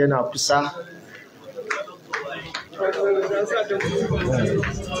Sagir yana kusa.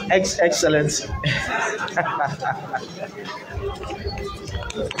 Excellency.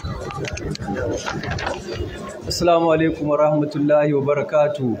 Assalamu alaikum wa rahmatullahi wa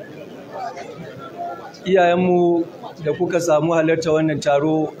barakatu. Iyayenmu da kuka samu halarta wannan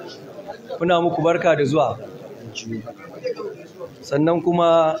taro, muna muku barka da zuwa. Sannan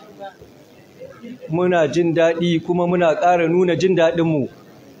kuma muna jin daɗi kuma muna ƙara nuna jin daɗinmu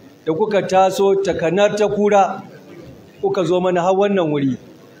da kuka taso takanar ta Kura kuka zo mana har wannan wuri.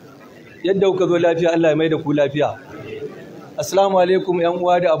 Yadda kuka zo lafiya, Allah ya mai da ku lafiya. Assalamu alaikum ‘yan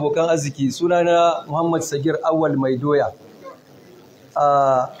uwa da abokan arziki. Sunana Muhammad Sagir Awwal Mai Doya.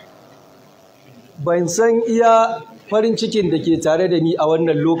 Ban san iya farin cikin da ke tare da ni a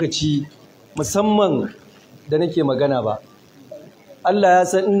wannan lokaci musamman da nake magana ba. Allah ya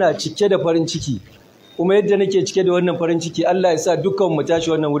san ina cike da farin ciki, kuma yadda nake cike da wannan farin ciki, Allah ya sa dukkan mu tashi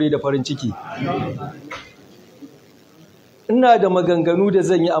wannan wuri da farin ciki. Ina da maganganu da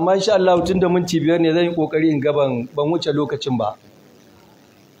zan yi, amma insha Allah tun da minti 5 ne zan yi kokari in ga ban wuce lokacin ba.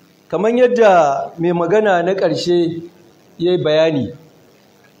 Kamar yadda mai magana na ƙarshe yayi bayani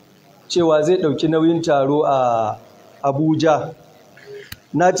cewa zai ɗauki nauyin taro a Abuja.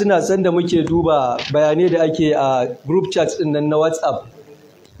 Na tuna sanda muke duba bayanai da ake a group chat ɗin nan na WhatsApp.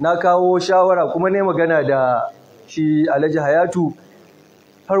 Na kawo shawara kuma ne magana da shi Alhaji Hayatu.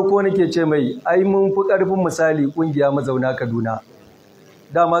 Farko nake ce mai ai mun fi ƙarfin misali ƙungiya mazauna Kaduna.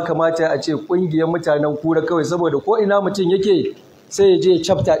 Dama kamata a ce ƙungiyar mutanen Kura kawai, saboda ko ina mutum yake sai ya je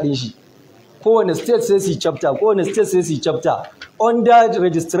chapter ɗin shi. Kowane state sai su chapter, kowane state sai su chapter. Under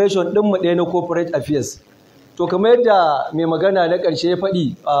registration ɗin mu ɗaya na corporate affairs. To kamar yadda mai magana na ƙarshe ya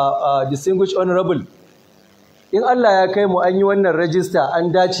faɗi a distinguished honorable, in Allah ya kai mu an yi wannan register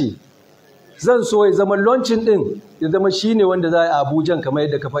an dace, zan so ya zama launching ɗin ya zama shine wanda za a Abuja kamar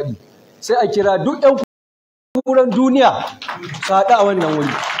yadda ka faɗi. Sai a kira duk 'yan kuran duniya su haɗu a wannan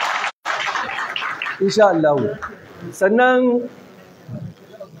wuri. Insha Allah. Sannan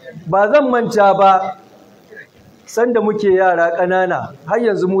ba zan manta ba sanda muke yara ƙanana, har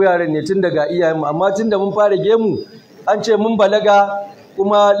yanzu mu yaran ne tun daga iyayenmu, amma tun da mun fara gemu an ce mun balaga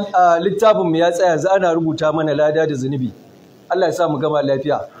kuma littafinmu ya tsaya, yanzu ana rubuta mana lada da zunubi. Allah ya sa mu gama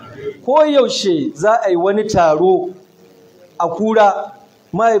lafiya. Ko yaushe za a yi wani taro a Kura,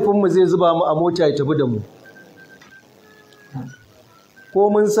 mahaifinmu zai zuba mu a mota ya tafi da mu. Ko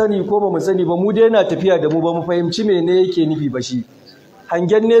mun sani ko ba mu sani ba, mu dai na tafiya da mu, ba mu fahimci mene yake nufi ba shi.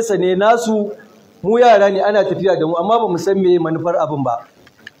 Hangen nesa ne nasu, mu yara ne ana tafiya da mu, amma ba mu san meye manufar abin ba.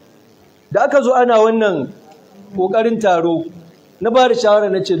 Da aka zo ana wannan ƙoƙarin taro, na ba da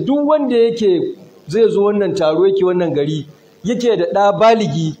shawara na ce duk wanda yake zai zo wannan taro yake wannan gari yake da ɗa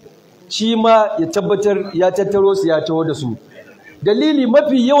baligi, shi ma ya tabbatar ya tattaro su ya taho da su. Dalili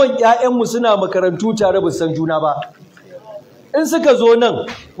mafi yawan 'ya'yanmu suna makarantu tare ba san juna ba. In suka zo nan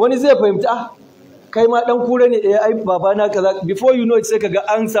wani zai fahimta, kai ma ɗan Kura ne, ai babana kaza, before you know it sai kaga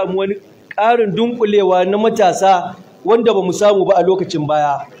an samu wani ƙarin dunkulewa na matasa wanda ba mu samu ba a lokacin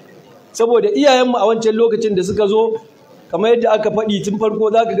baya. Saboda iyayenmu a wancan lokacin da suka zo, kamar yadda aka faɗi tun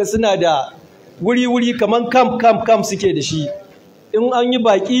farko, za ka ga suna da wuri-wuri kamar camp suke da shi. In an yi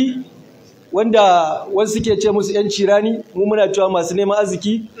baƙi wanda wasu suke ce musu 'yan cirani, mu muna cewa masu neman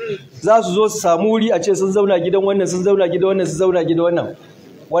arziki, za su zo su samu wuri a ce sun zauna gidan wannan, sun zauna gidan wannan, sun zauna gidan wannan.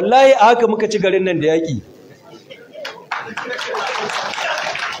 Wallahi a haka muka ci garin nan da yaƙi.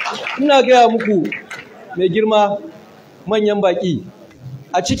 Ina gaya muku mai girma manyan baƙi,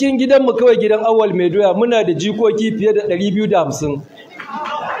 a cikin gidanmu kawai gidan Awwal Mai Doya muna da jikoki fiye da 250.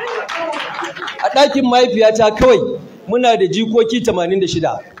 A ɗakin mahaifiyata kawai muna da jikoki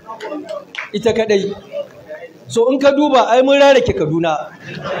 86 ita kadai. So in ka duba ai mun rarake Kaduna.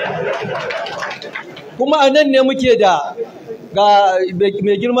 Kuma a nan ne muke da ga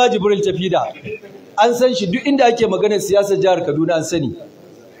mai girma Jibril Tafida, an san shi duk inda ake maganar siyasar jihar Kaduna an sani.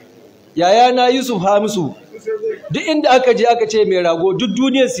 Yayana Yusuf Hamisu, duk inda aka je aka ce mai rago, duk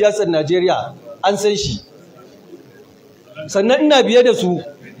duniyar siyasar Najeriya an san shi. Sannan ina biye da su,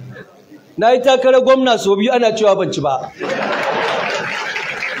 na yi takarar gwamna sau 2 ana cewa ban ci ba.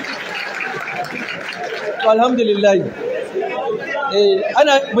 Alhamdulillah.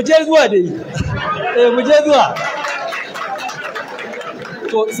 Mu je zuwa dai. Mu je zuwa.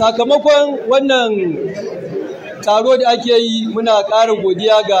 To sakamakon wannan taro da ake yi muna ƙara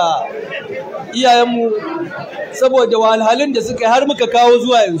godiya ga iyayenmu saboda wahalhalun da suka yi har muka kawo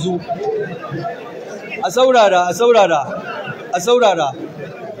zuwa yanzu. A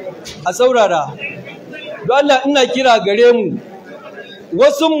saurara. Don Allah ina kira gare mu,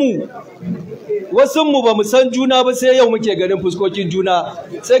 wasunmu ba mu san juna ba sai yau muke ganin fuskokin juna,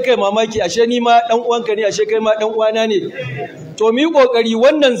 sai kai mamaki ashe ni ma ɗan uwanka ne, ashe kai ma ɗan uwana ne. To mu yi ƙoƙari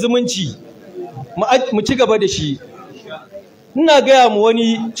wannan zumunci mu ci gaba da shi. Ina gaya mu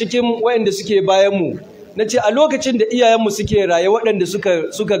wani cikin waɗanda suke bayanmu, na ce a lokacin da iyayenmu suke raye waɗanda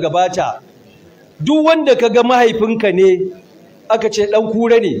suka gabata, duk wanda ka ga mahaifinka ne aka ce ɗan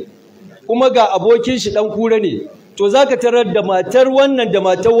Kura ne, kuma ga abokin shi ɗan Kura ne, to za ka tarar da matar wannan da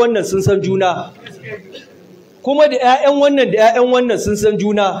matar wannan sun san juna, kuma da 'ya'yan wannan da 'ya'yan wannan sun san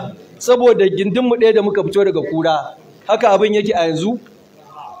juna, saboda gindinmu ɗaya da muka fito daga Kura. Haka abin yake a yanzu?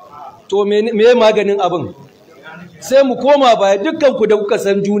 To me maganin abin? Sai mu koma baya dukkanku da kuka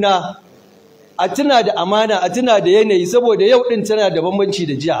san juna, a tuna da amana, a tuna da yanayi, saboda yau ɗin tana da bambanci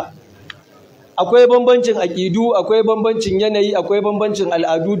da jiya. Akwai bambancin aƙidu, akwai bambancin yanayi, akwai bambancin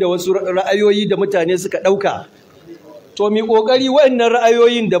al'adu da wasu ra'ayoyi da mutane suka ɗauka. To mu ƙoƙari waɗannan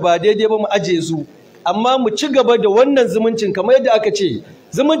ra'ayoyin da ba daidai ba mu aje su, amma mu ci gaba da wannan zumuncin kamar yadda aka ce,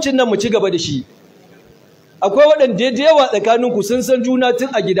 zumuncin nan mu ci gaba da shi. Akwai waɗanda da yawa tsakaninku sun san juna tun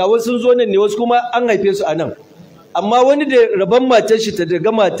a gida, wasu sun zo nan ne, wasu kuma an haife su a nan. Amma wani da rabon matar shi ta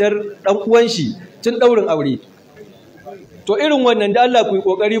daga matar ɗan uwan shi tun ɗaurin aure. To irin wannan da Allah ku yi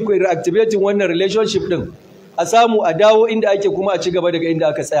ƙoƙari ku reactivating wannan relationship ɗin, a samu a dawo inda ake kuma a ci gaba daga inda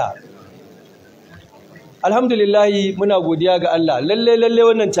aka tsaya. Alhamdulillahi muna godiya ga Allah, lalle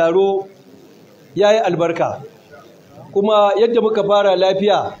wannan taro ya yi albarka, kuma yadda muka fara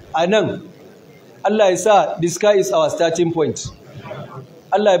lafiya a nan, Allah ya sa the sky is our starting point.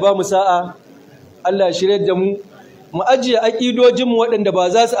 Allah ya ba mu sa'a, Allah ya shirye da mu ajiye aƙidojinmu waɗanda ba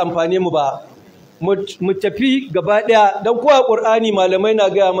za su amfane mu ba, mu tafi gaba ɗaya. Don kowa ƙur'ani malamai na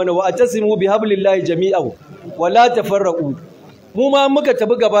gaya mana wa atasimu bi hablillahi jami'an wa la tafarraqu. Mu ma muka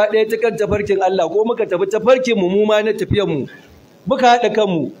tafi gaba ɗaya ta kan tafarkin Allah, ko muka tafi tafarkin mu ma na tafiyar mu, muka haɗa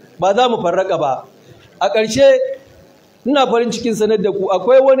kanmu, ba za mu farraka ba. A ƙarshe ina farin cikin sanar da ku,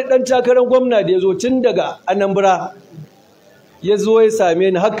 akwai wani ɗan takarar gwamna da ya zo tun daga Anambra, ya zo ya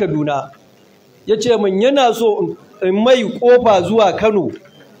same ni har Kaduna, ya ce min yana so in mai ƙofa zuwa Kano,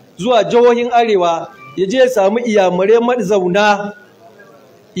 zuwa jihohin Arewa, ya je ya samu iyamaran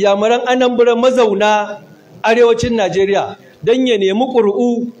Anambra mazauna arewacin Najeriya don ya nemi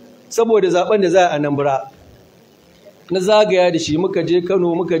ƙuri'u saboda zaben da za a Anambra. Na zagaya da shi, muka je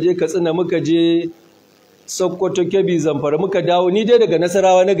Kano, muka je Katsina, muka je Sokoto, Kebbi, Zamfara, muka dawo. Ni dai daga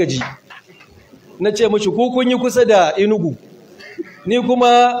Nasarawa na gaji, na ce mashi ku kun yi kusa da Enugu, ni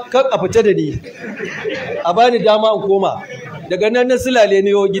kuma kan a fita da ni, a bani dama in koma. Daga nan na silale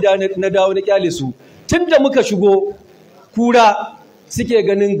ne gida na dawo na kyale su. Tun da muka shigo Kura suke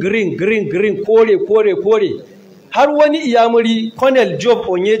ganin green, kore. Har wani iyamuri, Colonel Job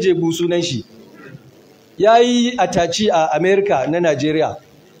Onyejebu sunan shi, ya yi ataci a America na Nigeria,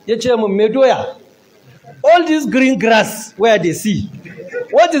 ya ce min me doya, all this green grass where they see,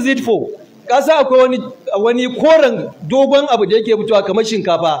 what is it for? Kasa akwai wani koren dogon abu da yake fitowa kamar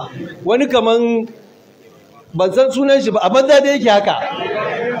shinkafa, wani kaman ban san sunan shi ba, a banza da yake haka.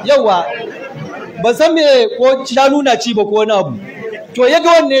 Yawa, ban san me ko shanu na ci ba ko wani abu. To ya ga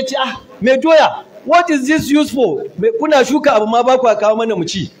wannan ya ce, me doya, what is this used for? Kuna shuka abu ma ba ku kawo mana mu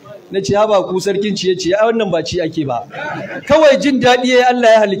ci. Na ce ba ku sarkin ciye-ciye, wannan ba ci ake ba. Kawai jin daɗi ya Allah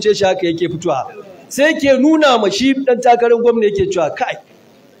ya halicce shi haka yake fitowa. Sai ke nuna ma shi ɗan takarar gwamna yake cewa kai,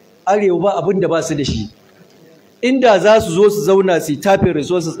 Arewa ba abin da ba su da shi. Inda za su zo su zauna su tafe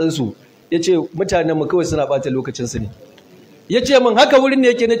resources ɗinsu, ya ce mutanen mu kawai suna ɓata lokacinsu ne. Ya ce min haka wurin ne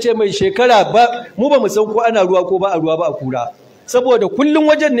yake, na ce mai shekara ba, mu ba mu san ko ana ruwa ko ba a ruwa ba a Kura. Saboda kullum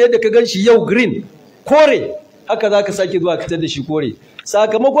wajen ne da ka gan shi yau green, kore, haka za ka sake zuwa fitar da shi kore.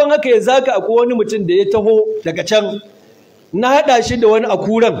 Sakamakon haka ya zaka akwai wani mutum da ya taho daga can, na haɗa shi da wani a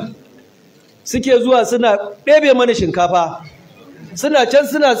Kuran, suke zuwa suna ɗebe mana shinkafa, suna can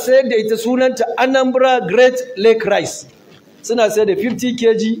suna sayar da ita, sunanta Anambra Great Lake Rice, suna sayar da 50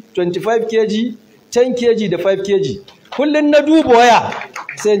 kg, 25 kg, 10 kg da 5 kg. Kullum na duba waya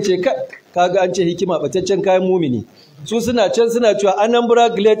sai in ce kaga an ce hikima bataccen kayan mumini, su suna can suna cewa Anambra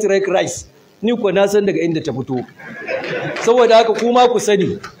Great Lake Rice, ni ko na san daga inda ta fito. Saboda haka kuma ku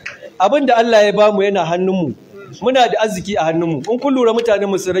sani abin da Allah ya bamu yana hannunmu, muna da arziki a hannunmu. In kun lura mutanen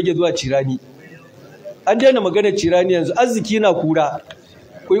mu sun rage zuwa cirani, an daina maganar cirani yanzu, arziki na Kura.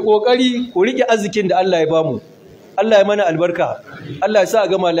 Ku yi kokari ku rike arzikin da Allah ya bamu. Allah ya mana albarka, Allah ya sa a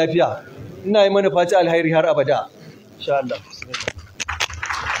gama lafiya. Ina yi mana fata alhairi har abada. Insha Allah.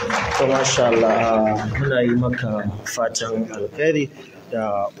 To masha Allah, muna yi maka fatan alkhairi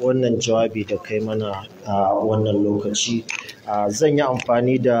da wannan jawabi da kai mana a wannan lokaci. Zan yi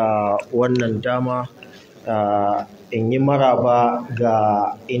amfani da wannan dama in yi maraba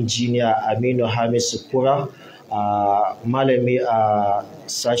ga injiniya Aminu Hamisu Kura, malami a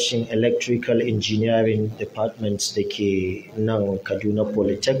sashen Electrical Engineering Department da ke nan Kaduna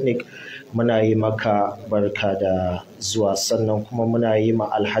Polytechnic. Muna yi maka barka da zuwa, sannan kuma muna yi ma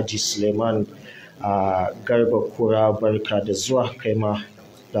Alhaji Suleiman Garba Kura barka da zuwa, kai ma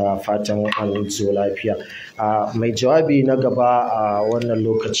da fatan an zo lafiya. Mai jawabi na gaba a wannan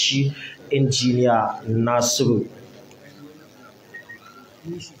lokaci injiniya Nasiru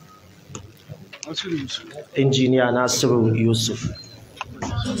Yusuf.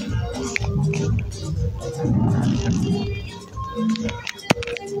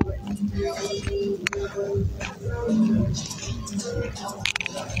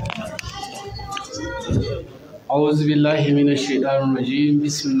 A'udhu billahi minash shaitanir rajim.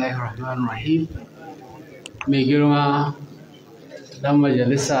 Bismillahir rahmanir rahim. Mai girma dan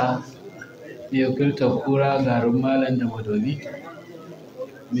majalisa mai wakiltar Kura garin Malam da Madobi,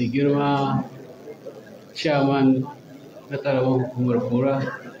 mai girma chairman na ƙaramar hukumar Kura,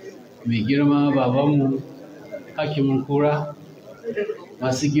 mai girma babanmu hakimin Kura,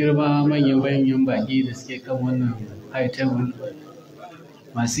 masu girma manyan baƙi da suke kan wannan high table,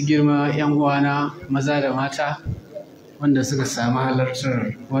 masu girma 'yan uwana maza da mata wanda suka samu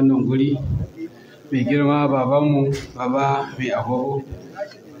halartar wannan guri, mai girma babanmu baba mai agogo,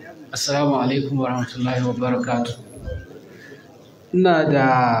 assalamu alaikum wa rahmatullahi wa barakatuh. Ina da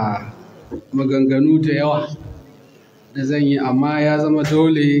maganganu da yawa da zan yi, amma ya zama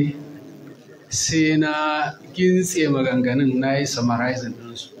dole sai na gintse maganganun na yi summarizing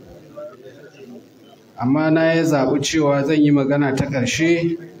ɗinsu. Amma na yi zaɓi cewa zan yi magana ta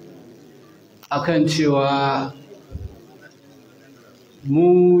ƙarshe akan cewa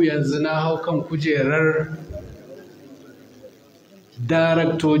mu yanzu na hau kan kujerar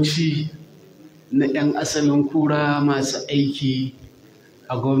daraktoci na 'yan asalin Kura masu aiki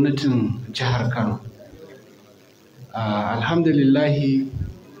a gwamnatin jihar Kano. Alhamdulillahi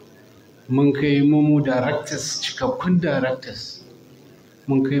mun kai mu directors, cikakkun directors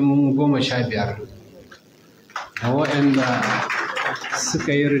mun kai mu 15, da waɗanda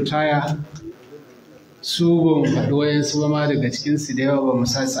suka yi ritaya su ba mu faɗi wayansu ba ma daga cikinsu da yawa ba mu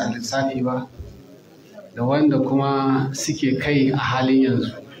sa su a lissafi ba, da wanda kuma suke kai a halin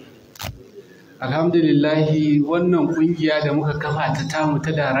yanzu. Alhamdulillahi wannan ƙungiya da muka kafa ta tamu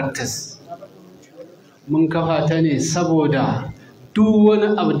ta directors, mun kafa ta ne saboda duk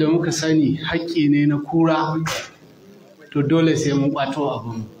wani abu da muka sani haƙƙi ne na Kura, to dole sai mun ƙwato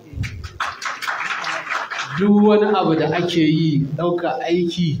abin. Duk wani abu da ake yi, ɗauka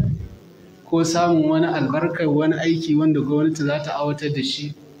aiki ko samun wani albarkar wani aiki wanda gwamnati za ta aiwatar da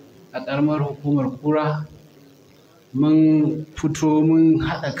shi a ƙaramar hukumar Kura, mun fito mun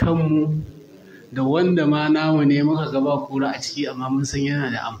haɗa kanmu da wanda ma namu ne muka gaba Kura a ciki, amma mun san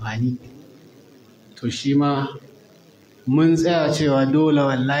yana da amfani. To shi ma mun tsaya cewa dole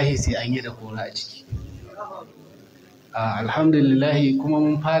wallahi sai an yi da Kura a ciki. Alhamdulillahi kuma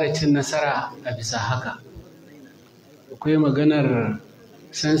mun fara cin nasara a bisa haka. Akwai maganar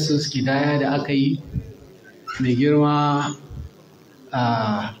census kidaya da aka yi, mai girma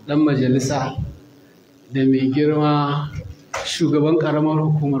ɗan majalisa da mai girma shugaban ƙaramar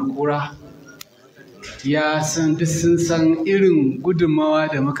hukumar Kura ya san duk sun san irin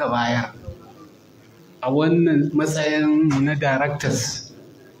gudunmawa da muka bayar a wannan matsayin na directors,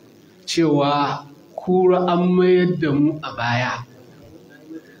 cewa Kura an mayar da mu a baya.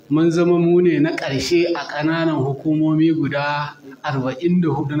 Mun zama mu ne na ƙarshe a ƙananan hukumomi guda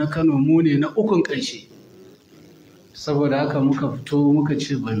 44 na Kano, mu ne na ukun ƙarshe. Saboda haka muka fito muka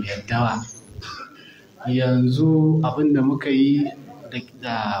ce ba mu yarda ba. Yanzu abin da muka yi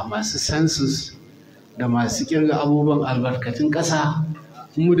da masu census da masu kirga abubuwan albarkatun ƙasa,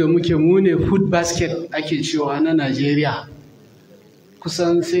 mu da muke mu ne food basket ake cewa na Najeriya.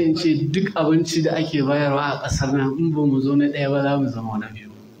 Kusan sai in ce duk abinci da ake bayarwa a ƙasar nan in ba mu zo na ɗaya ba za mu zama na biyu.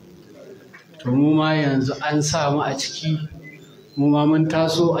 To mu ma yanzu an samu a ciki, mu ma mun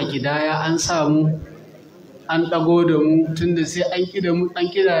taso a ƙidaya an samu, an ɗago da mu, tunda sai an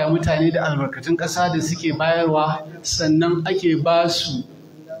ƙidaya mutane da albarkatun ƙasa da suke bayarwa, sannan ake ba su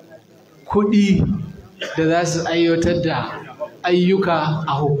kuɗi da za su aiwatar da ayyuka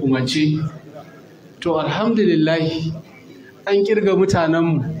a hukumance. To alhamdulillahi an ƙirga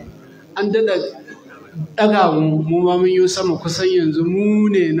mutanenmu, an daɗa ɗaga mu ma mun yi sama, kusan yanzu mu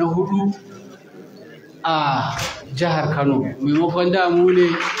ne na 4 a jihar Kano, maimakon da mu ne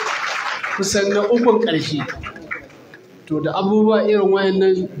kusan na 3 ƙarshe. To da abubuwa irin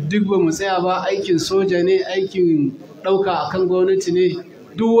wayannan duk ba mu tsaya ba, aikin soja ne, aikin ɗauka akan gwamnati ne,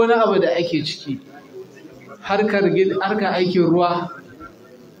 duk wani abu da ake ciki, harkar aikin ruwa,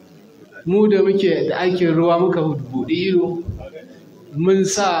 mu da muke da aikin ruwa muka buɗe ido, mun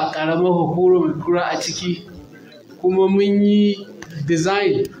sa ƙaramar hukumar Kura a ciki, kuma mun yi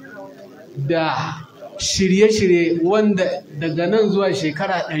design da shirye-shirye wanda daga nan zuwa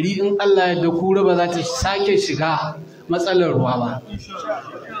shekara 100 in Allah ya da Kura ba za ta sake shiga matsalar ruwa ba.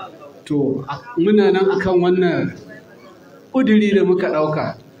 To muna nan akan wannan ƙuduri da muka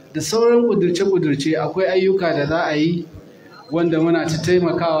ɗauka da sauran ƙudurce-ƙudurce. Akwai ayyuka da za a yi wanda muna ta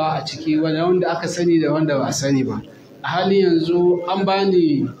taimakawa a ciki, wanda aka sani da wanda ba a sani ba. A halin yanzu an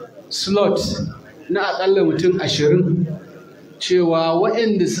bani slot na akalla mutum 20 cewa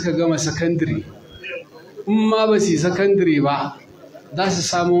waɗanda suka gama sakandare, in ma ba su yi sakandare ba, za su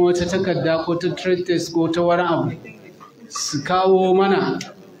samu wata takarda ko ta trade test ko ta wani abu su kawo mana.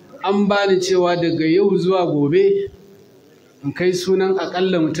 An bani cewa daga yau zuwa gobe in kai sunan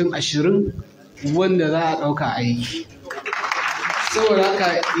akalla mutum 20 wanda za a ɗauka aiki. Saboda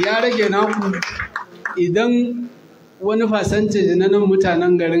haka ya rage naku, idan wani percentage na nan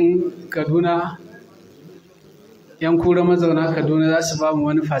mutanen garin Kaduna, yan Kura mazauna Kaduna za su ba mu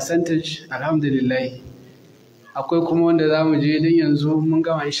wani percentage, alhamdulillah. Akwai kuma wanda za mu je, don yanzu mun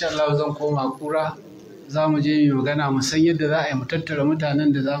gama, insha Allah zan koma Kura, za mu je mu magana, mu san yadda za a yi mu tattara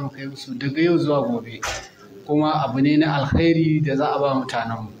mutanen da za mu kai musu daga yau zuwa gobe, kuma abu ne na alkhairi da za a ba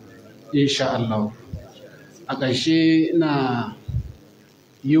mutanenmu insha Allah. A ƙarshe ina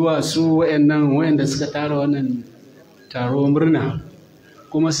yi wa su waɗanda suka tara wannan taro murna,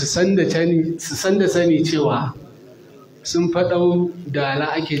 kuma su san da sani cewa sun faɗau da ala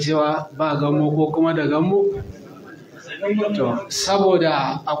ake cewa ba gammo ko kuma da gammo. To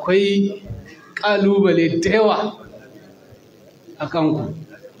saboda akwai ƙalubale da yawa a kanku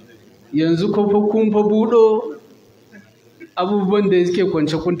yanzu, kun fa buɗo abubuwan da suke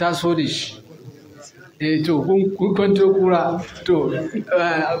kwance kun taso da shi. To kun kwanto Kura, to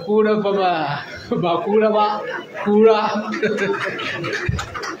Kura fa ba Kura ba, Kura.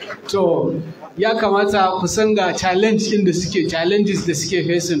 To ya kamata ku san ga challenges da suke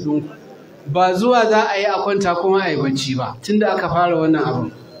facing ɗinku. Ba zuwa za a yi a kwanta kuma a yi bacci ba. Tunda aka fara wannan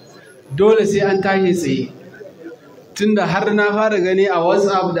abin, dole sai an tashi tsaye. Tunda har na fara gani a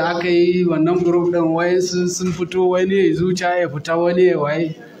WhatsApp da aka yi wannan group ɗin, wayansu sun fito, wani ya zuciya ya fita, wani ya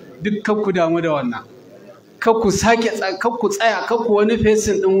waye, duk ku damu da wannan. Kakku tsaya, kakku wani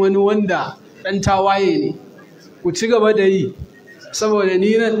fesin ɗin wani wanda ɗan tawaye ne. Ku ci gaba da yi, saboda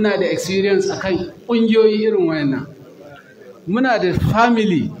ni ina da experience akan ƙungiyoyi irin wayannan. Muna da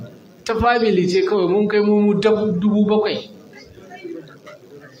family ce kawai, mun kai mu 7,000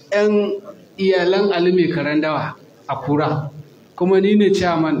 'yan iyalan Ali mai karandawa a Kura, kuma ni ne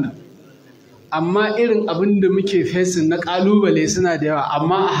chairman ɗin. Amma irin abin da muke fesin na ƙalubale suna da yawa,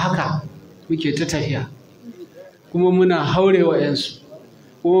 amma a haka muke ta tafiya. Kuma muna haurewa 'yansu,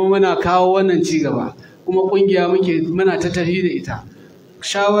 kuma muna kawo wannan cigaba, kuma ƙungiya muna ta tafi da ita.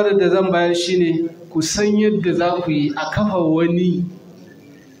 Shawarar da zan bayar shine ku san yadda za ku yi a kafa wani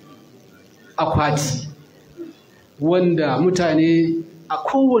akwati wanda mutane a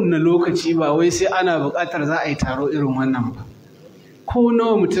kowane lokaci, ba wai sai ana buƙatar za a yi taro irin wannan ba, ko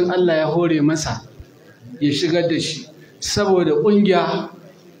nawa mutum Allah ya hore masa ya shigar da shi, saboda ƙungiya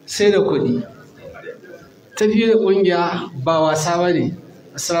sai da kuɗi. Tafiye da ƙungiya ba wasa ba ne.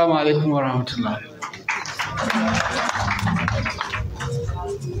 Assalamu alaikum wa rahmatullah.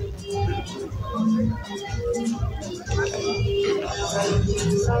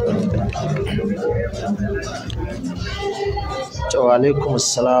 Wa alaikum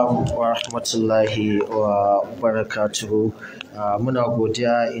assalam wa rahmatullahi wa barakatuhu. Muna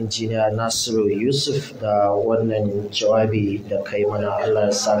godiya injiniya Nasiru Yusuf da wannan jawabi da kai mana, Allah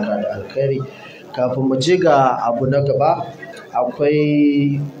ya saka da alkhairi. Kafin mu je ga abu na gaba,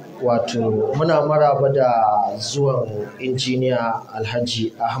 akwai muna maraba da zuwan injiniya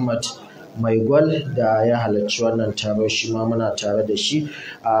Alhaji Ahmad Maigwal da ya halarci wannan taro, shi ma muna tare da shi.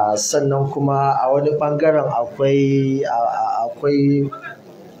 Sannan kuma a wani bangaren akwai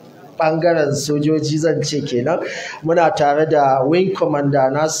bangaren sojoji zan ce kenan, muna tare da wing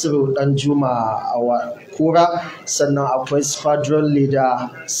commander Nasiru Danjuma Kura, sannan akwai squadron leader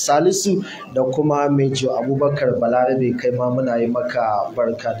Salisu da kuma Major Abubakar Balarabe, kai ma muna yi maka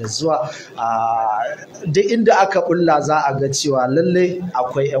barka da zuwa. Duk inda aka bulla za a ga cewa lallai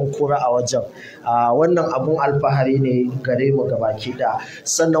akwai 'yan Kura a wajen. Wannan abun alfahari ne gare mu gabaki ɗaya.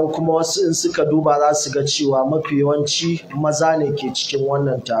 Sannan kuma wasu in suka duba za su ga cewa mafi yawanci maza ne ke cikin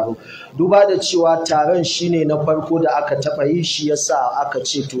wannan taro. Duba da cewa taron shine na farko da aka taɓa yi, shi yasa aka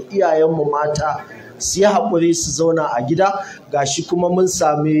ce to iyayenmu mata su yi haƙuri su zauna a gida, gashi kuma mun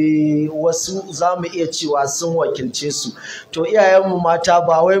sami wasu za mu iya cewa sun wakilce su. To iyayenmu mata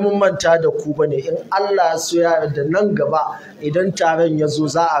ba wai mun manta da ku bane, in Allah ya so ya yarda nan gaba idan taron ya zo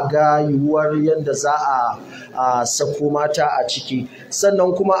za a ga yiwuwar yadda za a sako mata a ciki.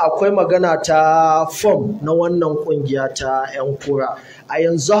 Sannan kuma akwai magana ta fom na wannan ƙungiya ta 'yan Kura. A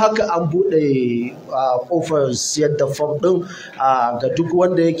yanzu haka an buɗe ƙofar siyar da fom ɗin ga duk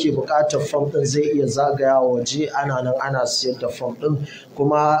wanda yake buƙatar fom ɗin zai iya zagaya waje, ana nan ana siyar da fom ɗin,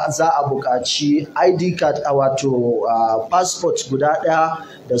 kuma za a buƙaci ID card wato passport guda ɗaya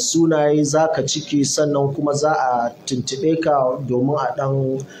da sunaye za ka ciki, sannan kuma za a tuntuɓe ka domin a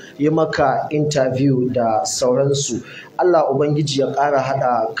ɗan yi maka interview da sauransu. Allah Ubangiji ya ƙara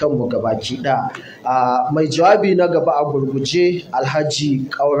haɗa kanmu gabaki ɗaya. Mai jawabi na gaba a gurguje Alhaji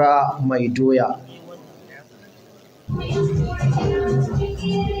Kaura Mai Doya.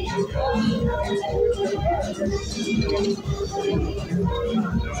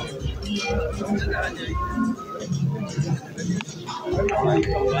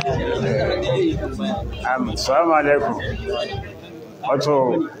 Assalamu alaikum.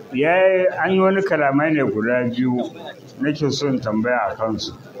 Wato an yi wani kalamai ne guda biyu nake son tambaya a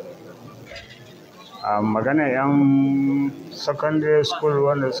kansu. Magana 'yan secondary school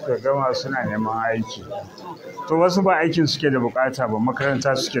wanda suka gama suna neman aiki. To wasu ba aikin suke da bukata ba,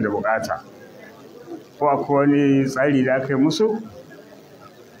 makaranta suke da bukata. Ko akwai wani tsari da aka yi musu?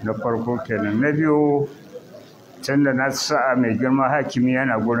 Na farko kenan. Na biyu, can da na sa'a mai girma hakimi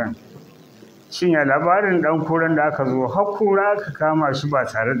yana gurin. Shin ya labarin ɗan kuran da aka zo har kura aka kama shi ba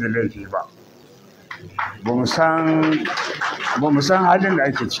tare da laifi ba? Ba mu san halin da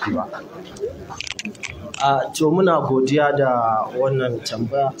ake ciki ba. To muna godiya da wannan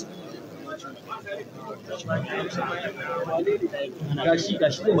tambaya. Gashi da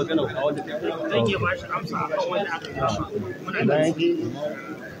magana a wanda zan iya bashi amsa akan wanda aka yi. Muna da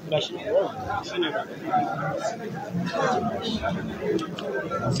gashi shine ba.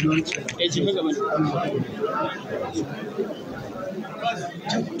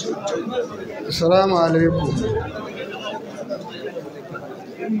 Assalamu alaikum.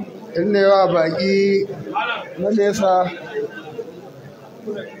 Inda yawa baƙi na nesa,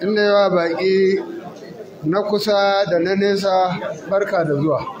 inda yawa baƙi na kusa da na nesa, barka da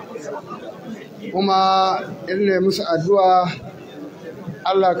zuwa. Kuma ina musu addu'a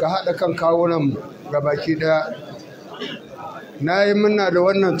Allah ka haɗa kan kawunan ga baki ɗaya. Na yi murna da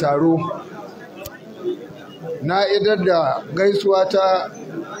wannan taro, na idar da gaisuwa ta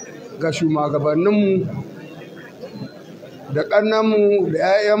ga shugabanninmu da ƙannanmu da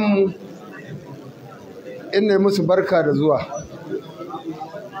 'ya'yanmu, ina musu barka da zuwa.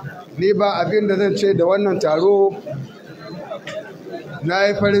 Ni ba abin da zan ce da wannan taro, na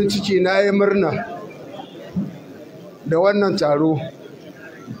yi farin ciki, na yi murna da wannan taro.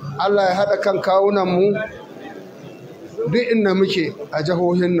 Allah ya haɗa kan kawunanmu duk inda muke a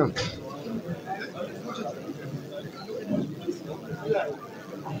jihohin nan.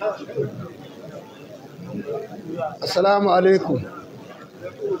 Assalamu alaikum.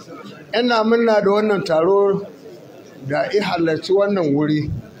 Ina murna da wannan taro da i halarci wannan wuri.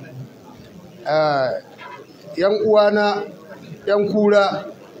 ‘Yan uwana, ‘yan Kura,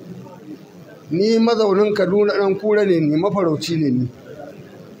 ni mazaunin Kaduna ɗan Kura ne ni, mafarauci ne ni.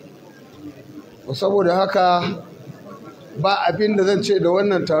 Saboda haka ba abin da zan ce da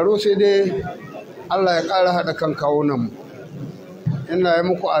wannan taro sai dai Allah ya ƙara haɗa kan kawunanmu. Ina yi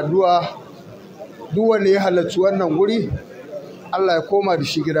muku addu'a duk wanda ya halarci wannan wuri, Allah ya koma da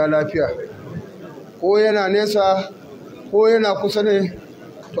shi gida lafiya. Ko yana nesa ko yana kusa ne,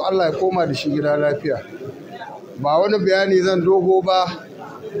 to Allah ya koma da shi gida lafiya. Ba wani bayani zan dogo ba,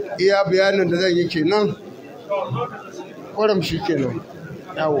 iya bayanin da zan yi kenan, ƙwaram shi kenan.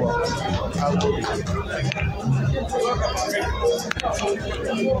 Yawwa.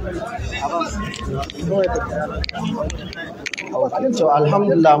 To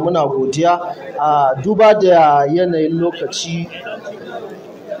alhamdulillah muna godiya. Duba da yanayin lokaci,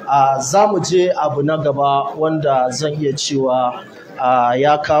 za mu je abu na gaba wanda zan iya cewa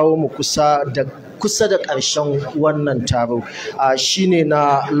ya kawo mu kusa da ƙarshen wannan taro shine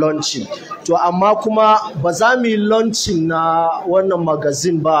na launching. To amma kuma ba za mu yi launching na wannan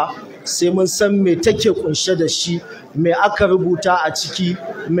magazine ba sai mun san me take kunshe da shi, me aka rubuta a ciki,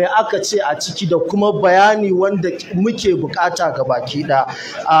 me aka ce a ciki, da kuma bayani wanda muke bukata ga baki ɗaya.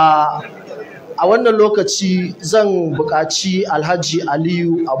 A wannan lokaci zan buƙaci Alhaji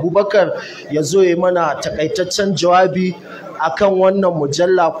Aliyu Abubakar ya zo ya mana takaitaccen jawabi akan wannan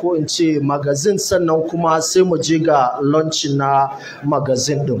mujalla ko in ce magazin, sannan kuma sai mu je ga launching na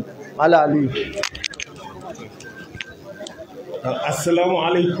magazin din. Mala Aliyu. Assalamu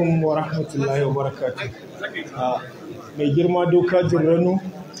alaikum wa rahmatullahi wa barakatuh. Mai girma dokajin Rano,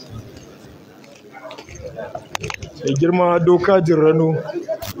 mai girma dokajin Rano,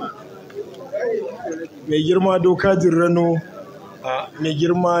 mai girma dokajin Rano, mai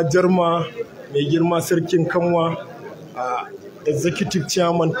girma Jarma, mai girma Sarkin Kanwa, Executive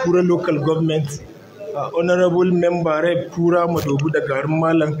Chairman Kura Local Government, Honorable Member Rep Kura Madobu da garin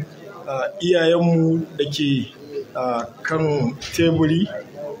Malam, iyayenmu da ke kan teburi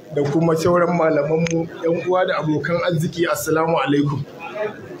da kuma sauran malamanmu, 'yan uwa da abokan arziki, assalamu alaikum.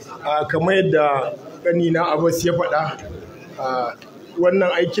 Kamar yadda ƙanina Abbas ya faɗa,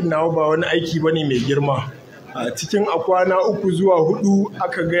 wannan aikin nawa ba wani aiki ba ne mai girma. Cikin a kwana 3 zuwa 4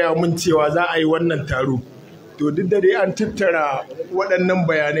 aka gaya mun cewa za a yi wannan taro. To duk da dai an tattara waɗannan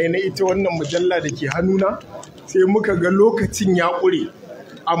bayanai na ita wannan mujalla da ke hannuna, sai muka ga lokacin ya ƙure.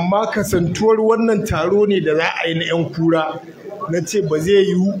 Amma kasantuwar wannan taro ne da za a yi na 'yan Kura, na ce ba zai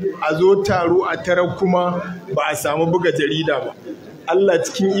yiwu a zo taro a tarar kuma ba a samu buga jarida ba. Allah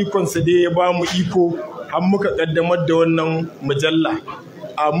cikin ikonsa dai ya ba mu iko har muka kaddamar da wannan mujalla.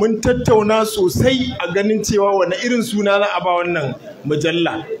 Mun tattauna sosai a ganin cewa wani irin suna za a ba wannan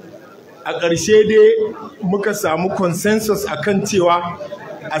mujalla. A ƙarshe dai muka samu consensus akan cewa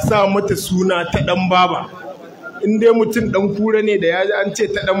a sa mata suna ta ɗan baba. In dai mutum ɗan Kura ne da ya ji an ce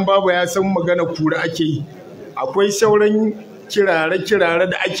ta ɗan baba ya san magana Kura ake yi. Akwai sauran kirare-kirare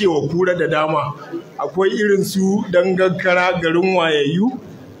da ake wa Kura da dama. Akwai irin su dangankara, garin wayayyu,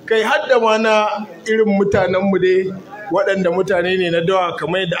 kai har da ma na irin mutanenmu dai waɗanda mutane ne na dawa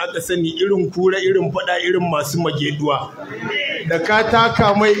kamar yadda aka sani, irin Kura, irin faɗa, irin masu mageduwa. Da ka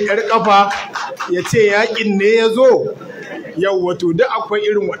taka mai 'yar ƙafa ya ce yaƙin ne ya zo. Yau wato duk akwai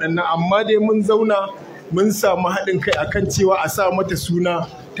irin waɗannan, amma dai mun zauna mun samu haɗin kai akan cewa a sa mata suna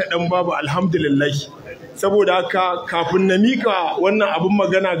ta ɗan babu, alhamdulillah. Saboda haka kafin na mika wannan abin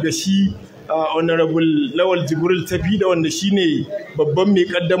magana ga shi honorable Lawal Jibril Tafi da wanda shine babban mai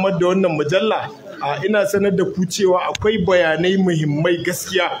kaddamar da wannan mujalla, ina sanar da ku cewa akwai bayanai muhimmai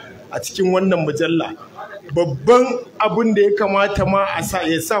gaskiya a cikin wannan mujalla. Babban abin da ya kamata ma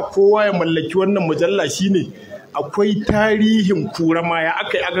ya sa kowa ya mallaki wannan mujalla shine akwai tarihin Kura ma, ya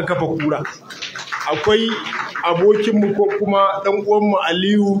aka kafa Kura. Akwai abokinmu ko kuma ɗan uwanmu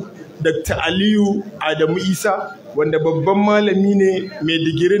Aliyu, Dr. Aliyu Adamu Isa, wanda babban malami ne mai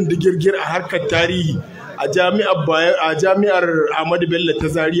digirin digirgir a harkar tarihi a jami'ar Ahmadu Bello ta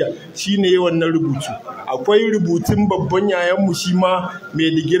Zaria, shi ne wannan rubutu. Akwai rubutun babban yayanmu shi ma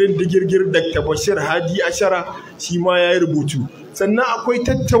mai digirin digirgir Dr. Bashir Hadi Ashara, shi ma ya yi rubutu. Sannan akwai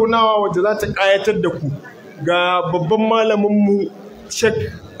tattaunawa wadda za ta ƙayatar da ku ga babban malaminmu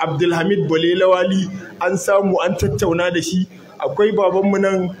Sheikh Abdulhamid Balelawali, an samu an tattauna da shi. Akwai babanmu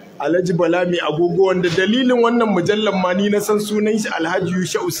nan Alhaji Bala mai agogo, wanda dalilin wannan mujallar ma ni na san sunan shi Alhaji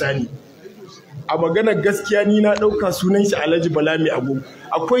Yusha'u Sani. A maganar gaskiya ni na ɗauka sunan shi Alhaji Bala mai agogo.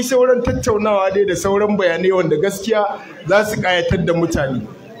 Akwai sauran tattaunawa dai da sauran bayanai wanda gaskiya za su ƙayatar da mutane.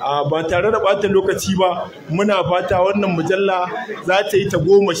 Ba tare da ɓata lokaci ba, muna fata wannan mujalla za ta yi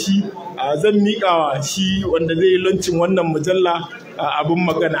tagomashi. Zan miƙa shi wanda zai yi lancin wannan mujalla abin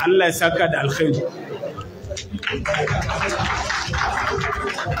magana. Allah ya saka da alkhairi.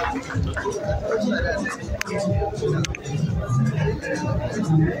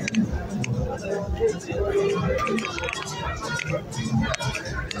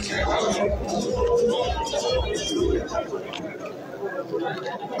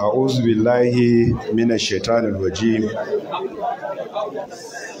 أعوذ بالله من الشيطان الرجيم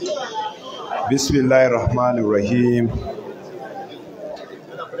بسم الله الرحمن الرحيم.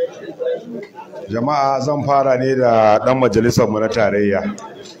 Jama'a, zan fara ne da ɗan majalisarmu na tarayya.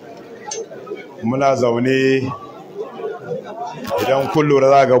 Muna zaune, idan kun lura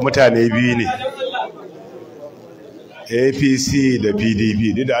za ga mutane biyu ne, APC da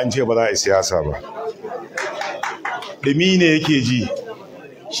PDP, duk da an ce ba za a yi siyasa ba. Ɗumi ne yake ji,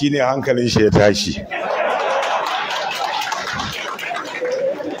 shi ne hankalin shi ya tashi.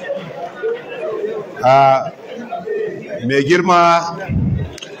 mai girma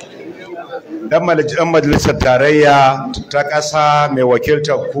ɗan majalisar tarayya ta ƙasa mai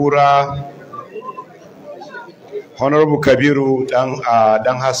wakiltar Kura, Honorable Kabiru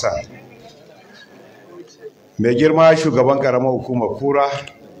Dan Hassan, mai girma shugaban ƙaramar hukumar Kura,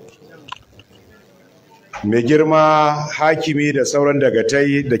 mai girma hakimi da sauran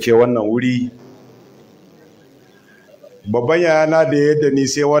dagatai da ke wannan wuri, babban yana da yadda ni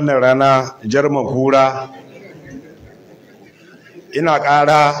sai wannan rana jarman Kura, ina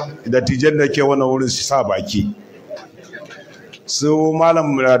ƙara dattijan da ke wannan wurin su sa baki, su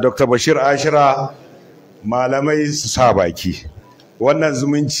malam Dr. Bashir Ashira, malamai su sa baki. Wannan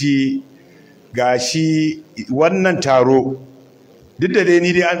zumunci ga shi wannan taro, duk da dai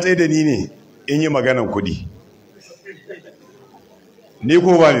ni dai an tsaye da ni ne in yi maganan kuɗi, ni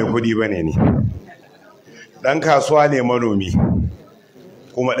ko ba mai kuɗi ba ne, ɗan kasuwa ne, manomi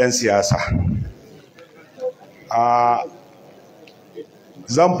kuma ɗan siyasa.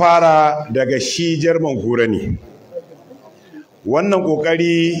 Zan fara daga shi jarman Kura ne. Wannan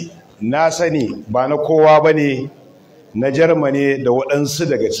ƙoƙari na sani ba na kowa ba ne, na jarma ne da waɗansu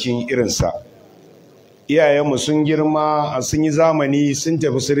daga cikin irinsa. Iyayenmu sun girma, sun yi zamani, sun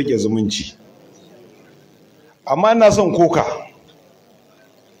tafi su riƙe zumunci. Amma ina son koka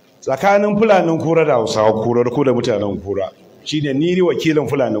tsakanin Fulanin Kura da Hausawa Kura ko da mutanen Kura, shi ne ni wakilin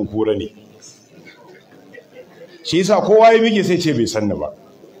Fulanin Kura ne. Shi yasa kowa ya miƙe sai ce bai sanni ba,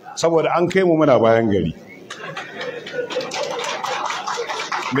 saboda an kai mu muna bayan gari.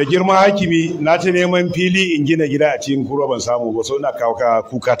 Mai girma hakimi, na ta neman fili in gina gida a cikin Kura ban samu ba, so ina kawo ka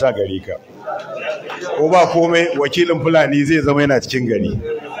kuka ta gare ka. Ko ba komai, wakilin Fulani zai zama yana cikin gari.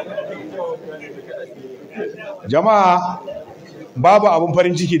 Jama'a, babu abin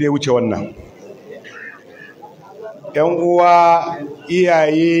farin ciki da ya wuce wannan. 'Yan uwa,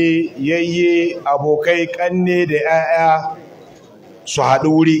 iyaye, yayye, abokai, ƙanne da 'ya'ya su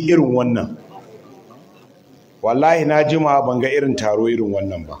haɗu wuri irin wannan. Wallahi na jima ban ga irin taro irin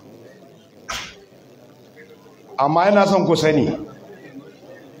wannan ba. Amma ina son ku sani,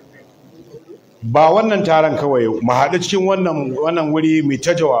 ba wannan taron kawai mu haɗu cikin wannan wuri mai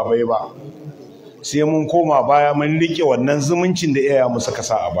ta jawabai ba, sai mun koma baya mun riƙe wannan zumuncin da iyayenmu suka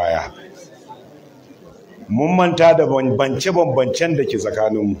sa a baya. Mun manta da bambance-bambancen da ke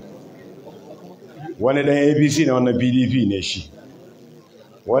tsakaninmu. Wani ɗan APC ne, wannan PDP ne shi,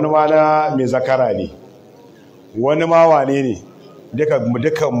 wani ma na mai zakara ne, wani ma wane ne,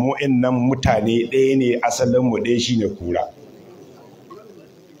 dukan mu nan mutane ɗaya ne, asalinmu ɗaya shi ne Kura.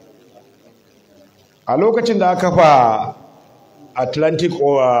 A lokacin da aka fa Atlantic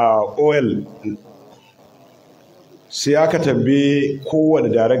Oil, sai aka tambaye kowane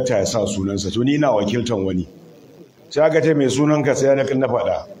darakta ya sa sunansa, to ni ina wakiltan wani, sai aka ce mai sunanka, sai na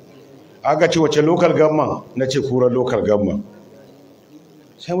faɗa, aka ce wace local government, na ce Kura local government,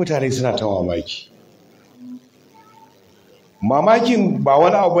 sai mutane suna ta mamaki. Mamakin ba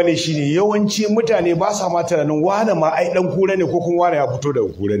wani abu bane, shine yawanci mutane ba sa ma tunanin wane ma ai dan Kura ne, ko kuma wane ya fito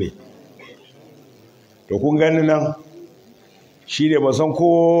daga Kura ne. To kun gani nan shine ba san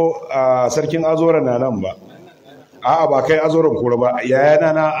ko sarkin Azora na nan ba. A'a, ba kai Azoran Kura ba,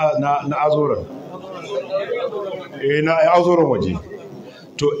 yayana na Azoran. Na Azoran waje.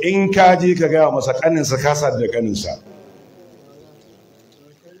 To in ka je ka gaya masa kaninsa, kasa da kaninsa.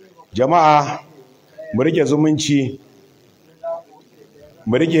 Jama'a, mu rike zumunci,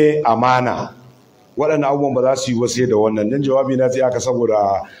 mu rike amana. Waɗannan abubuwan ba za su yi ba sai da wannan. Dan jawabi na sai aka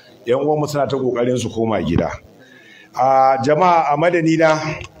saboda yan uwanmu suna ta kokarin su koma gida. Jama'a, a madani na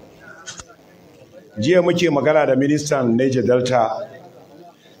jiya muke magana da ministan Niger Delta,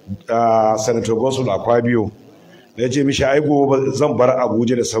 Senator Gosul Akpabio, da ce mishi aigo zan bar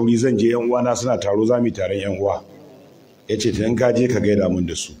Abuja da sauri, zan je yan uwana suna taro, za mu yi taron yan uwa. Ya ce ta ka je ka gaida mun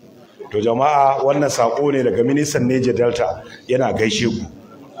da su. To jama'a, wannan sako ne daga ministan Niger Delta, yana gaishe ku,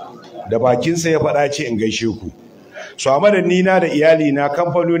 da bakinsa ya faɗa ce in gaishe ku. So a madadin na da iyali na,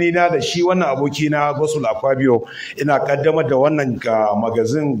 kamfanoni na, da shi wannan aboki na Gosul Akpabio, ina kaddamar da wannan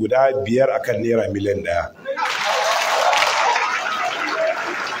magazin guda 5 akan naira miliyan 1.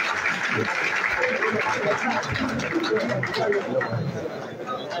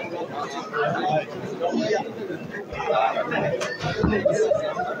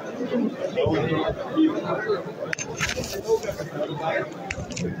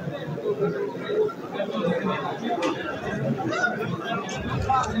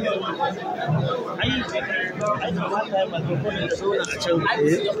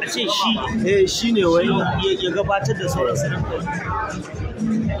 shi ne wai ya gabatar da sauran sanarwa.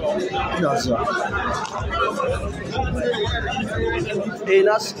 Ina zuwa.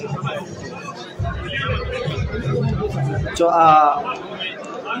 To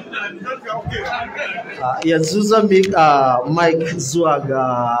yanzu zan miƙa mic zuwa ga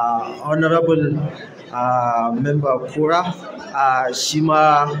honorable member Kura, shi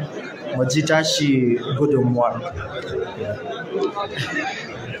ma mu ji tashi gudunmuwar.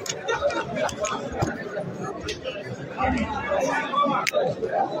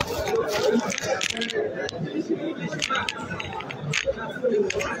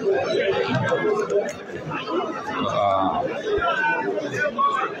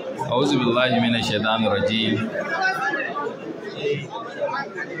 أعوذ بالله من الشيطان الرجيم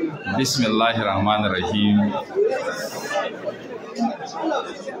بسم الله الرحمن الرحيم.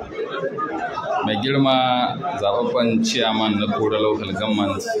 Mai girma zababben chairman na Kura local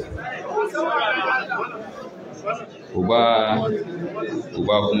government, uba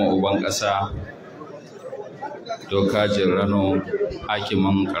kuma uban ƙasa, doka Rano,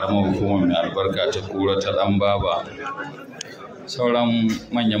 hakimin ƙaramar hukumar mai albarka ta Kura ta ɗan baba, sauran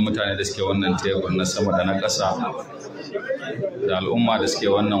manyan mutane da suke wannan tebur na sama da na ƙasa, da al'umma da suke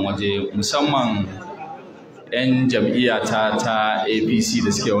wannan waje, musamman 'yan jam'iyyata ta APC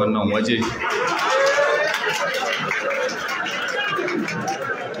da suke wannan waje,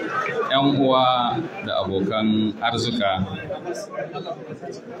 'yan uwa da abokan arzuka,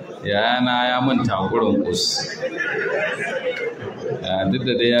 yayana ya mun takurin kus. Duk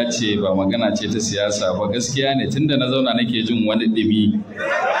da dai ya ce ba magana ce ta siyasa ba, gaskiya ne tunda na zauna nake jin wani ɗumi,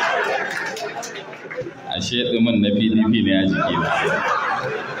 ashe ɗumin na PDP ne a jikina.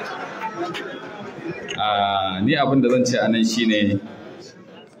 Ni abin da zan ce a nan shine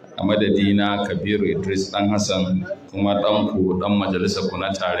a madadina Kabiru Idris ɗan Hassan, kuma ɗanku ɗan majalisa ku na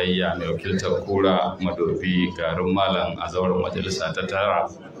tarayya mai wakiltar Kura Madobi garin Malam a zauren majalisa ta tara,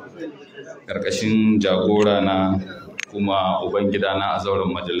 ƙarƙashin jagora na kuma ubangidana a zauren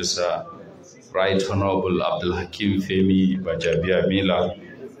majalisa Right Honorable Abdulhakim Femi Bajabiya Mila,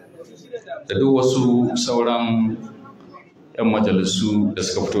 da duk wasu sauran 'yan majalisu da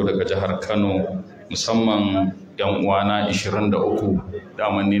suka fito daga jihar Kano, musamman 'yan uwana 23,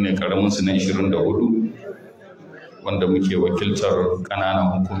 daman ni ne karaminsu na 24, wanda muke wakiltar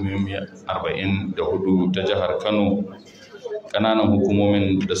ƙananan hukumomi 44 ta jihar Kano, ƙananan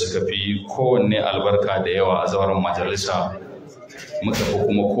hukumomin da suka fi kowanne albarka da yawa a zauren majalisa, muka fi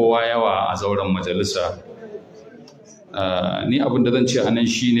kuma kowa yawa a zauren majalisa. Ni abin da zan ce a nan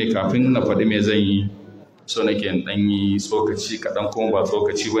shine, kafin na faɗi me zan yi, so nake ɗan yi tsokaci kaɗan, kuma ba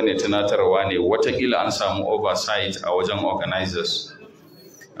tsokaci ba ne, tunatarwa ne. Watakila an samu oversight a wajen organizers.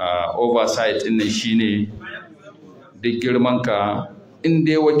 Oversight ɗin nan shine, duk girmanka in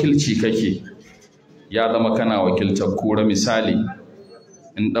dai wakilci kake, ya zama kana wakiltar Kura. Misali,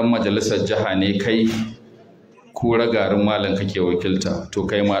 in ɗan majalisar jiha ne kai, Kura garin Malam kake wakilta, to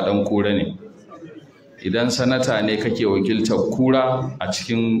kai ma ɗan Kura ne. Idan sanata ne kake wakiltar Kura a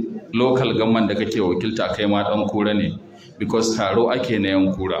cikin local government da kake wakilta, kai ma ɗan Kura ne, because taro ake na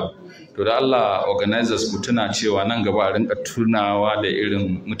yan Kura. To da Allah organizers ku tuna cewa nan gaba a rinka tunawa da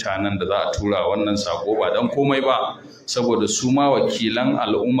irin mutanen da za a tura wannan sako, ba dan komai ba, saboda su ma wakilan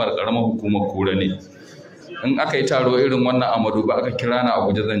al'ummar karamar hukumar Kura ne. In aka yi taro irin wannan a Madobi aka kira na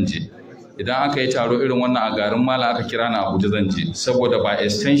Abuja zan je. Idan aka yi taro irin wannan a garin Malam aka kira na Abuja zan je, saboda ba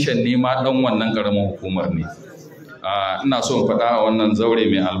extension ne ma dan wannan karamar hukumar ne. Ina so in faɗa a wannan zaure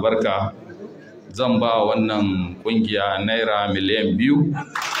mai albarka, zan ba wannan kungiya naira miliyan 2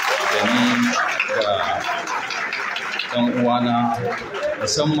 da ni da ɗan uwana,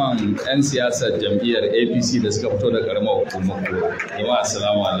 musamman 'yan siyasar jam'iyyar APC da suka fito da karamar hukumar Kura. Jama'a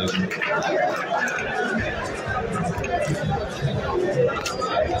assalamu alaikum.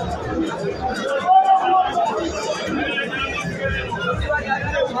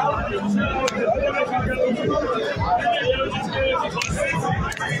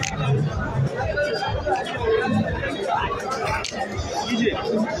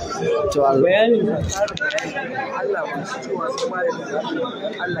 To bayanin Allah ba shi cewa su ma da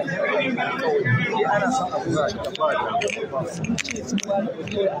Allah ya yi kawai sai ana son abu za ta ba da ba su ce su ba da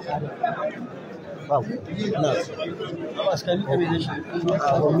ba ina ba su kan kabe da shi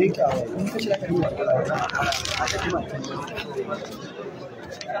a mika kun kace da kai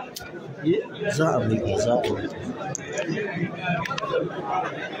za a mika za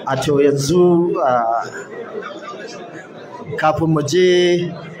a to yanzu kafin mu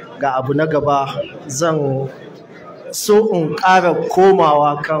je ga abu na gaba, zan so in ƙara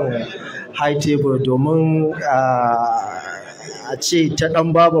komawa kan high table, domin a ce ta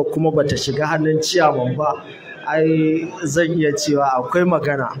ɗan baba kuma bata shiga hannun ciyaman ba, ai zan iya cewa akwai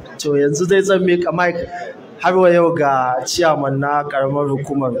magana. To yanzu dai zan miƙa mic har wa yau ga ciyaman na karamar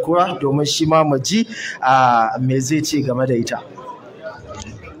hukumar Kura domin shi ma mu ji me zai ce game da ita.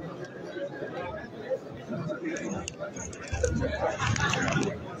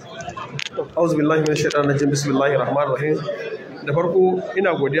 Auzu billahi minash shaitanir rajim, bismillahir rahmanir rahim. Da farko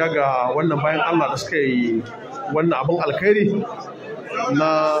ina godiya ga wannan bayan Allah da suka yi wannan abin alkhairi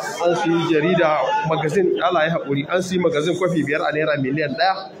na an siyi jarida magazin, Allah ya haƙuri, an siyi magazin kwafi 5 a naira miliyan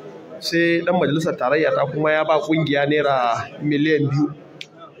 1, sai dan majalisar tarayya ta kuma ya ba kungiya naira miliyan 2.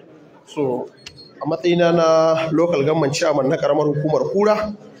 So a matsayina na local government chairman na karamar hukumar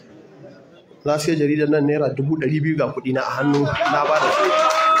Kura, na siya jaridar nan naira 200,000 ga kuɗi na a hannu na ba da su.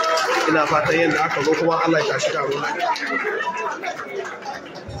 Ina fatan yadda aka zo kuma Allah ya tashi taro.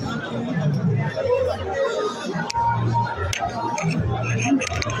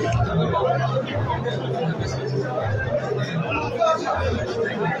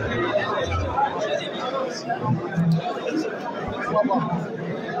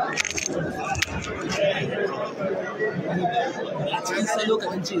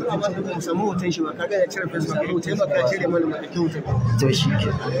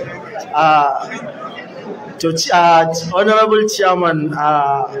 Honorable Chairman,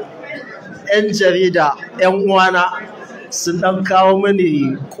 'yan jarida 'yan uwana sun dan kawo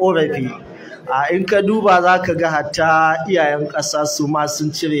mini korafi. In ka duba za ka ga hatta iyayen ƙasa su ma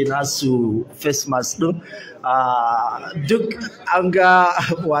sun cire nasu face mask ɗin. Duk an ga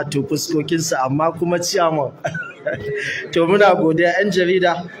wato fuskokinsu, amma kuma ciyaman to muna godiya 'yan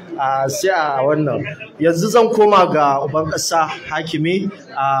jarida. Sai a wannan yanzu zan koma ga uban ƙasa hakimi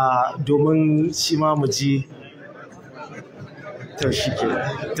domin shi ma mu ji. To shi ke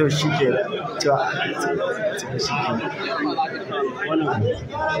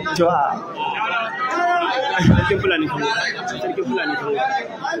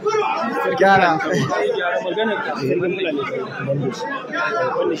gyara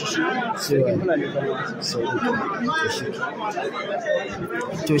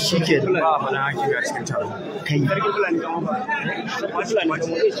to shi ke kai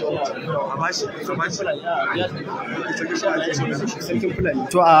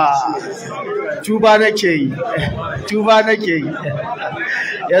to tuba nake yi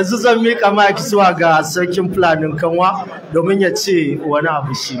yanzu zan miƙa maki zuwa ga sarkin fulanin kanwa domin ya ce wani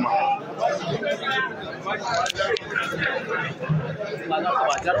abu shi ma.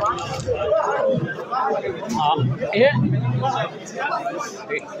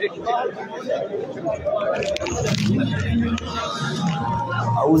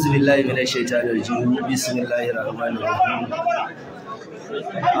 أعوذ بالله من الشيطان الرجيم بسم الله الرحمن الرحيم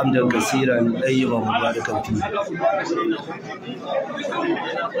حمدا كثيرا طيبا مباركا فيه.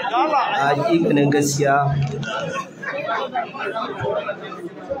 hakikanin gaskiya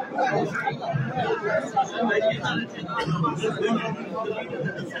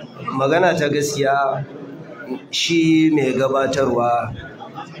magana ta gaskiya shi mai gabatarwa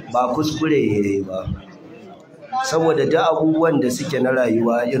ba kuskure yayi ba, saboda da abubuwan da suke na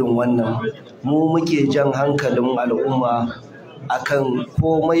rayuwa irin wannan mu muke jan hankalin al'umma akan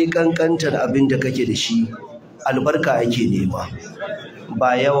komai kankantar abin da kake da shi albarka ake nema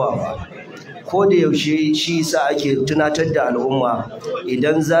ba yawa ba. Ko da yaushe shi sa ake tunatar da al'umma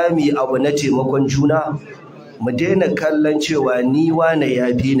idan za mu yi abu na taimakon juna mu daina kallon cewa ni wane ya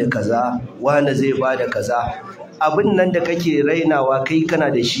fi ni kaza, wane zai bada kaza. Abin nan da kake rainawa kai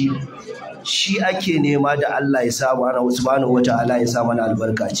kana da shi ake nema da Allah ya sa mana subhanahu wata'ala ya sa mana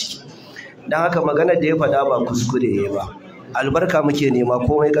albarka ciki. Dan haka magana da ya faɗa ba kuskure yayi ba, albarka muke nema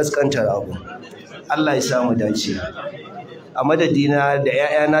komai kaskantar abu. Allah ya sa mu dace. A madadina da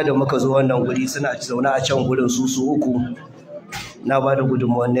 'ya'yana da muka zo wannan guri suna zaune a can gurin su uku, na ba da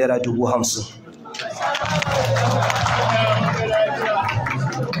gudunmuwar naira 50,000.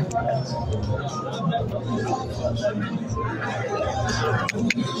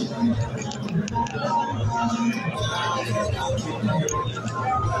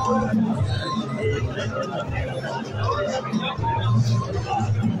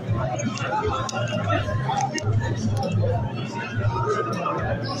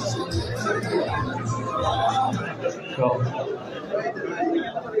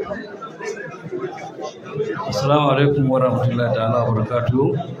 Assalamu alaikum wa rahmatullahi ta'ala wa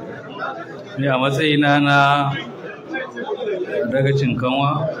barakatuhu. Ni a matsayina na dagacin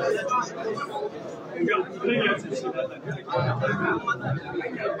kanwa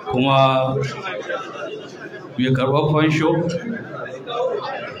kuma mai karɓar fansho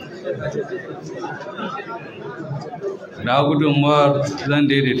na gudunmawar zan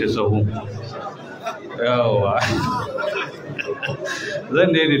daidaita sahu. Yawa zan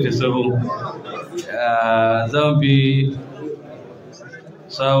daidaita sahu. Zan bi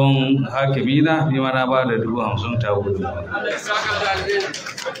sawun hakimina, ni ma na ba da 50,000 ta gudu.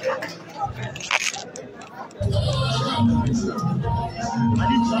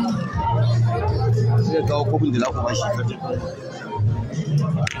 Zai kawo kofin da za ku bashi.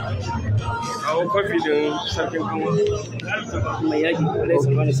 Kawo kofi din sarkin kanwa. Mai yaki, Alhaji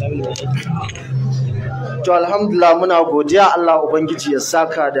Salmanu Saminu mai yaki. To alhamdulillah muna godiya, Allah Ubangiji ya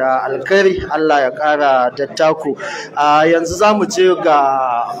saka da alkhairi, Allah ya ƙara dattako. Yanzu za mu je ga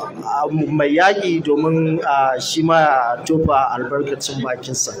mai yaƙi domin shi ma ya tofa albarkacin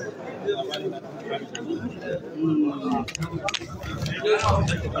bakinsa.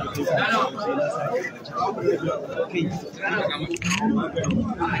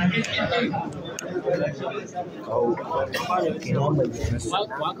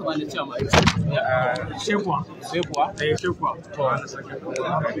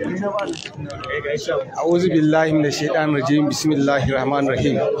 أعوذ بالله من الشيطان الرجيم بسم الله الرحمن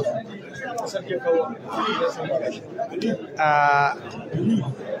الرحيم.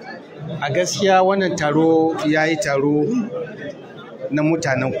 A gaskiya wannan taro ya yi taro na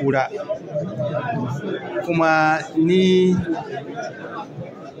mutanen Kura, kuma ni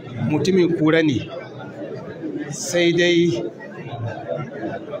mutumin Kura ne, sai dai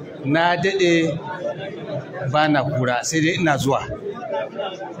na daɗe ba na Kura, sai dai ina zuwa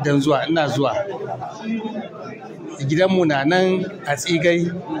ina zuwa gidanmu na nan a Tsigai,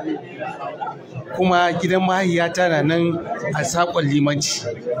 kuma gidan mahaifiyata na nan a Sakon Limanci.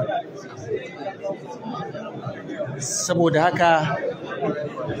 Saboda haka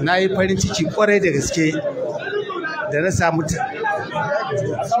na yi farin ciki kwarai da gaske da na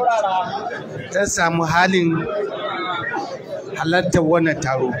samu halin halartar wannan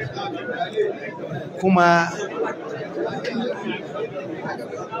taro, kuma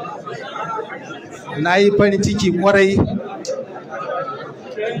na yi farin ciki kwarai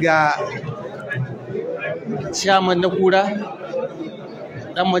ga chairman na Kura,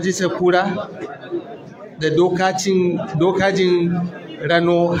 ɗan majalisar Kura, da dokajin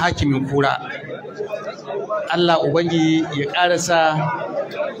Rano hakimin Kura. Allah Ubangiji ya ƙara sa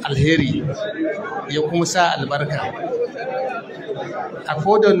alheri ya kuma sa albarka. A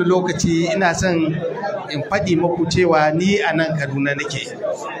kowane lokaci ina son in faɗi maku cewa ni a nan Kaduna nake,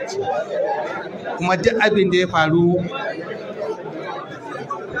 kuma duk abin da ya faru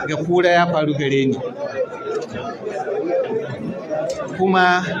ga Kura ya faru gare ni,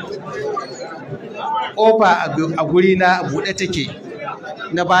 kuma ƙofa a guri na buɗe take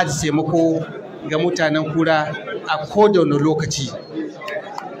na ba da taimako ga mutanen Kura a kowane lokaci.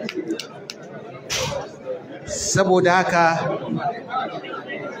 Saboda haka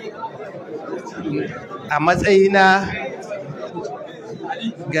a matsayina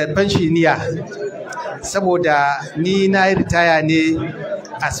ga pensioniya, saboda ni na yi ritaya ne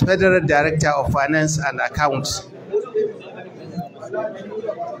as Federal Director of Finance and Accounts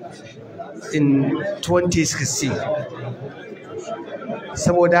in 2016.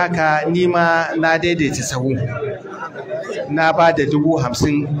 Saboda haka ni ma na daidaita sahu, na ba da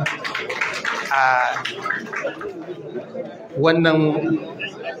 50,000 a wannan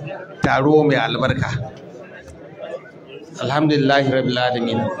taro mai albarka. Alhamdulillahi rabbil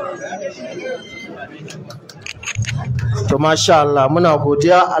alamin. To masha Allah, muna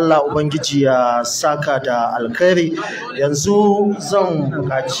godiya, Allah Ubangiji ya saka da alkhairi. Yanzu zan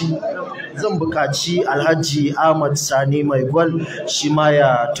buƙaci Alhaji Ahmad Sani Mai Gwal shi ma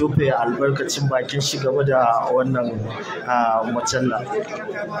ya tofe albarkacin bakin shi game da wannan mujalla.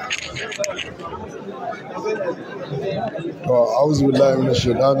 To a'udhu billahi minash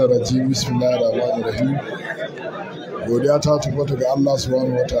shaitanir rajim, bismillahir rahmanir rahim. Godiya ta tabbata ga Allah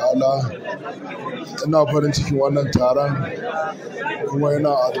subhanahu wataala. Ina farin cikin wannan taron, kuma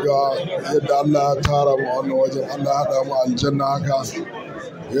yana addu'a yadda Allah ya tara mu wannan wajen, Allah ya haɗa mu aljanna haka,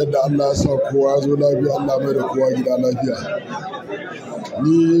 yadda Allah ya sa kowa ya zo lafiya, Allah mai da kowa gida lafiya.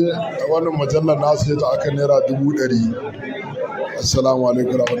 Ni wannan mujallar na sai ta aka naira 100,000. Assalamu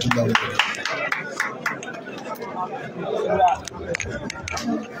alaikum warahmatullahi wabarakatuh.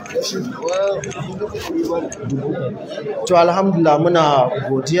 To alhamdulillah muna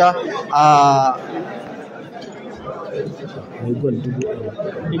godiya a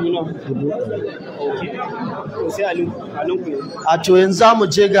to yanzu za mu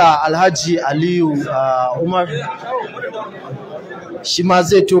je ga Alhaji Aliyu Umar, shi ma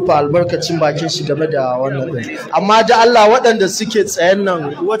zai tofa albarkacin bakin shi game da wannan ɗin. Amma da Allah waɗanda suke tsayen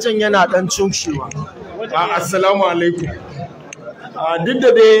nan wajen yana ɗan cunkushewa. Assalamu alaikum. Duk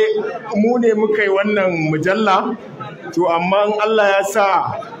da dai mu ne muka yi wannan mujalla, to amma in Allah ya sa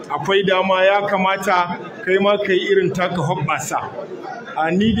akwai dama ya kamata kai ma kai irin taka hoɓɓasa.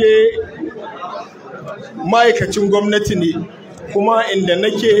 A ni dai ma'aikacin gwamnati ne, kuma inda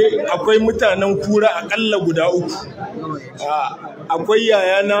nake akwai mutanen Kura akalla guda 3. Akwai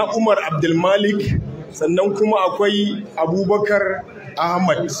yayana Umar Abdulmalik, sannan kuma akwai Abubakar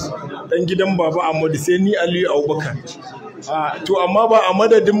Ahmad dan gidan Baba Ahmad, sai ni Aliyu Abubakar. To amma ba a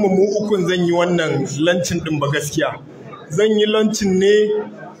madadin mu ukun zan yi wannan lancin din ba gaskiya. Zan yi lancin ne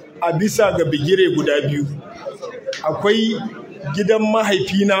a bisa ga bigire guda biyu. Akwai gidan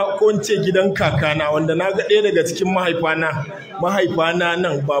mahaifina ko in ce gidan kakana, wanda na ga ɗaya daga cikin mahaifana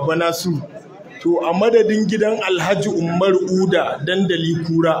nan Baba Nasu. To a madadin gidan Alhaji Umar Uda dandali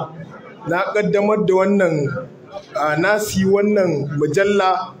Kura, na kaddamar da wannan na siyi wannan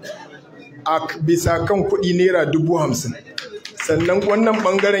mujalla a bisa kan kuɗi naira 50,000. Sannan wannan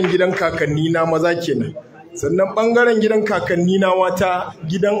ɓangaren gidan kakanni na maza kenan. Sannan ɓangaren gidan kakanni na wata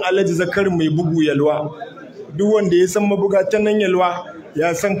gidan Alhaji Zakar mai bugu Yalwa. Duk wanda ya san mabugatan nan Yalwa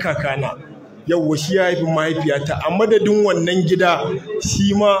ya san kakana. Yawwa shi ya haifi mahaifiyata. A madadin wannan gida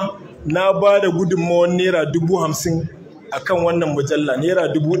shi ma na ba da gudunmawar naira 50,000 a kan wannan mujalla, naira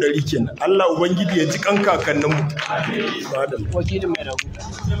 100,000 kenan. Allah Ubangiji ya ji kan kakanninmu.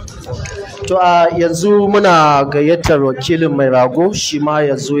 To a yanzu muna gayyatar wakilin mai rago shi ma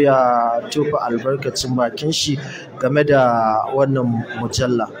ya zo ya tofa albarkacin bakin shi game da wannan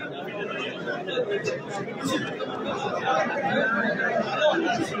mujalla.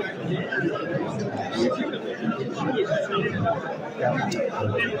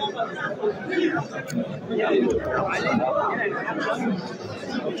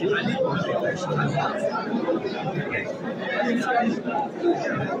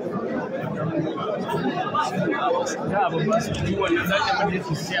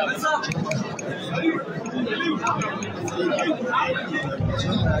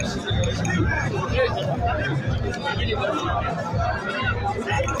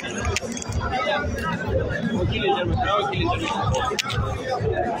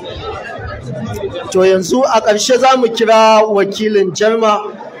 To yanzu a ƙarshe za mu kira wakilin Jarma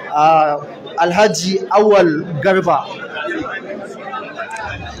Alhaji Awal Garba.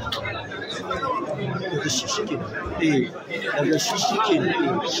 Daga shi shike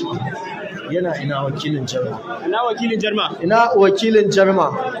yana ina wakilin Jarma. Ina wakilin Jarma. Ina wakilin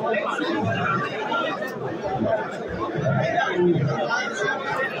Jarma.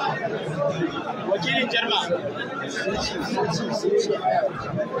 Wakilin Jarma.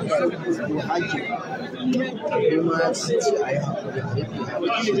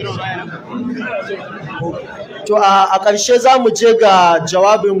 To a ƙarshe za mu je ga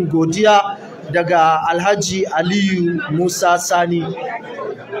jawabin godiya daga Alhaji Aliyu Musa Sani.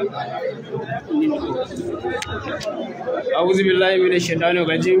 A'udhu billahi minash shaitanir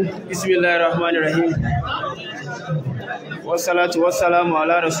rajim. Bismillahir rahmanir rahim. Wassalatu wassalamu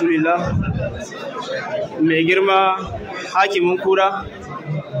ala rasulillah. Mai girma hakimin Kura,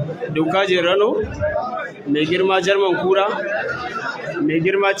 Dokajin Rano, mai girma Jarman Kura, mai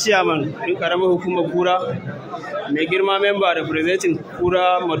girma ciyaman ɗin ƙaramar hukumar Kura, mai girma memba da presenting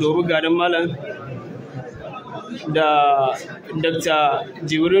Kura Madobi Gadon Malam, da Dr.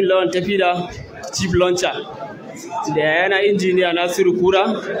 Jibrin Lawan Tafida, Chief Launcher, da yana injiniya Nasiru Kura,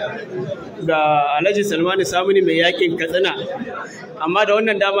 ga Alhaji Salmanu Samuni mai yakin Katsina. Amma da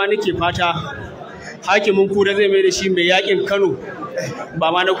wannan dama nake fata hakimin Kura zai mai da shi mai yakin Kano,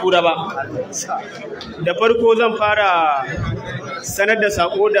 ba ma na Kura ba. Da farko zan fara sanar da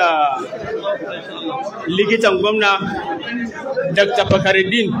sako da likitan gwamna Dr.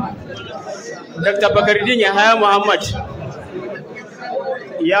 Bakaruddin Yahaya Muhammad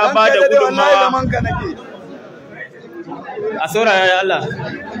ya ba da gudunmawa a saurara Allah.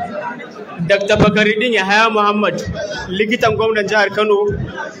 Dr. Bakaruddin Yahaya Muhammad, likitan gwamnan jihar Kano,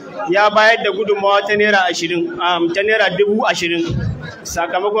 ya bayar da gudunmawa ta naira 20,000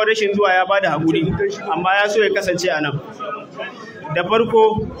 sakamakon rashin zuwa ya bada haƙuri, amma ya so ya kasance a nan. Da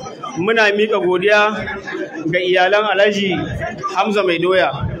farko muna miƙa godiya ga iyalan Alhaji Hamza Mai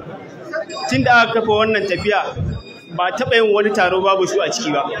Doya. Tun da aka kafa wannan tafiya ba taɓa yin wani taro babu su a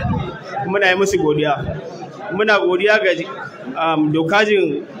ciki ba. Muna yi musu godiya. Muna godiya ga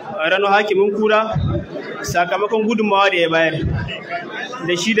Dokajin Rano hakimin Kura sakamakon gudunmawa da ya bayar,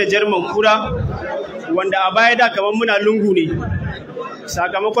 da shi da Jarman Kura, wanda a baya da kamar muna lungu ne.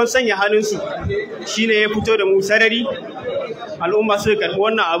 Sakamakon sanya hannunsu shine ya fito da mu sarari, al'umma suka karɓi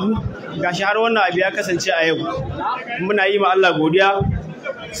wannan abu, gashi har wannan abu ya kasance a yau. Muna yi ma Allah godiya,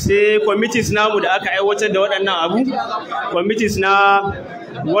 sai committees namu da aka aiwatar da waɗannan abu, committees na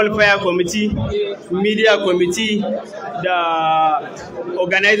welfare committee, media committee da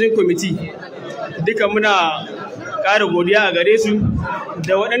organizing committee, duka muna ƙara godiya a gare su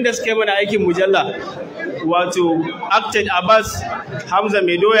da waɗanda suka yi mana aikin mujalla, wato Acted Abbas Hamza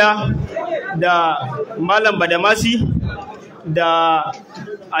Medoya da Malam Badamasi da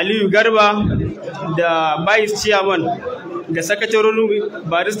Aliyu Garba da Vice Chairman da sakatarorin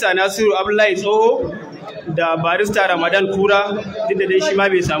barista Nasiru Abdullahi Tsoho da barista Ramadan Kura, duk da dai shi ma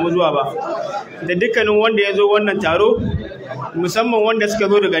bai samu zuwa ba, da dukkanin wanda ya zo wannan taro, musamman wanda suka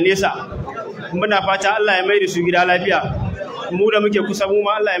zo daga nesa. Muna fata Allah ya mai da su gida lafiya, mu da muke kusa mu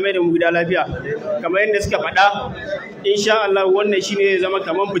ma Allah ya mai da mu gida lafiya. Kamar yadda suka faɗa, insha Allah wannan shine zai zama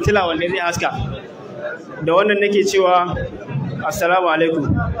kamar fitila wanda zai haska. Da wannan nake cewa assalamu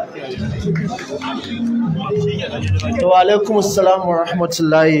alaikum. Wa alaikum assalam wa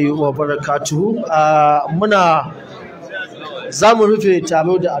rahmatullahi wa barakatuhu. Za mu rufe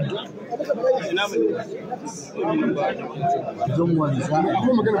taro da addu'a.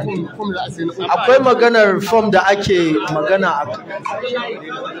 Akwai maganar fom da ake magana a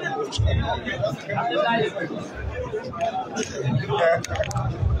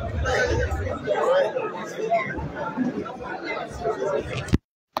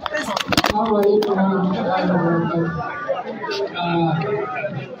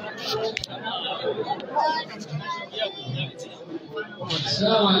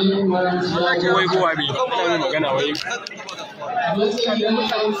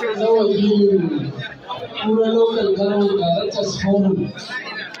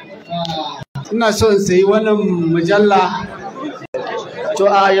ina so in sayi wannan mujalla. To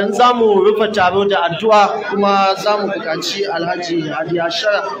a yanzu za mu rufe taro da addu'a, kuma za mu buƙaci Alhaji Hadiya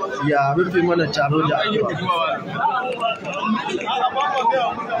Shara ya rufe mana taro da addu'a.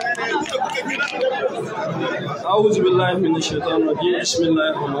 أعوذ بالله من الشيطان الرجيم بسم الله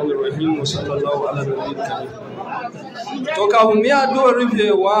الرحمن الرحيم وصلى الله على النبي الكريم. To kafin mu yi addu'ar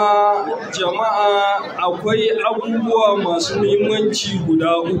rufewa jama'a, akwai abubuwa masu muhimmanci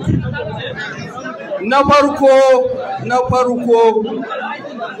guda uku. Na farko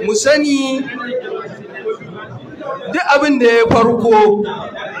mu sani duk abin da ya farko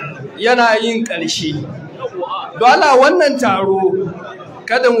yana yin ƙarshe. Dole wannan taro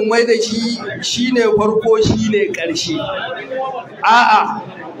kada mu mai da shi shine farko shine ƙarshe. A'a,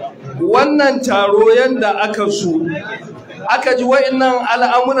 wannan taro yanda aka so aka ji wa'annan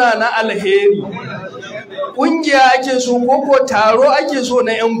al'amura na alheri, ƙungiya ake so ko taro ake so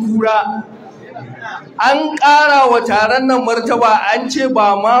na 'yan kura, an ƙara wa taron nan martaba, an ce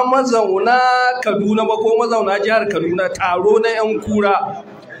ba ma mazauna Kaduna ba ko mazauna jihar Kaduna, taro na 'yan kura.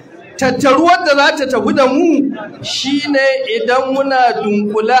 Tattaruwar da za ta tafi da mu shine idan muna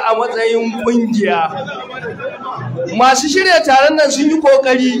dunkula a matsayin ƙungiya. Masu shirya taron nan sun yi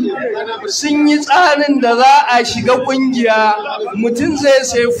ƙoƙari, sun yi tsarin da za a shiga ƙungiya. Mutum zai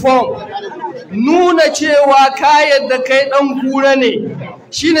sai fom nuna cewa ka yadda kai ɗan kura ne,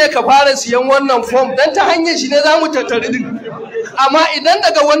 shine ka fara siyan wannan fom, don ta hanyar shi ne za mu tattari din. Amma idan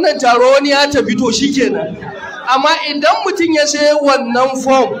daga wannan taro wani ya tafi to shikenan. Amma idan mutum ya sai wannan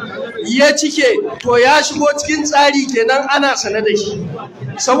fom ya cike, to ya shigo cikin tsari kenan, ana sane da shi.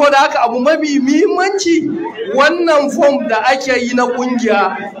 Saboda haka abu mafi muhimmanci wannan fom da ake yi na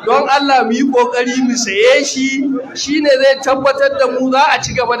kungiya, don Allah mu yi kokari mu saye shi, shine zai tabbatar da mu za a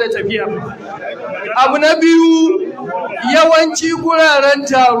ci gaba da tafiya. Abu na biyu, yawanci guraren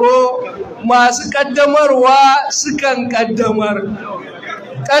taro masu kaddamarwa sukan kaddamar.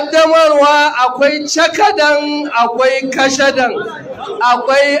 Kaddamarwa akwai cakadan, akwai kashadan,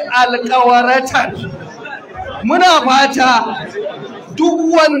 akwai alkawaratan. Muna fata duk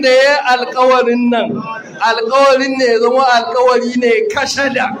wanda ya alkawarin nan, alkawarin ne zama alkawari ne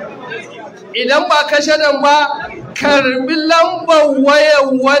kashada. Idan ba kashadan ba, karbi lambar wayar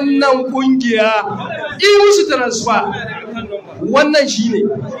wannan kungiya, musu transfer, wannan shine.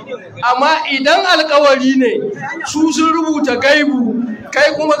 Amma idan alkawari ne, su sun rubuta gaibu,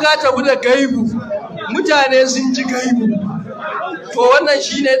 kai kuma ka tafi da gaibu, mutane sun ji gaibu. To wannan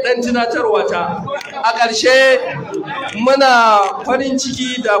shine dan tunatarwa ta. A ƙarshe muna farin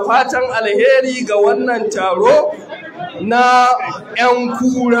ciki da fatan alheri ga wannan taro na 'yan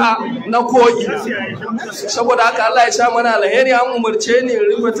kura na kogi. Saboda haka Allah ya sa mana alheri. An umarce ni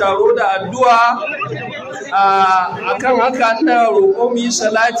rufe taro da addu'a. Akan haka ina roƙo mu yi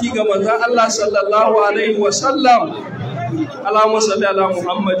salati ga manzon Allah sallallahu alaihi wa sallam. Allahumma salli ala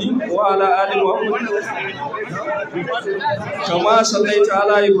Muhammadin wa ala ali Muhammad. كما صليت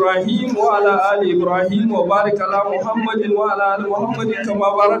على إبراهيم وعلى آل إبراهيم وبارك على محمد وعلى آل محمد كما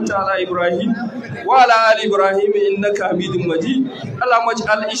باركت على إبراهيم وعلى آل إبراهيم إنك حميد مجيد اللهم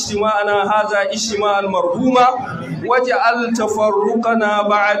اجعل اجتماعنا هذا اجتماعا مرحوما واجعل تفرقنا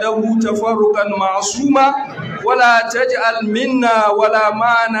بعده تفرقا معصوما ولا تجعل منا ولا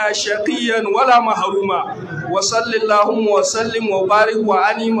معنا شقيا ولا محروما وصل اللهم وسلم وبارك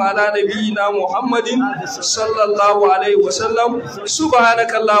وانعم على نبينا محمد صلى الله عليه وسلم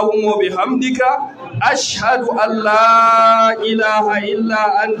سبحانك اللهم وبحمدك أشهد أن لا إله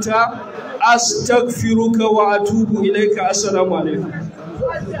إلا أنت أستغفرك وأتوب إليك. السلام عليكم.